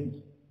Isaiah is my witness.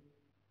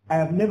 I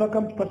have never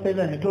come to Pastor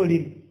Isaiah and I told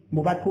him,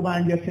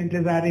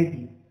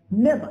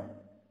 never.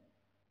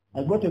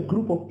 I got a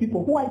group of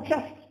people who I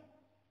trust.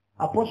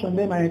 I portioned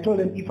them and I told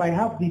them, if I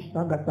have this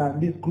Agatha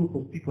and this group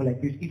of people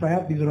like this, if I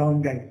have these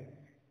round guys,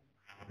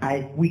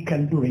 we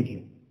can do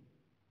radio.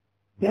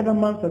 The other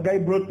month, a guy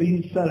brought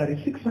me his salary,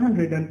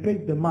 600 and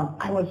paid the month.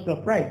 I was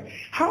surprised.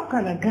 How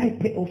can a guy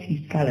pay off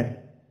his salary?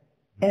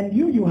 And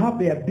you have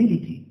the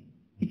ability.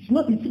 It's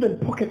even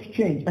pocket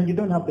change and you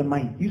don't have the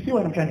mind. You see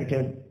what I'm trying to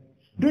tell you?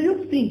 Do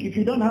you think if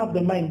you don't have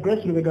the mind,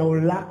 Grace Lubega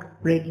will lack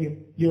radio?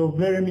 You're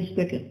very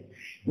mistaken.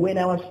 When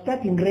I was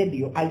starting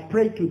radio, I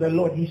prayed to the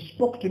Lord. He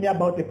spoke to me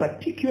about a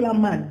particular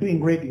man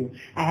doing radio.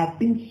 I have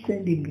been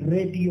sending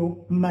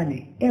radio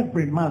money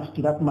every month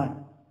to that man.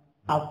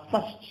 I've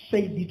first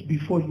said it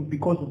before you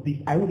because of this.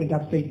 I wouldn't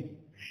have said it.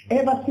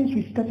 Ever since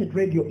we started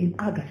radio in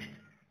August,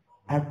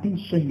 I've been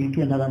sowing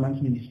into another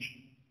man's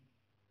ministry.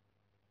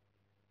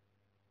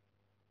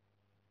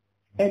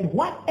 And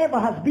whatever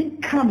has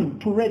been coming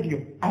to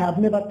radio, I have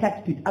never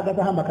touched it.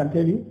 Agatha Hamba can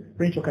tell you,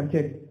 Rachel can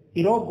tell you.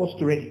 It all goes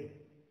to radio.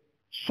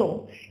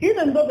 So,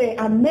 even though there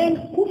are men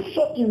who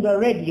sow in the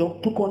radio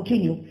to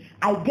continue,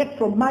 I get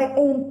from my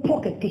own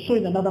pocket to sow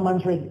in another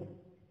man's radio.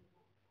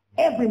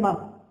 Every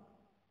month.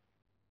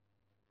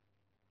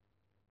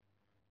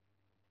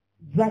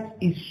 That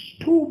is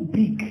too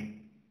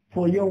big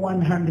for your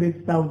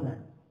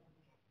 100,000.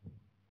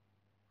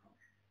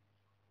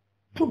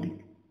 Too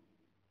big.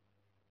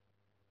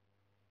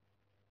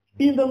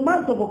 In the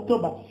month of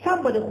October,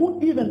 somebody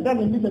who even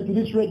doesn't listen to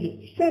this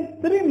radio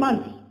sent 3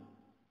 months.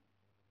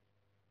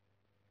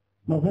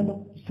 November,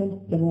 December,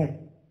 January.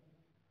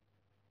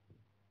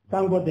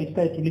 Thank God they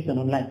started to listen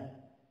online.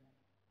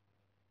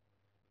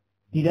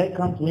 Did I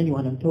come to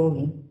anyone and told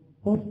him,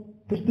 oh,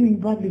 he's doing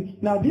badly?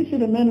 Now this is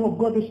the man of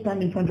God who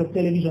stand in front of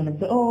television and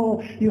say,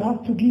 oh, you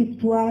have to give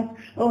to us.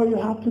 Oh, you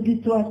have to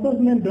give to us. Those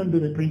men don't do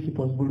the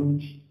principles,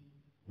 Bulunji.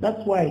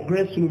 That's why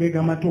Grace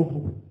Lubega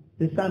Matovu,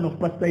 the son of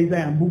Pastor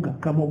Isaiah Mbuga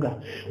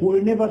Kamoga,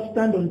 will never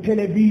stand on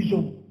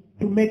television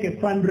to make a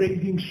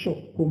fundraising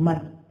show for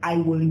money. I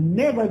will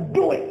never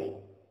do it.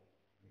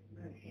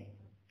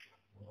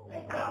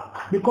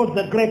 Because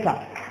the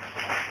greater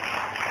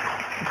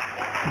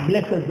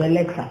blesses the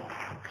lesser.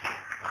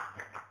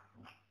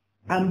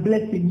 I'm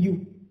blessing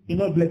you. You're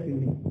not blessing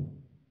me.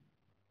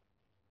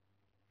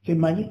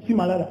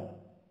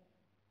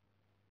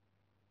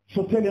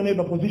 So tell your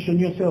neighbor, position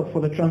yourself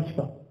for the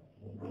transfer.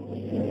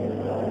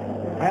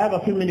 I have a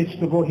few minutes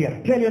to go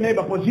here. Tell your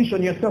neighbor,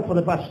 position yourself for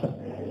the pastor.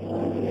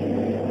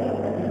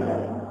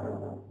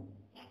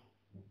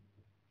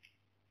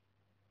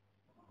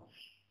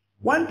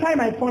 One time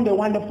I found a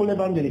wonderful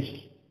evangelist.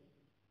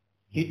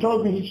 He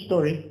told me his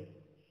story.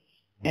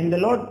 And the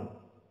Lord,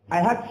 I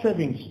had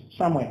savings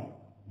somewhere.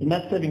 And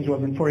that savings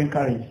was in foreign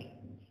currency.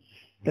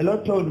 The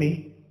Lord told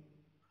me,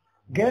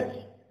 get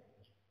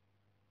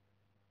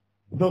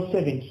those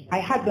savings. I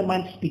had the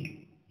man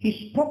speak.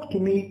 He spoke to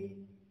me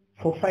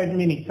for 5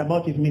 minutes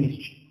about his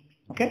ministry.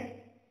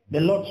 Okay? The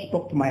Lord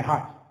spoke to my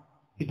heart.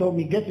 He told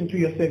me, get into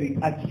your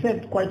savings. I'd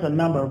saved quite a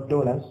number of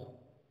dollars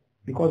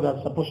because I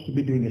was supposed to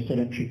be doing a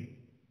certain trip.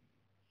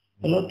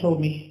 The Lord told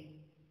me,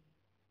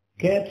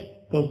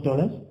 get those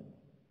dollars,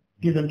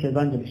 give them to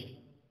evangelist.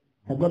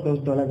 I got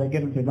those dollars, I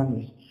gave them to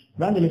evangelist.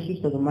 Evangelist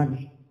used the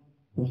money.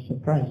 He was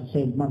surprised. He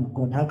said, man of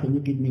God, how can you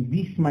give me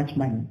this much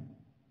money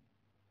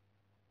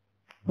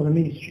for the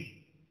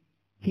ministry?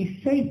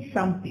 He said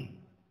something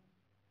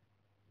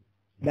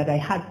that I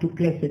had to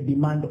place a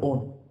demand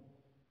on.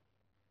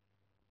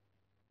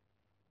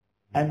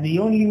 And the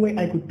only way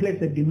I could place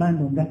a demand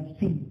on that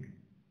thing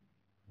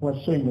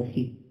was sowing the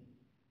seed.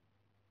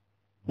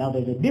 Now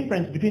there's a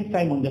difference between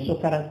Simon the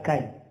sorcerer's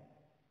kind.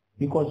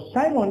 Because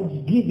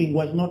Simon's giving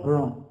was not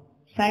wrong.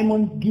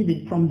 Simon's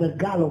giving from the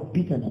gall of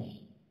bitterness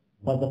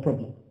was the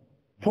problem.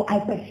 For I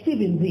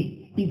perceive in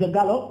thee is a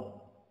gall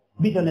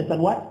of bitterness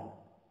and what?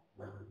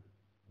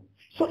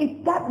 So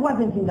if that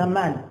wasn't in the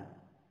man,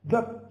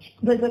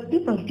 there's a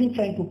difference between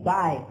trying to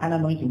buy an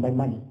anointing by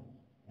money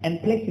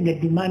and placing a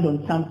demand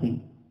on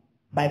something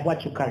by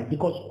what you carry.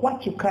 Because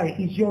what you carry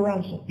is your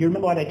ransom. You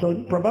remember what I told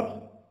you? Proverbs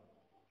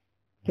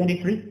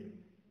 23?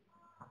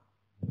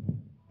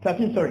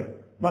 13, sorry.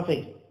 Verse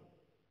 8.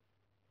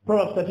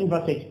 Proverbs 13,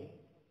 verse 8.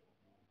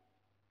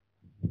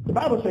 The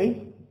Bible says,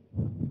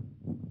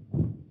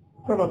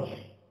 Proverbs,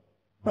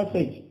 verse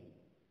 8.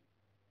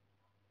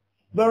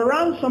 The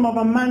ransom of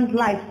a man's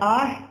life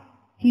are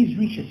his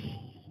riches,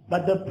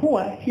 but the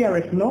poor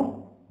heareth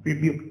no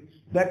rebuke.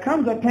 There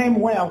comes a time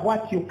where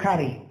what you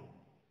carry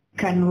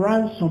can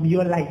ransom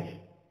your life.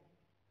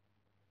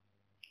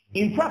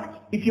 In fact,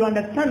 if you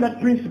understand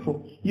that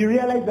principle, you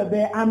realize that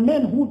there are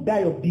men who die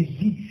of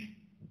disease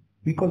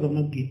because of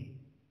not giving.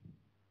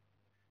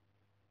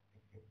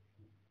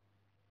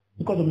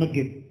 Because of not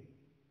giving.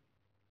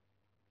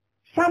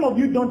 Some of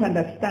you don't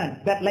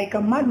understand that like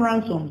a man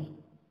ransoms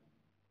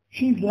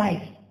his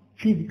life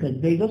physically,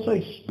 there is also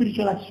a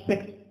spiritual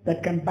aspect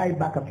that can buy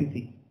back a few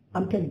things.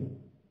 I'm telling you.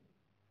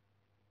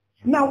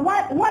 Now,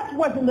 what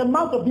was in the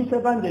mouth of this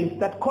evangelist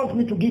that caused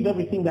me to give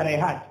everything that I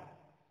had?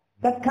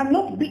 That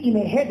cannot be in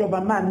the head of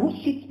a man who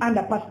sits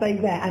under Pastor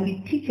Isaiah and he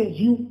teaches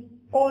you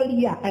all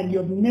year and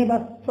you've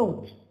never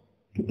thought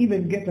to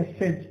even get a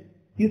sense.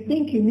 You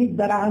think he needs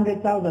that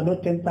 100,000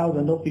 or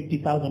 10,000 or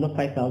 50,000 or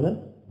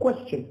 5,000?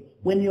 Question.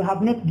 When you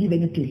have not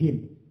given it to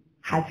him,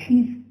 has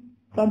his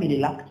family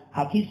lacked?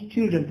 Have his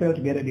children failed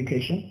to get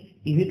education?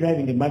 Is he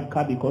driving a bad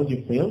car because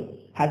you failed?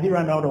 Has he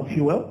run out of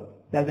fuel?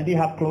 Doesn't he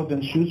have clothes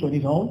and shoes on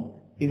his own?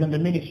 Isn't the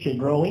ministry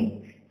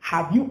growing?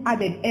 Have you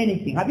added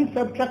anything? Have you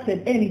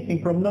subtracted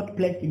anything from not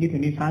placing it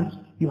in his hands?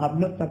 You have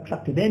not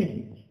subtracted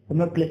anything from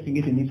not placing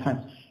it in his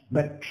hands.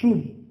 But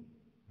truly,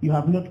 you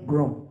have not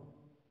grown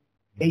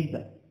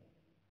either.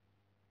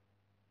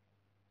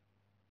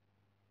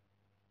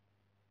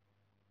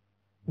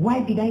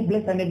 Why did I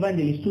bless an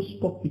evangelist who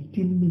spoke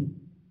 15 minutes?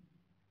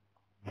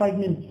 5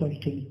 minutes, sorry,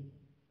 to me.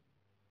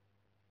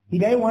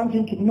 Did I want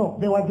him to? No,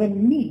 there was a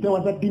need, there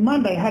was a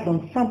demand I had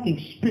on something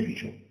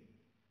spiritual.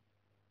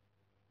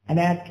 And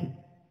I had to.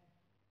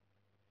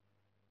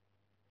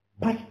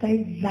 Pastor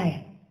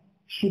Isaiah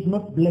should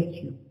not bless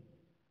you,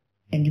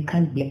 and you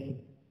can't bless him.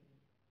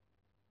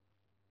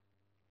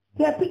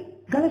 There are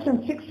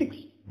Galatians 6:6,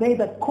 they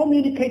that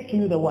communicate to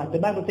you the word. The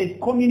Bible says,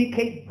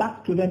 communicate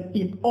back to them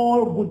in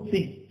all good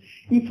things.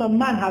 If a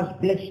man has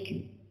blessed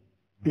you,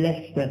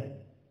 bless them.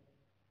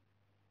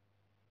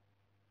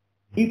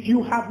 If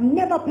you have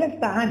never placed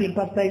a hand in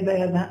Pastor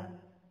Isaiah's hand,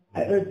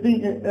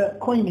 a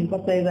coin in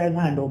Pastor Isaiah's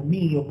hand, or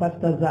me, or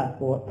Pastor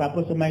Zach, or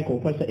Pastor Michael,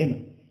 or Pastor Emma,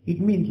 it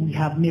means we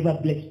have never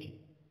blessed you.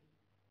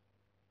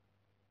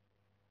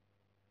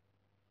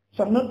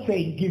 So I'm not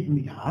saying give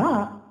me.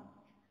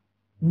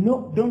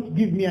 No, don't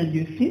give me and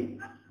you see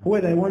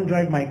whether I won't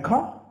drive my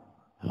car,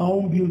 I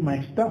won't build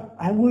my stuff.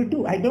 I will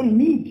do. I don't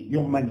need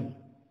your money.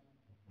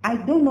 I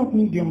do not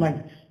need your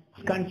money.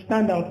 I can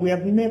stand out. We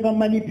have never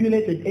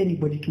manipulated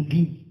anybody to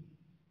give.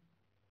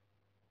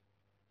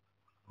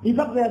 In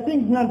fact, there are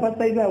things now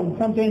Pastor Isaiah would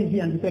sometimes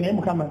hear and say,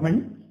 I'm coming,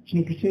 money.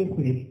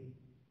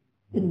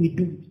 Then we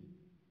do it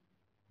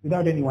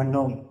without anyone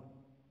knowing.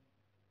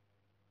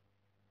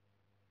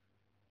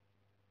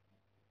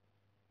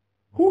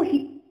 Who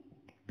he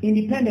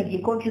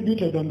independently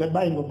contributed on the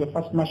buying of the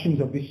first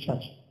machines of this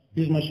church?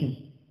 These machines.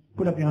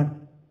 Put up your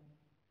hand.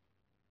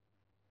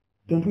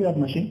 Don't we have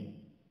machines?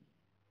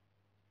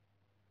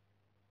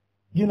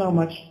 Do you know how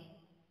much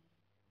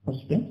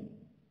was spent?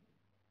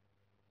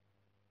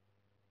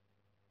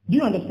 Do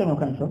you understand where I'm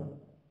coming from?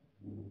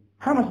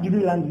 How much did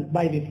we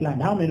buy this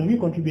land? How many of you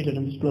contributed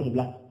on this plot of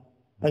land?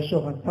 By show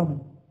of hands, how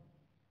many?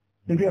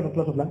 Don't we have a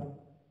plot of land?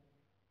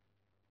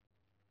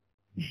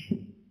 Do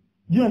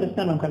you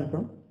understand where I'm coming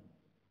from?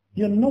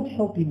 You're not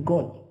helping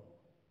God.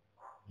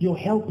 You're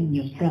helping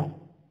yourself.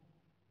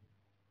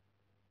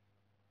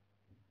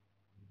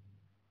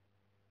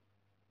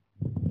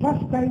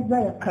 Pastor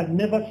Isaiah can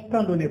never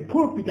stand on a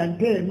pulpit and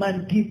tell a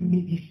man, give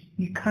me this.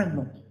 He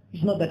cannot.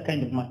 He's not that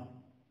kind of man.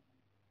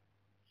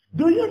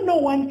 Do you know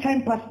one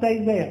time Pastor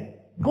Isaiah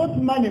got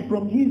money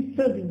from his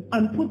servants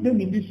and put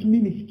them in this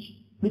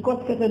ministry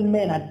because certain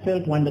men had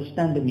failed to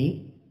understand the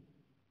need.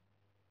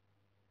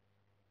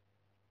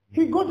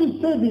 He got his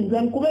servants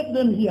and collected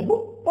them here.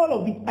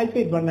 All of it, I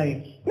said one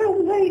night. Now,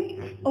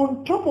 like,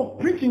 on top of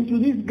preaching to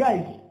these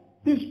guys,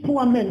 these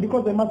poor men,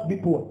 because they must be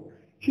poor,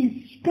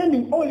 he's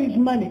spending all his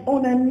money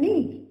on a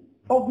need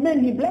of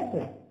men he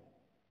blesses.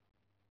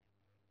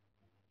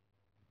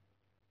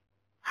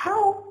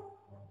 How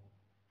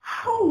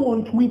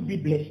won't we be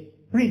blessed?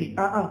 Really,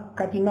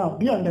 Kati, now,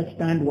 do you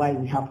understand why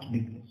we have to be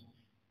blessed?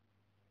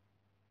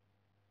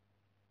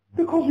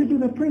 Because we do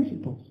the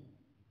principles.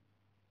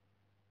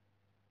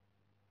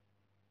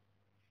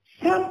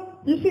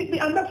 You see,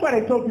 and that's what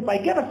I told people. I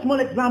gave a small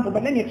example,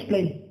 but let me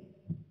explain.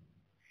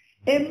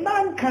 A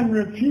man can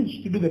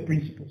refuse to do the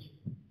principles.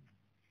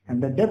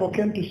 And the devil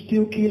came to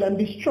steal, kill, and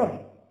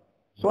destroy.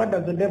 So what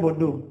does the devil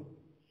do?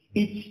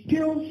 It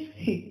steals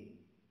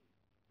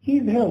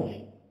his health.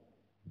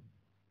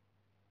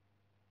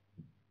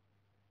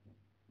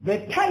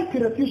 The type he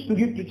refused to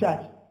give to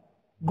church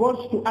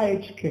goes to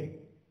IHK.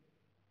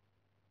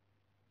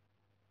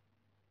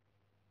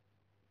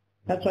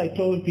 That's why I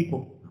told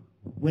people,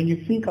 when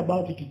you think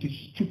about it, it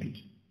is stupid.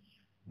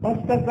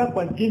 Pastor Zach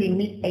was giving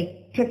me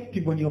a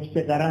testimony of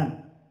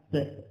Segaran,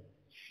 the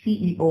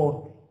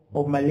CEO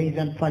of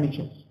Malaysian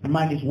Furniture. The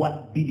man is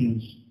worth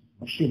billions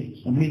of shillings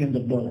and millions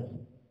of dollars.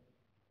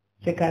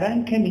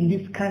 Segaran came in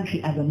this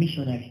country as a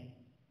missionary.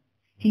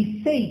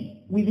 He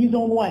said with his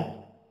own words,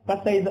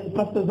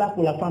 Pastor Zach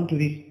will affirm to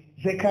this,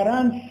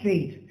 Zekaran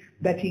said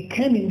that he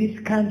came in this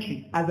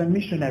country as a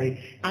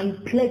missionary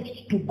and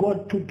pledged to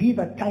God to give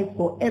a tithe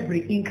for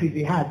every increase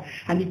he has.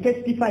 And he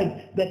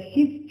testified that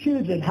his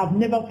children have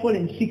never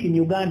fallen sick in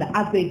Uganda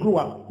as they grew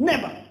up.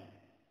 Never.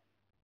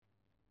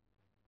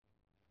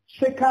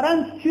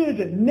 Zekaran's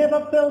children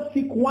never fell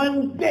sick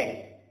one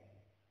day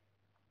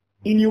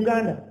in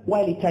Uganda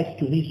while he tithed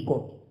to his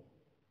God.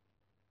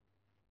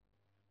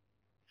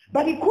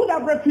 But he could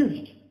have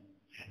refused.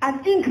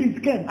 An increase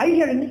came. Are you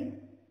hearing me?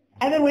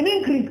 And then when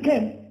increase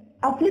came,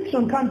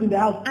 affliction comes in the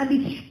house, and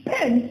he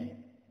spends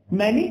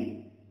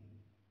money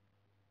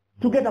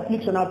to get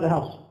affliction out of the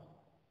house.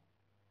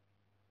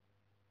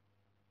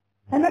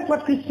 And that's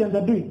what Christians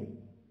are doing.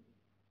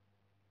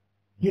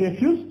 You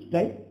refuse,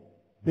 right?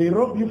 They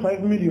rob you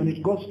 5 million,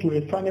 it goes to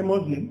a funny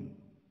Muslim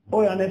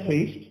or an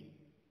atheist,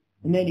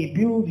 and then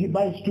he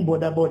buys 2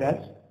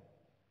 borders.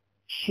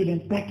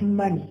 Shouldn't that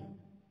money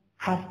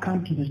have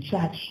come to the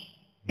church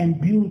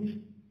and built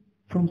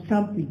from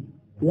something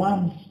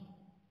worms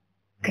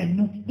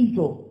cannot eat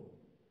of?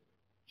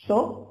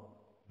 So,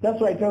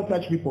 that's why I tell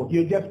such people,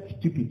 you're just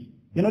stupid.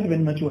 You're not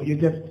even mature, you're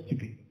just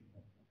stupid.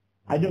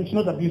 It's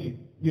not abusive,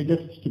 you're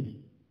just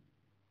stupid.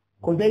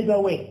 Because there is a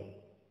way.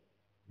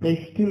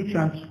 They still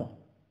transfer.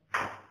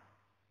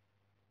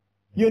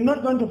 You're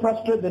not going to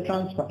frustrate the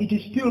transfer. It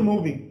is still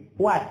moving.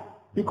 Why?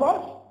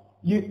 Because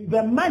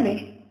the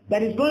money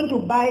that is going to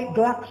buy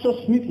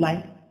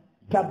GlaxoSmithKline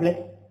tablets,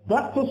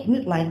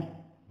 GlaxoSmithKline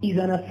is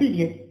an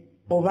affiliate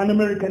of an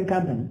American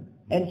company.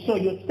 And so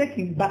you're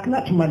taking back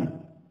that money.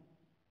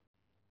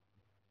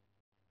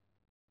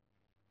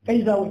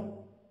 Either way.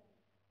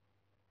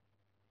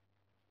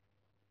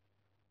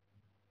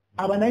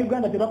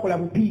 Abanauganda tebakola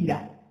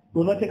bupiira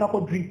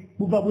bwebateekako drip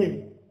buva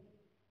bweru.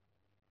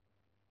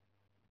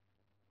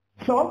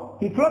 So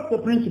he floats the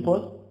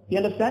principles. You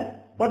understand?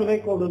 What do they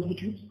call those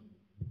tubes?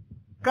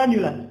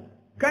 Cannulas.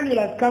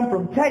 Cannulas come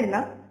from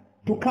China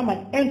to come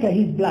and enter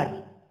his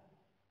blood.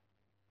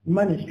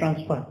 Money is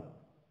transferred.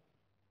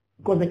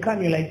 Because the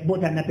cannula is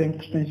bought at an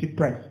expensive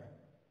price.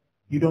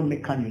 You don't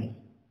make cannulas.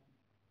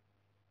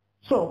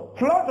 So,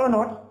 float or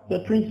not, the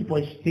principle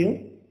is still.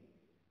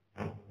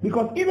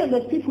 Because even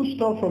the thief who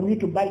stole from you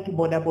to buy 2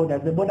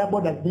 borders, the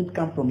borders didn't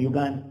come from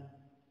Uganda.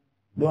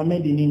 They were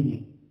made in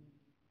India.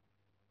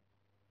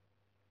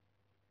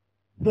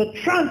 The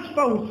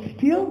transfer will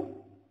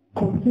still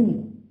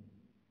continue.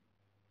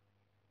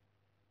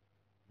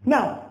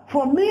 Now,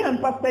 for me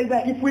and Pastor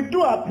Isaiah, if we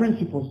do our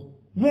principles,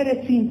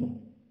 very simple.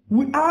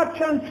 Our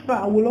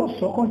transfer will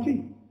also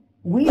continue.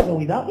 With or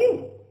without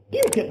you.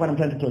 You get what I'm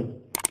trying to tell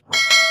you.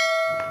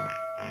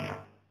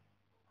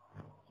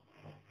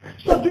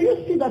 So do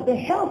you see that the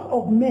health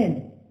of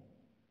men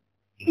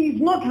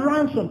is not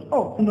ransomed?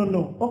 Oh,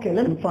 no. Okay,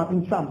 let me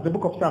find in Psalms, the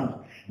book of Psalms.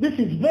 This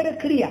is very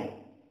clear.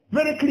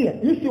 Very clear.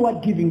 You see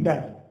what giving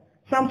does.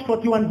 Psalms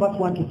 41 verse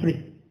 1 to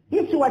 3.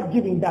 You see what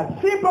giving does.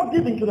 Simple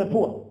giving to the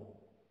poor.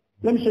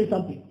 Let me show you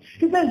something.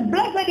 He says,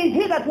 blessed is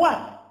he that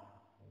what?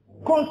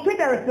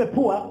 Considereth the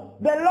poor.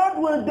 The Lord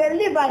will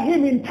deliver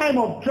him in time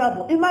of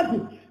trouble.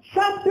 Imagine,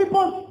 some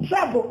people's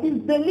trouble is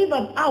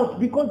delivered out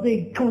because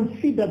they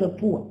consider the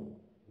poor.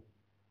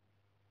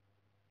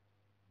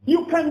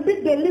 You can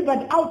be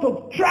delivered out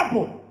of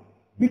trouble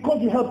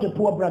because you helped a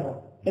poor brother,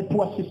 a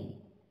poor sister.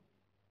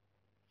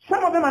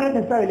 Some of them are not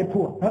necessarily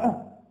poor.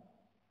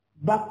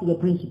 Back to the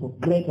principle,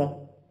 greater.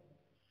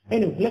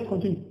 Anyway, let's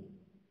continue.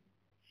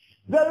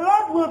 The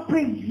Lord will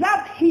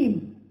preserve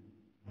him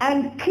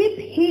and keep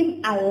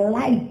him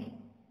alive.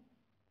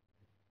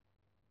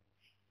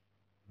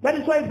 That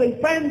is why if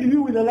they find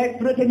you with a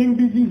life-threatening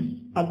disease,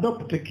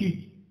 adopt a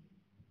kid.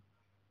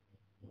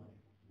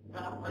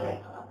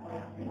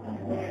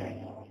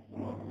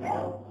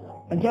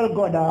 And tell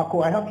God,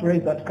 I have to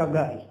raise that car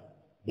guy.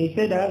 He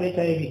said, I have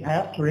HIV. I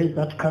have to raise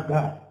that car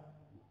guy.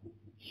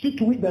 See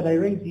to it that I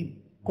raise him.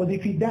 Because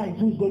if he dies,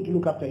 who's going to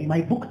look after him?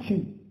 I booked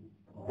him.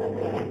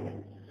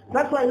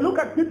 That's why I look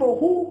at people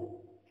who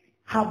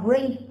have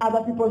raised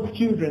other people's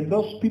children.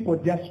 Those people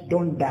just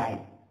don't die.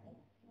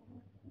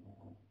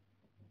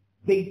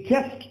 They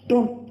just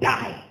don't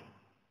die.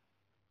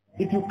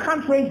 If you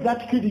can't raise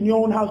that kid in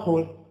your own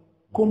household,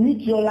 commit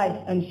your life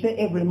and say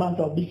every month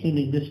I'll be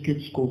sending this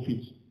kid's school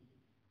fees.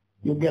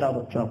 You'll get out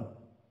of trouble.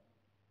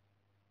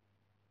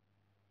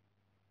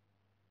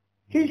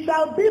 He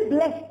shall be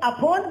blessed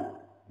upon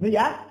the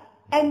earth,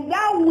 and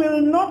thou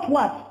wilt not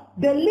what?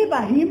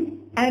 Deliver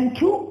him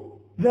unto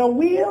the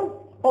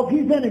will of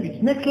his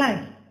enemies. Next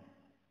line.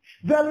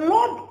 The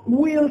Lord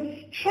will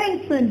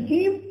strengthen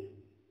him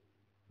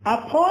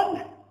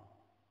upon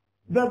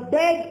the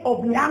bed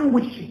of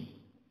languishing.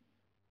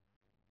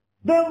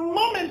 The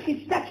moment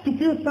he starts to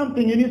feel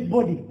something in his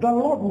body, the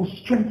Lord will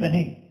strengthen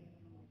him.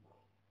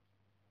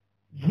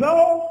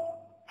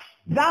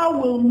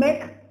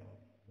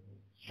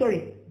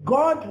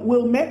 God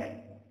will make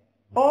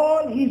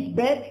all his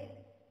bed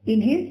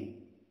in his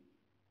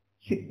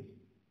sickness.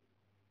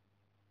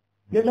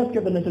 Let's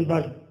get the message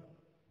version.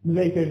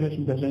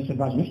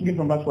 Let's begin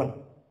from verse 1.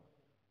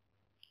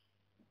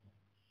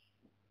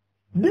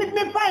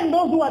 Dignifying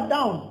those who are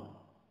down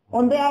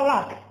on their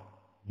luck,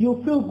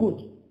 you feel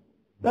good.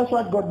 That's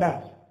what God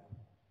does.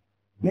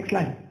 Next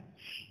line.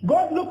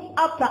 God looks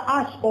after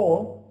us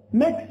all,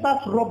 makes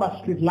us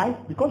robust with life,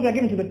 because we are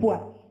given to the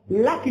poor.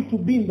 Lucky to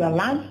be in the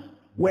land.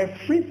 We're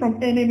free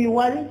from enemy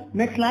worries.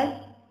 Next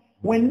line.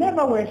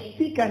 Whenever we're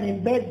sick and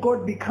in bed,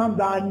 God becomes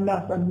our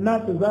nurse and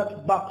nurses us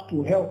back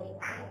to health.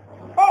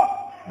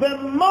 Oh, the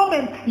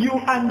moment you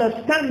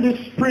understand this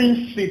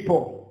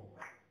principle,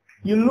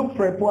 you look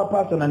for a poor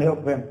person and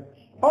help them.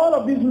 All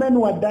of these men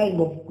who are dying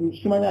of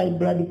high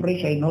blood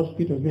pressure in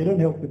hospitals, they don't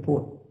help the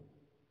poor.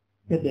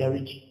 Yet they are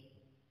rich.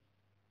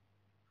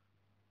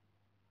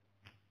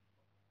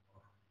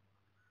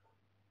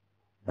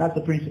 That's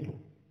the principle.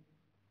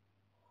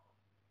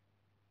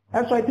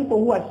 That's why people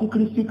who are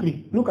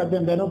sickly, look at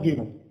them, they're not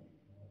given.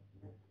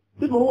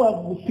 People who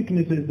have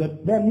sicknesses,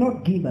 that they're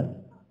not given.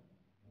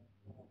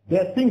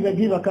 There are things a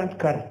giver can't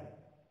carry.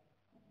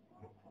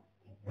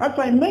 That's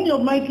why many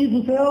of my kids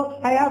will say, oh,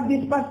 I have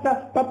this,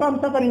 pastor, Papa, I'm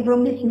suffering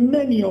from this.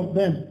 Many of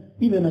them,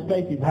 even a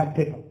type is hard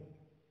paper.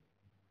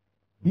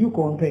 You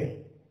compare.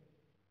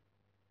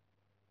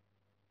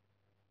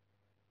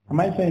 Am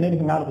I saying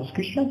anything out of the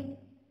scriptures?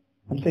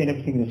 I'm saying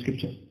everything in the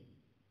scriptures.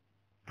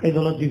 Praise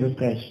the Lord Jesus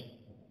Christ.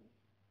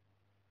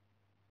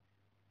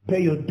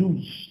 Pay your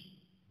dues.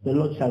 The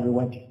Lord shall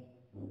reward you.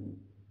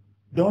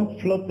 Don't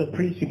float the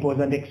principles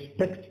and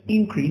expect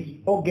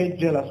increase or get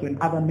jealous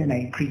when other men are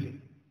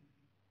increasing.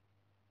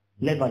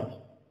 Levite,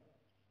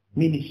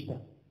 minister,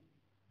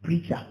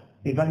 preacher,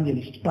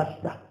 evangelist,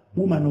 pastor,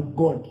 woman of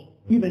God,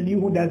 even you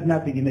who does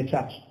nothing in the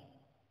church.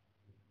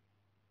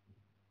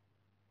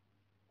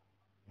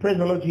 Praise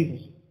the Lord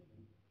Jesus.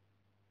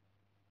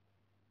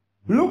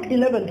 Luke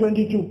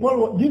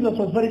 11:22. Jesus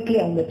was very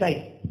clear on the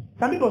tithe.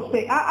 Some people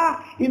say,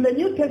 in the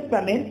New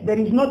Testament there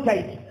is no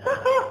tithe.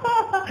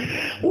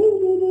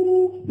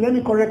 Let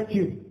me correct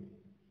you.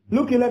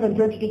 Luke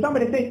 11:22.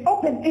 Somebody says,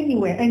 open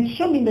anywhere and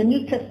show me in the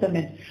New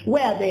Testament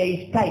where there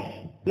is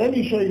tithe. Let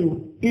me show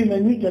you in the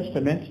New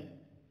Testament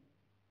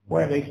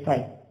where there is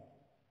tithe.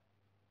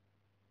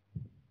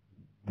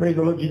 Praise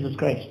the Lord Jesus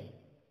Christ.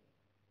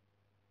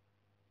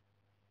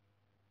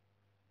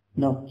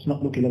 No, it's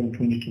not Luke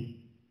 11:22.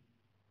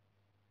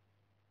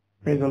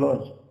 Praise the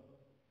Lord.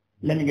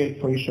 Let me get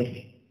it for you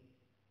shortly.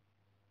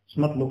 It's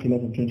not Luke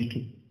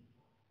 11:22.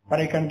 But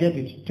I can get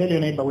it. Tell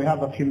your neighbor we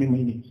have a few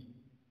minutes.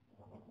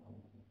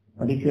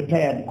 And if you're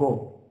tired,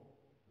 go.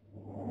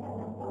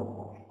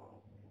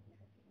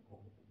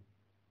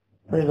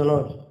 Praise the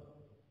Lord.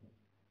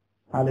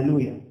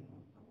 Hallelujah.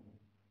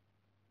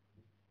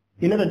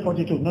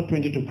 11:42, not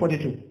 22,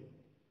 42.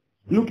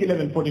 Luke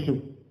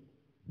 11:42.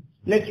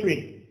 Let's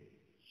read.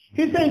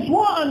 He says,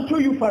 woe unto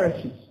you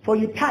Pharisees, for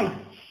you tithe.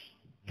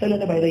 Tell your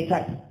neighbor they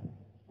tithe.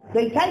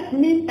 They tithe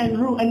meat and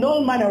rue and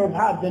all manner of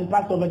herbs and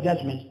Passover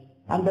judgment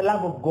and the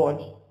love of God.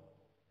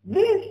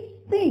 These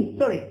things,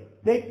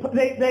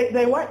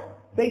 they what?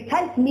 They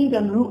tithe meat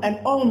and rue and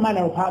all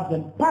manner of herbs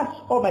and pass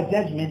over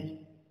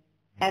judgment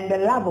and the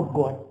love of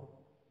God.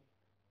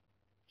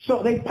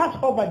 So they pass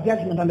over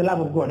judgment and the love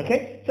of God,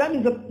 okay? So that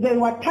means they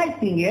were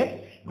tithing,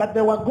 yes, but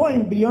they were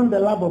going beyond the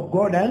love of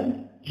God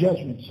and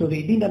judgment. So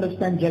they didn't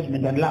understand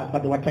judgment and love,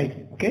 but they were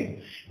tithing,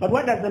 okay? But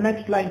what does the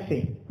next line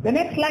say? The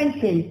next line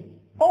says,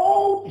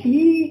 ought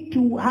ye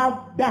to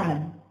have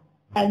done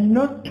and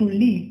not to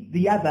leave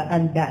the other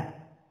undone.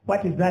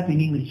 What is that in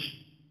English?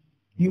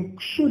 You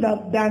should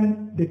have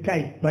done the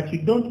tithe, but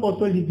you don't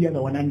also leave the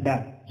other one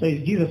undone. So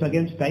is Jesus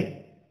against tithe?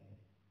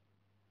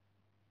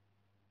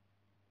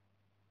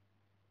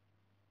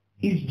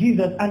 Is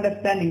Jesus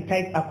understanding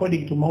tithe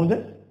according to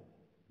Moses?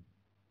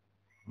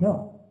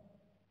 No.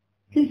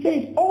 He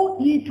says,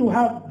 ought ye to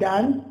have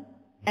done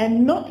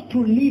and not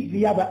to leave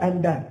the other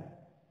undone.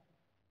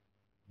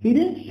 He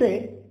didn't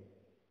say,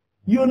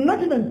 you're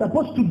not even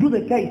supposed to do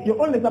the tithe.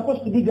 You're only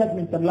supposed to do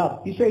judgments and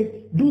love. He says,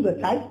 do the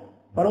tithe,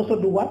 but also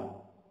do what?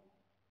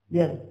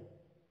 Yes.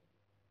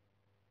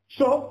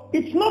 So,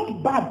 it's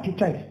not bad to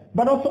tithe,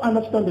 but also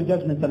understand the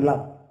judgments and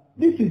love.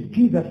 This is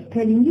Jesus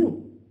telling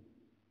you.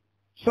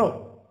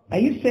 So, are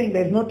you saying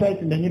there's no tithe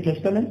in the New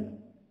Testament?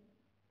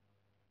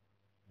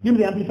 Give me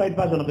the amplified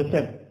version of the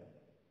same.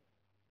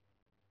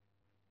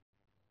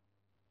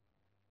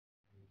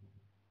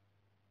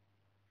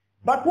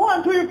 But woe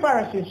unto you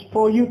Pharisees,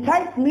 for you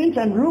tithe mint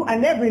and rue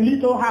and every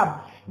little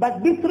herb,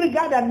 but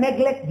disregard and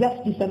neglect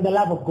justice and the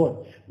love of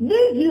God.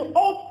 These you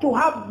ought to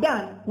have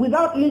done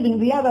without leaving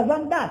the others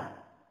undone.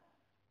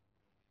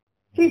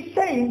 He's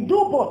saying do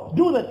both.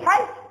 Do the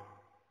tithe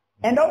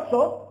and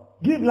also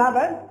give love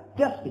and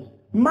justice.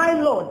 My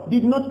Lord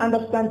did not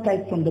understand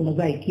tithe from the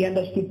Mosaic. He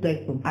understood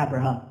tithe from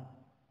Abraham,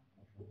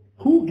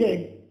 who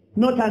gave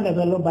not under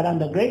the law but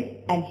under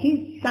grace, and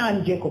his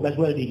son Jacob as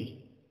well did it.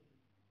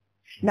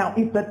 Now,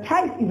 if the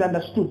tithe is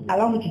understood,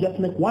 allow me to just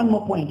make one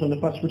more point on the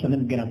first fruit and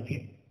then we get out of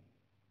here.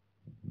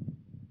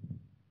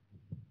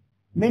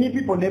 Many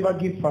people never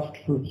give first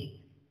fruits.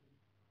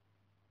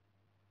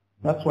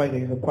 That's why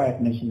there is a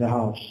quietness in the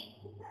house.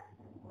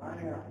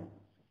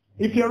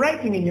 If you're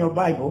writing in your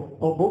Bible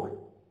or book,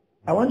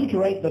 I want you to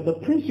write that the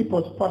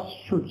principle's first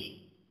fruits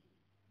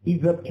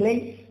is the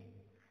place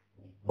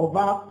of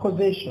our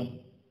possession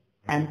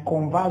and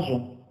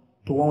conversion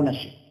to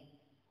ownership.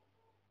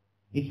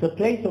 It's the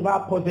place of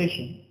our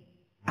possession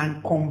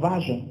and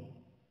conversion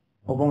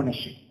of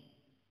ownership.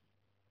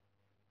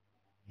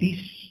 This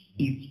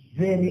is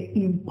very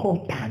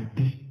important.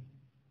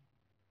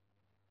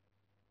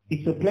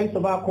 It's the place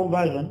of our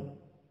conversion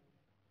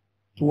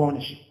to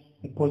ownership.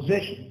 A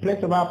possession,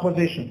 place of our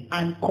possession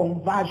and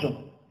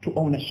conversion to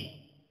ownership.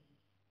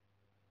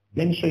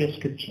 Let me show you a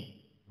scripture.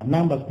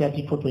 Numbers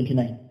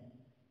 34:29.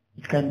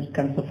 It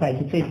can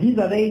suffice. It says, these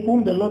are they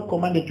whom the Lord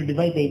commanded to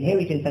divide the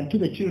inheritance unto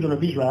the children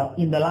of Israel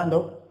in the land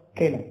of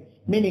Canaan.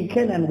 Meaning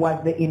Canaan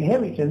was the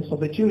inheritance of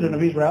the children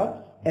of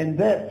Israel, and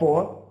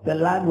therefore the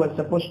land was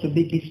supposed to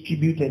be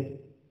distributed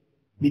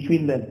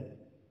between them.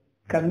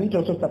 Can it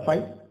also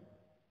suffice?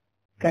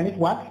 Can it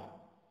work?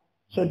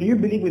 So do you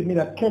believe with me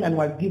that Canaan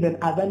was given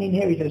as an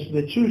inheritance to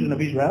the children of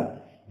Israel,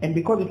 and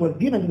because it was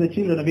given to the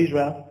children of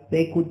Israel,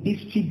 they could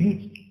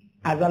distribute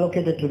as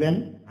allocated to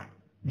them?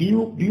 Do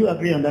you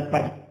agree on that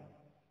part?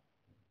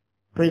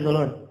 Praise the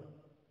Lord.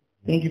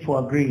 Thank you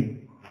for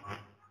agreeing.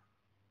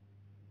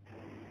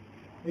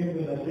 This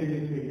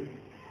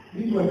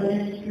was an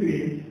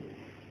experience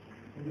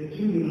of the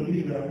children of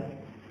Israel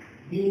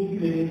being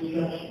given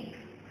instruction.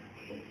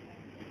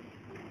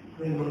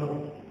 Praise the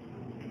Lord.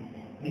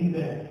 In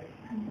there.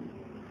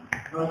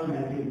 Verse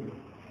 19.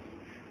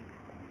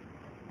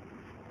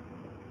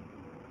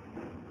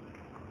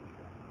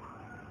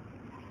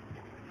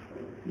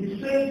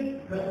 He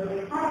said that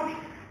the part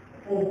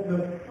of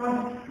the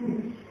first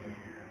fruits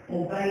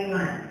of thy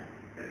land.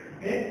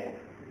 Okay?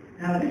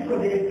 Now this was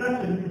the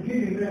instruction to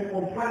give them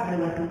of what they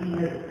were to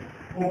eat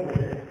over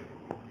there.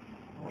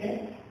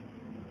 Okay?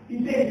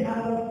 He says,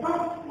 and the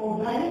first of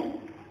thy,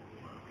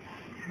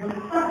 the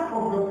first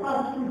of the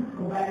first fruits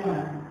of thy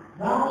land,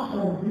 thou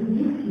shalt bring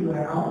into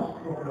the house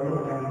of the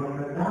Lord thy God,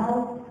 but thou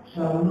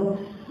shalt not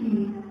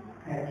see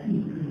a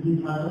thief in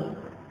his mother's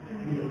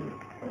will.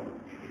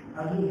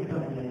 I'll do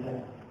something like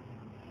that.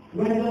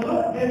 When the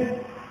Lord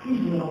gave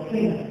Israel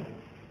Canaan,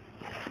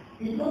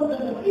 he told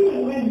them that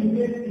even when you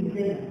get to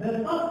Canaan,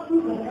 the first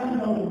fruit that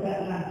comes out of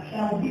that land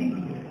shall be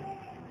given.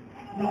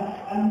 Now,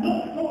 I'm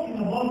not talking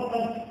about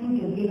first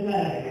fruit of this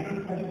land in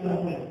this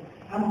particular way.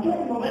 I'm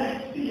talking about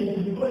that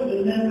experience because the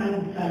land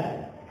and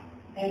child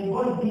and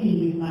God being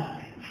with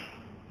man.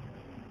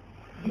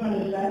 Do you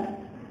understand?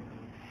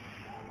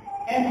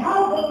 And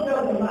how God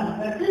tells the man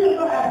that even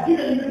though I have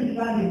given you this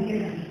land in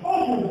Canaan, it's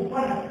also the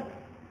product.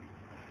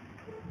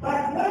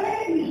 But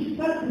when you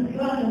start to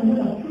plan and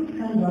when a fruit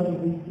comes out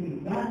of this tree,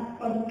 that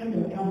first thing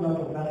that comes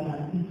out of that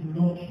land is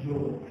not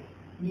yours.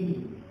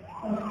 Meaning,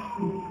 first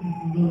fruit is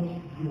not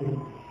yours.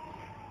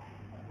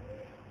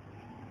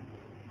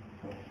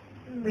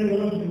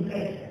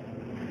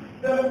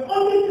 The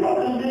only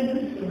problem that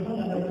Christians don't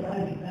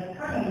understand is that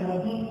Canaan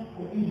was not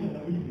for Israel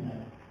originally.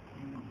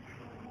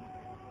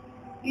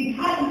 It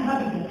had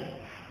inhabitants.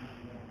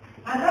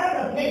 And that's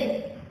the place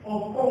of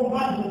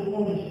conversion to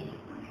ownership.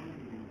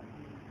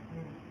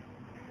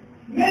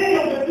 Many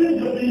of the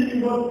things that the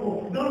living God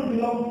for don't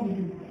belong to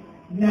you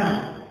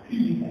now,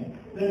 physically.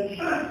 The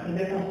trust and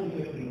the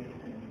constitution.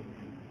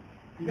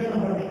 You get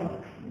what I'm saying?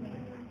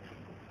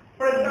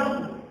 For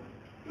example,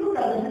 look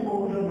at the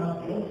people who don't have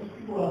jobs,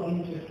 people who are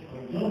being tested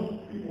for jobs,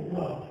 people who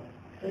are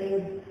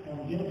failed on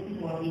jobs,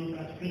 people who are being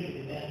frustrated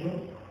in their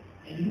jobs.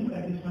 And look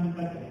at this one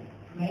pattern.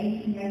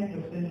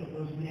 99% of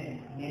those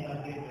men never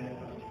get their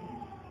first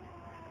fruits.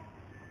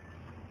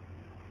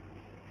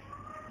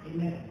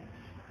 Amen.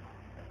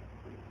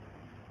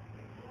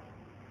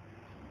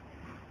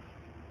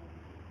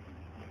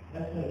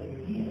 That's why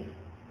you're here.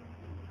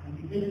 And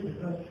you get the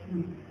first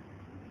fruit.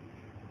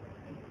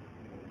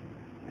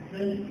 I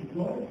pray to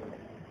God.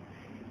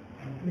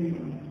 I pray to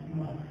His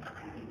mother.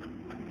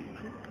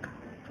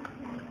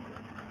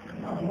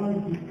 I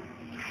want to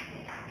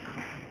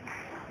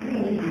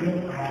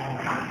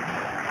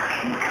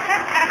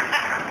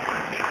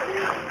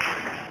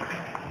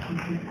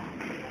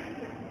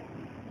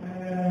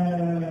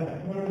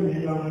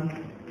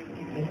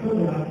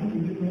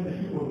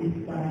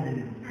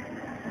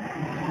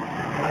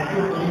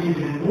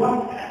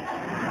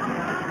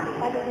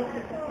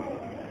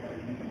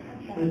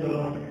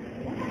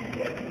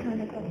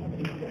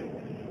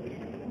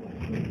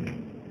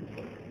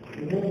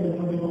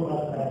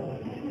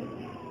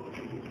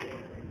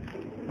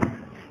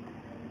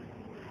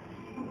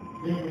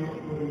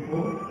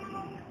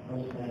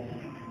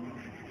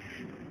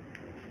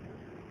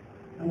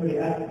somebody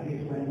asked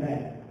this one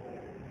man.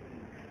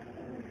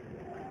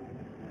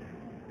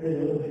 There's a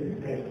little bit of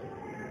stress.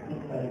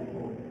 Not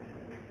 34.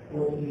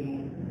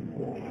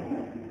 44.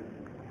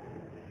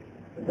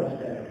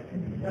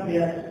 Somebody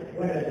asked,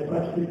 where does the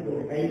first fruit go?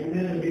 I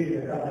never gave you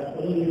the car. I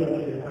told you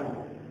about the car.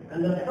 And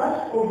the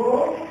first of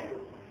all,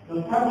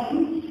 the first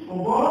fruits of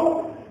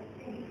all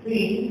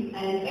things,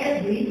 and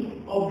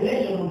every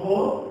oblation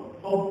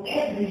of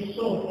every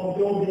sort of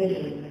the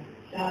oblation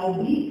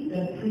shall be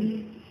the priest.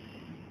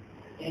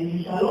 And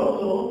you shall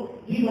also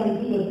give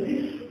unto the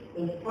priest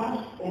the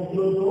first of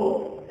your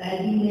door, that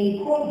he may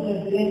cause the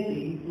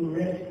blessing to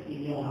rest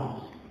in your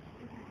house.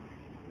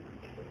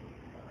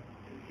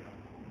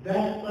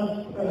 That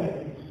first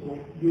is for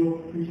your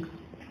priest.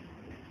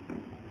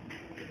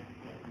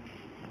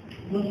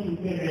 Not to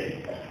pay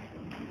rent,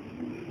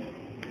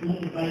 not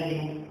to buy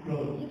new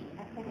clothes.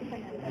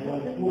 I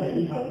was poor and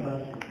didn't have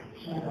much.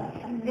 Shut up.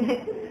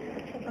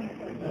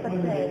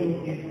 Suppose I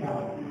don't get now.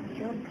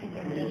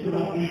 The two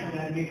of these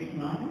that makes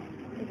month,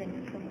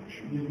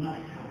 you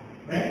must have.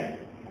 Right?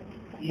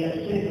 He has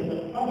said that the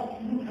first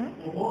fruit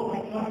of all the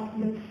first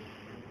fruits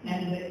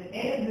and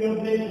every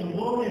oblation of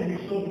all every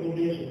sort of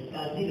oblation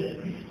shall be the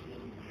priest.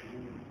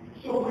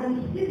 So I'm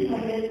speaking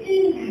of an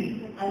increase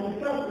and the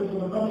purpose of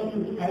the first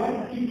fruit. I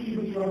want to teach you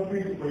this one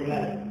principle in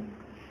life.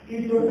 If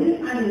you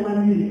bring only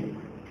 1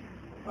 million,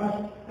 first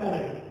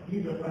salary,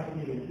 give the first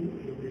million to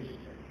your priest.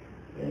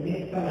 The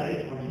next salary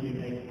continue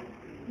later.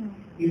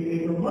 If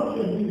a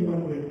promotion gives you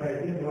 1.5,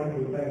 then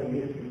 1.5 will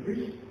get to the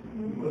priest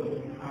because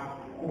you have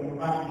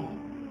converted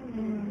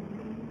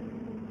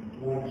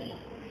once.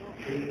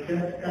 So you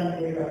just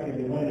can't wake up in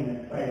the morning and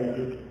fire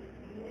it.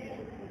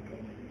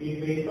 If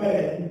they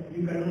fire,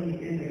 you can only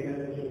enter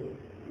another job.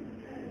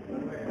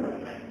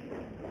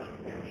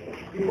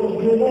 Because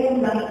you own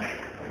that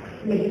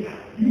place.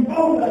 You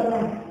own that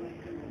one.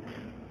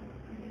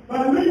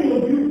 But many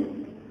of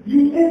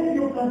you take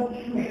your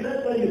constitution.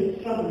 That's why you're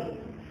struggling.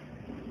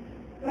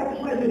 That's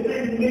why they're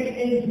trying to make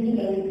ends meet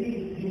and they think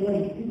it's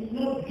demonic. It's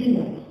not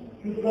demons.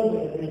 You forgot the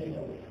rest of it.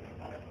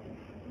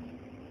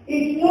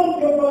 It's not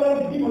your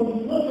father's demons.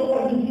 It's not your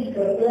father's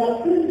sister. There are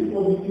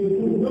principles that you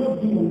do. No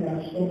demon can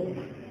stop you.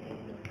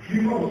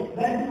 Because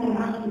that demon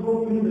has to go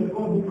through the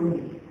God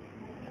process.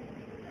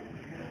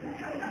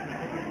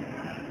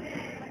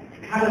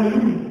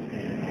 Hallelujah.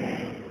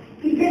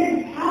 He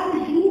can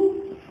punish you,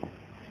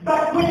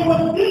 but when he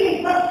was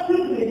giving such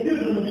truth to the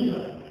children of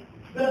Israel,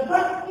 the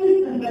first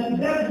instance that he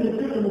gave to the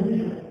children of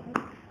Israel,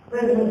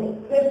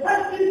 the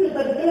first instance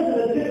that he gave to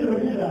the children of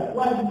Israel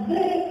was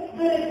very,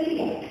 very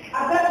clear.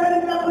 At that very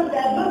time, they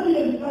had not been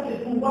instructed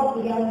to work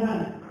with their own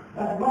hands,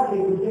 but what they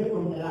could get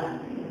from the land.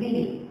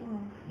 Meaning,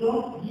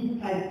 don't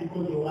give tithe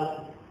because you're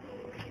working,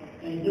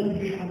 and don't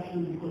give first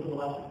fruit because you're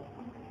working.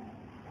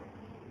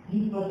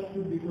 Give first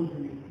fruit because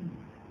you receive.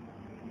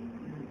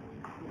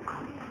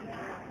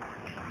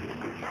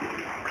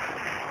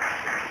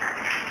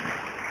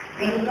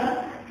 You understand?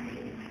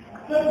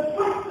 The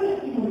first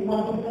testimony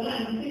was of the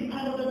land. It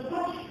kind of the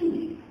first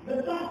fruit, the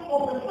first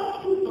of the first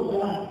fruits of the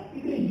land.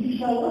 It says, "You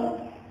shall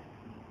what?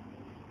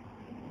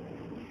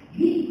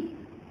 Give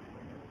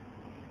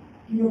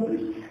to your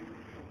priest."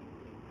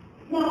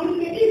 Now, if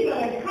the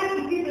Israelites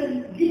can't even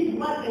give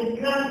what they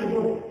granted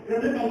ago,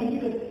 remember, you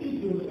give a seed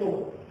to the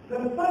soul. The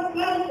first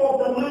life of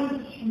the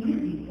man's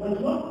living was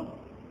not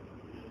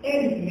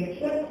anything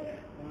except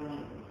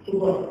to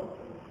God.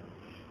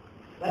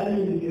 That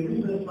means if you're a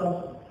business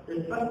person, the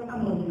first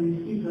time you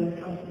receive that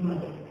first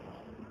money,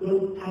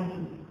 don't touch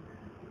it.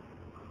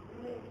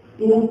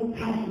 Don't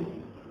touch it.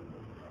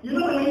 You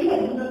know, when I hear a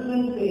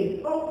businessman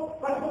say, "Oh,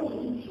 but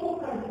it's so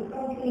hard to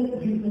calculate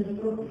business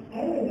profit," I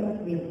heard that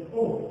say,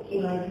 "Oh, so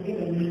now to get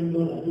 $1 million,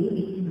 you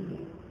need to."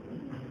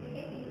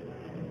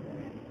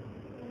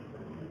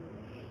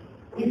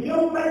 If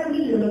you're 5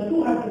 million and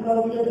 2 have to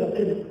calculate the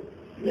thing,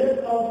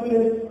 let's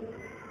calculate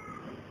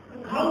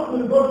how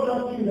will God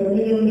trust you $1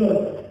 million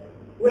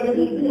when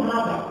it's too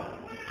harder.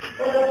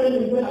 Other thing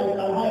is when I can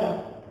hire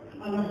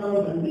an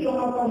accountant. Do you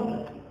have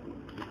accountant?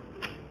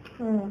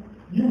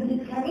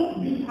 It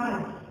cannot be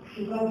hard to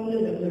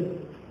calculate the thing.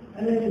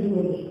 Unless you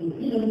go to school.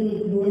 Even if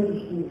you go to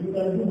school, you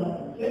can do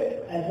math. Say,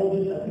 I bought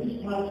this at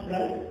this much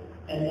price,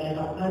 and I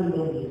have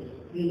handled this,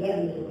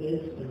 regardless of the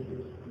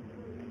expenses.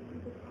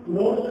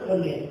 Growth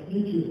earlier,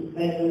 YouTube,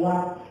 like the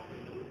one.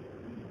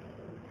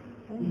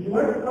 If you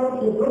want to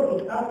count your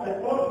profit after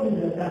all things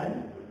are done,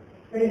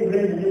 pay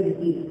rent and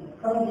everything,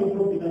 count your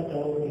profit after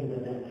all things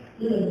are done.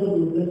 Even God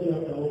will bless you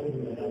after all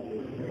things are done.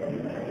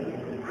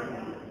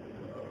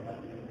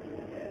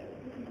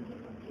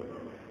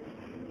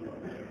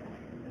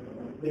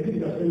 The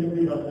people are still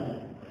living of time.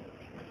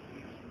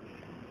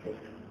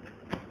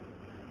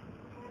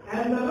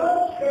 And the Lord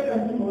spake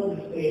unto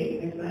Moses, saying,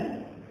 next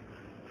time,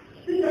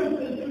 speak unto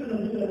the children of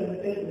Israel and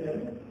say to them,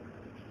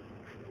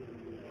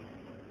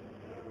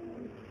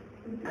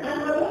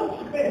 and the Lord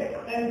spake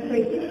unto the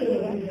children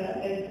of Israel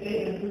and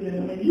said unto them,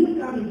 when you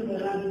come into the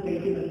land which I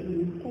give unto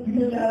you,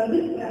 you shall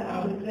lift the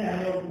house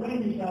thereof when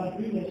you shall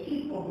bring the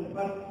sheep of the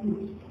first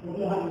fruits of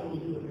the harvest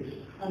into the fish,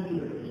 unto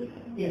the fish.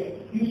 Yes,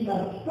 you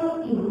shall start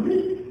to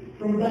reap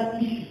from that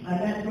issue and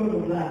that sort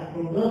of land,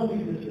 from those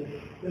businesses,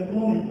 the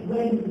moment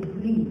when you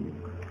bring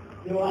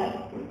your wife.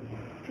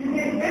 He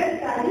says, then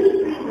shall you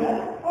bring the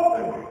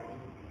open.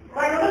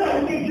 But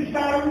remember, he says, you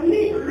shall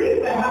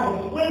reap the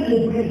harvest when you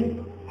bring.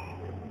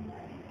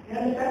 You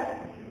understand?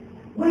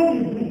 When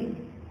you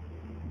bring.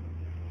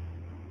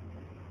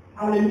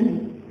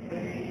 Hallelujah.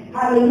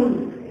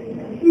 Hallelujah.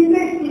 He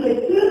says to the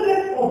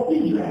children of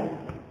Israel,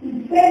 he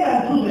said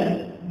unto them,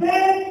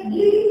 then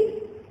ye,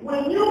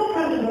 when you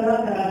come to the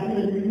land that I have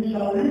given you, you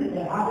shall reap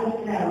the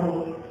harvest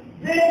thereof.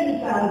 Then you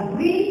shall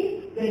bring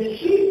the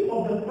sheep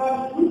of the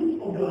first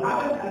fruits of the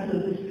harvest and the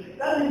fish.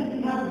 That is,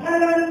 you have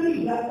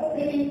guaranteed that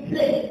opening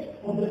place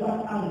of the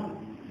first animal.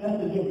 That's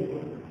the job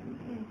before.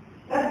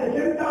 That's the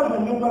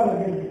 10,000 your father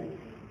gave you.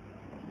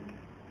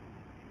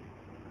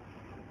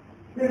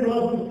 Praise the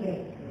Lord Jesus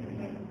Christ.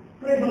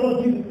 Praise the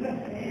Lord Jesus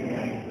Christ.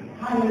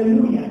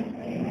 Hallelujah.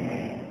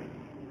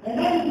 And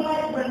that is why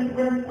when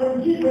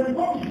God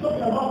is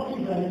talking about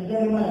Israel in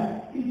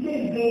Jeremiah, he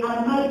says they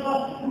are my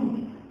first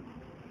fruit.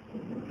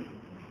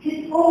 He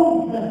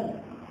owns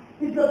them.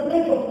 It's a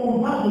place of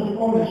conversion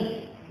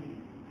ownership.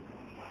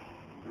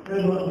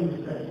 Praise the Lord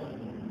Jesus Christ.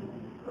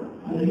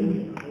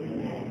 Hallelujah.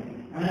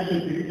 And I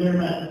should read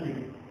Jeremiah 3.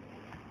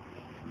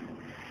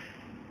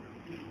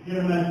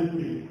 Jeremiah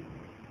 3.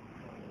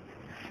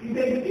 He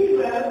says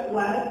Israel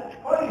was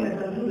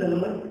holiness unto the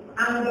Lord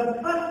and the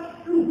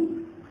first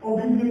fruit of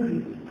his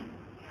increase.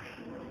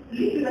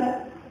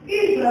 Israel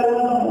was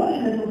the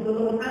holiness of the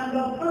Lord and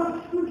the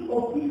first fruit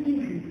of his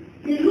increase.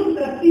 He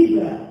looked at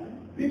Israel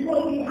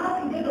because he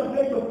had to get a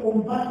place of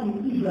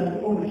converting Israel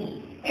to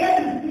ownership.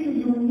 Everything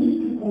you need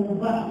to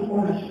convert to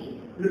ownership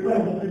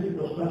requires the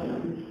principle of structure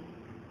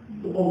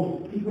to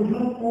own. He could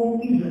not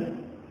own Israel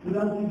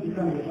without it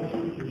becoming a first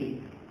fruit to him.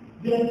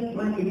 Just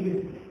like it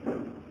is.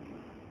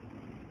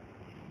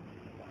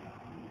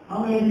 How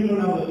many of you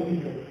know about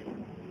Israel?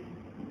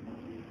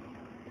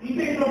 He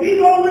says, so be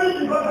always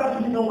because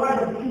that is the word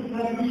of truth,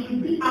 that we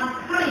should be a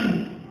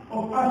kind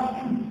of first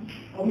fruit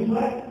of his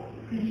word.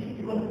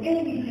 Because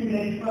anything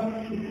that is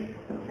first fruit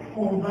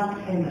converts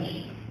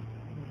ownership.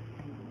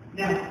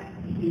 Now,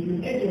 if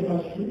you take your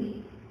first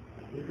fruit,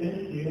 return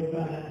it to your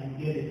father and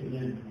give it to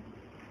them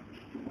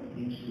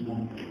next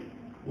month,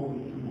 or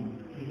this month.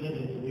 You get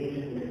it to the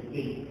end of the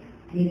day.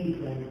 Make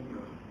it like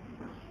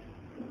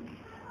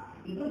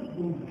it's not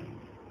good.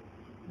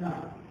 Now,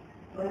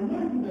 for a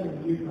man who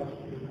doesn't give first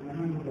fruit, and a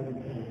man who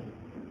doesn't tell you,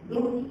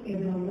 don't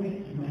ever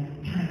waste my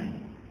time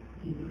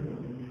to pray.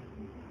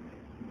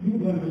 You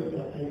don't waste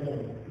your time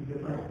to the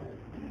first.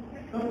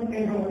 Don't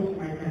ever waste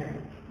my time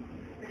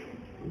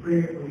to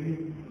pray for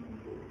you,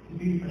 to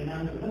be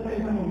financial. That's why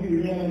some of you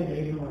realize that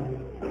you know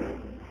it.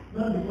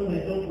 Not because I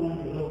don't want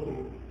to help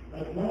you,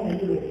 but why are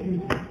you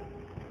refusing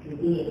to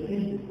do the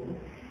principle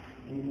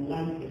and you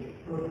want the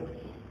purpose,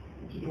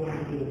 but you don't want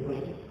to do the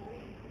process?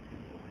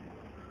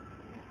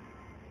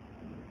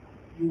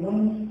 You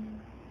want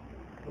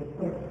the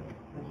purpose,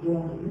 but you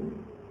want to do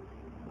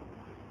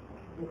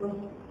the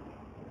process.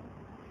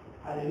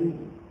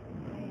 Hallelujah.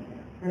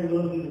 Praise the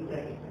Lord Jesus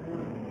Christ.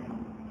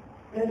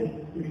 That is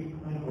the three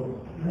principles.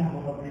 You have a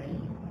mission.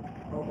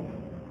 Okay.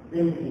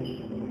 Very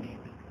good.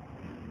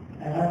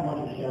 I have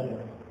one to share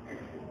that.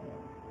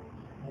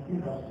 I think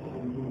I've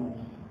spoken too much.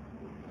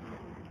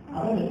 I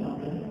want to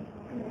something.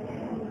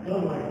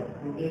 Don't worry.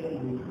 We'll get to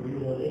this for you.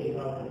 I'll lay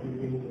out a few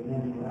things and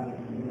then we'll have to.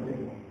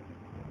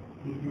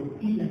 If you're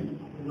eating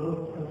the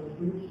Lord's first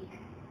fruits,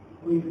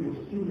 or if you're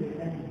still the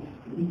kind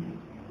to eat,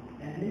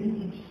 and then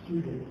teach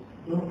students,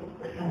 don't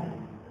come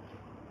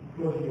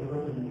because you're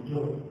going to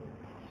enjoy.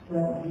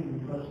 Start giving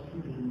first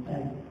fruits in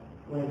time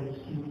while you're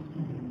still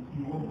students.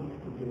 You won't look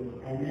for joy.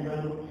 I never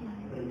looked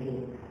for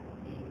joy.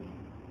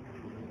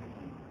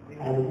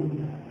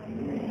 Hallelujah.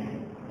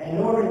 And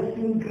Lord is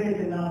still great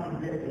enough to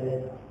get the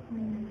letter.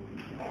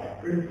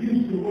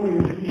 Refuse to owe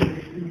your feet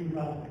receiving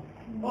love.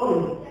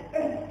 Oh,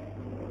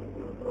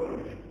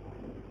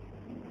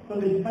 so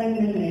they find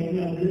an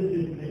idea of this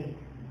business.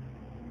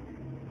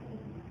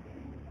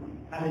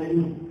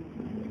 Hallelujah.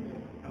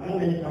 I'm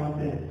going to count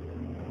this.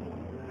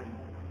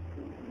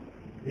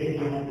 They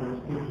don't have to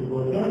speak to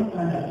God. Don't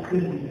stand up,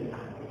 still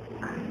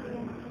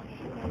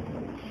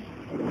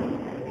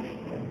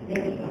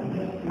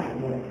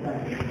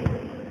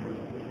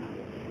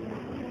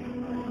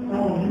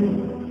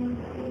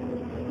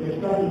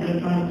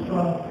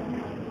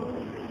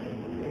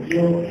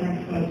will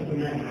transfer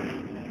tonight.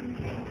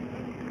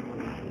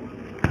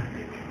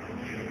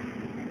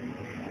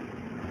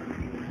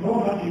 Go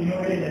back to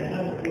your head and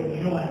ask for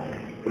you know what?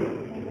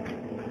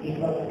 If I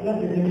plug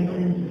the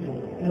principle,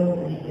 help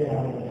me get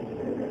out.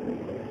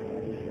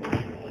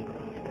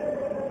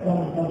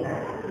 Come.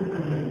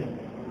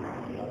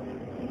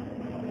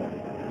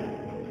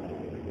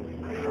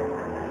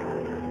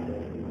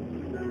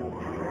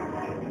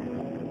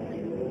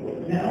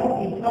 Now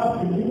it's up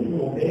to you to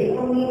obey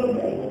or not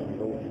obey.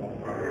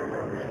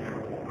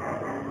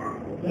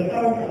 The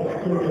count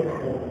of students.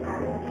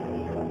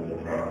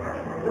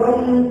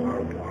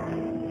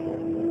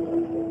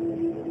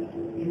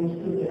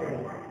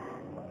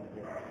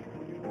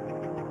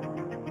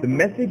 The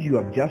message you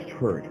have just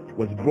heard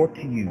was brought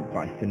to you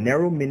by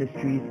Phaneroo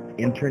Ministries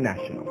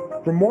International.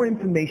 For more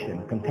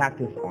information,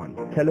 contact us on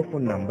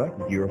telephone number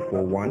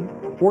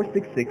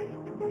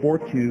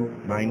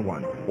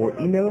 041-466-4291 or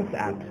email us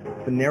at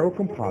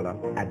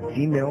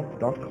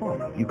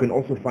phanerookampala@gmail.com. You can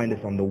also find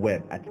us on the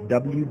web at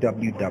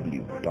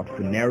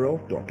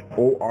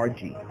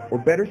www.phaneroo.org. Or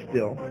better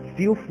still,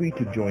 feel free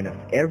to join us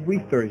every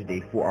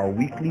Thursday for our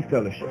weekly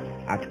fellowship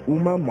at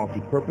UMA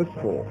Multipurpose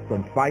Hall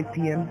from 5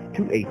 p.m.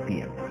 to 8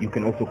 p.m. You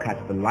can also catch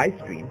the live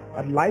stream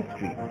at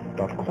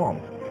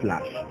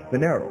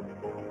livestream.com/Phaneroo.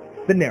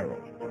 Phaneroo,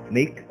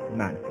 make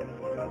manifest.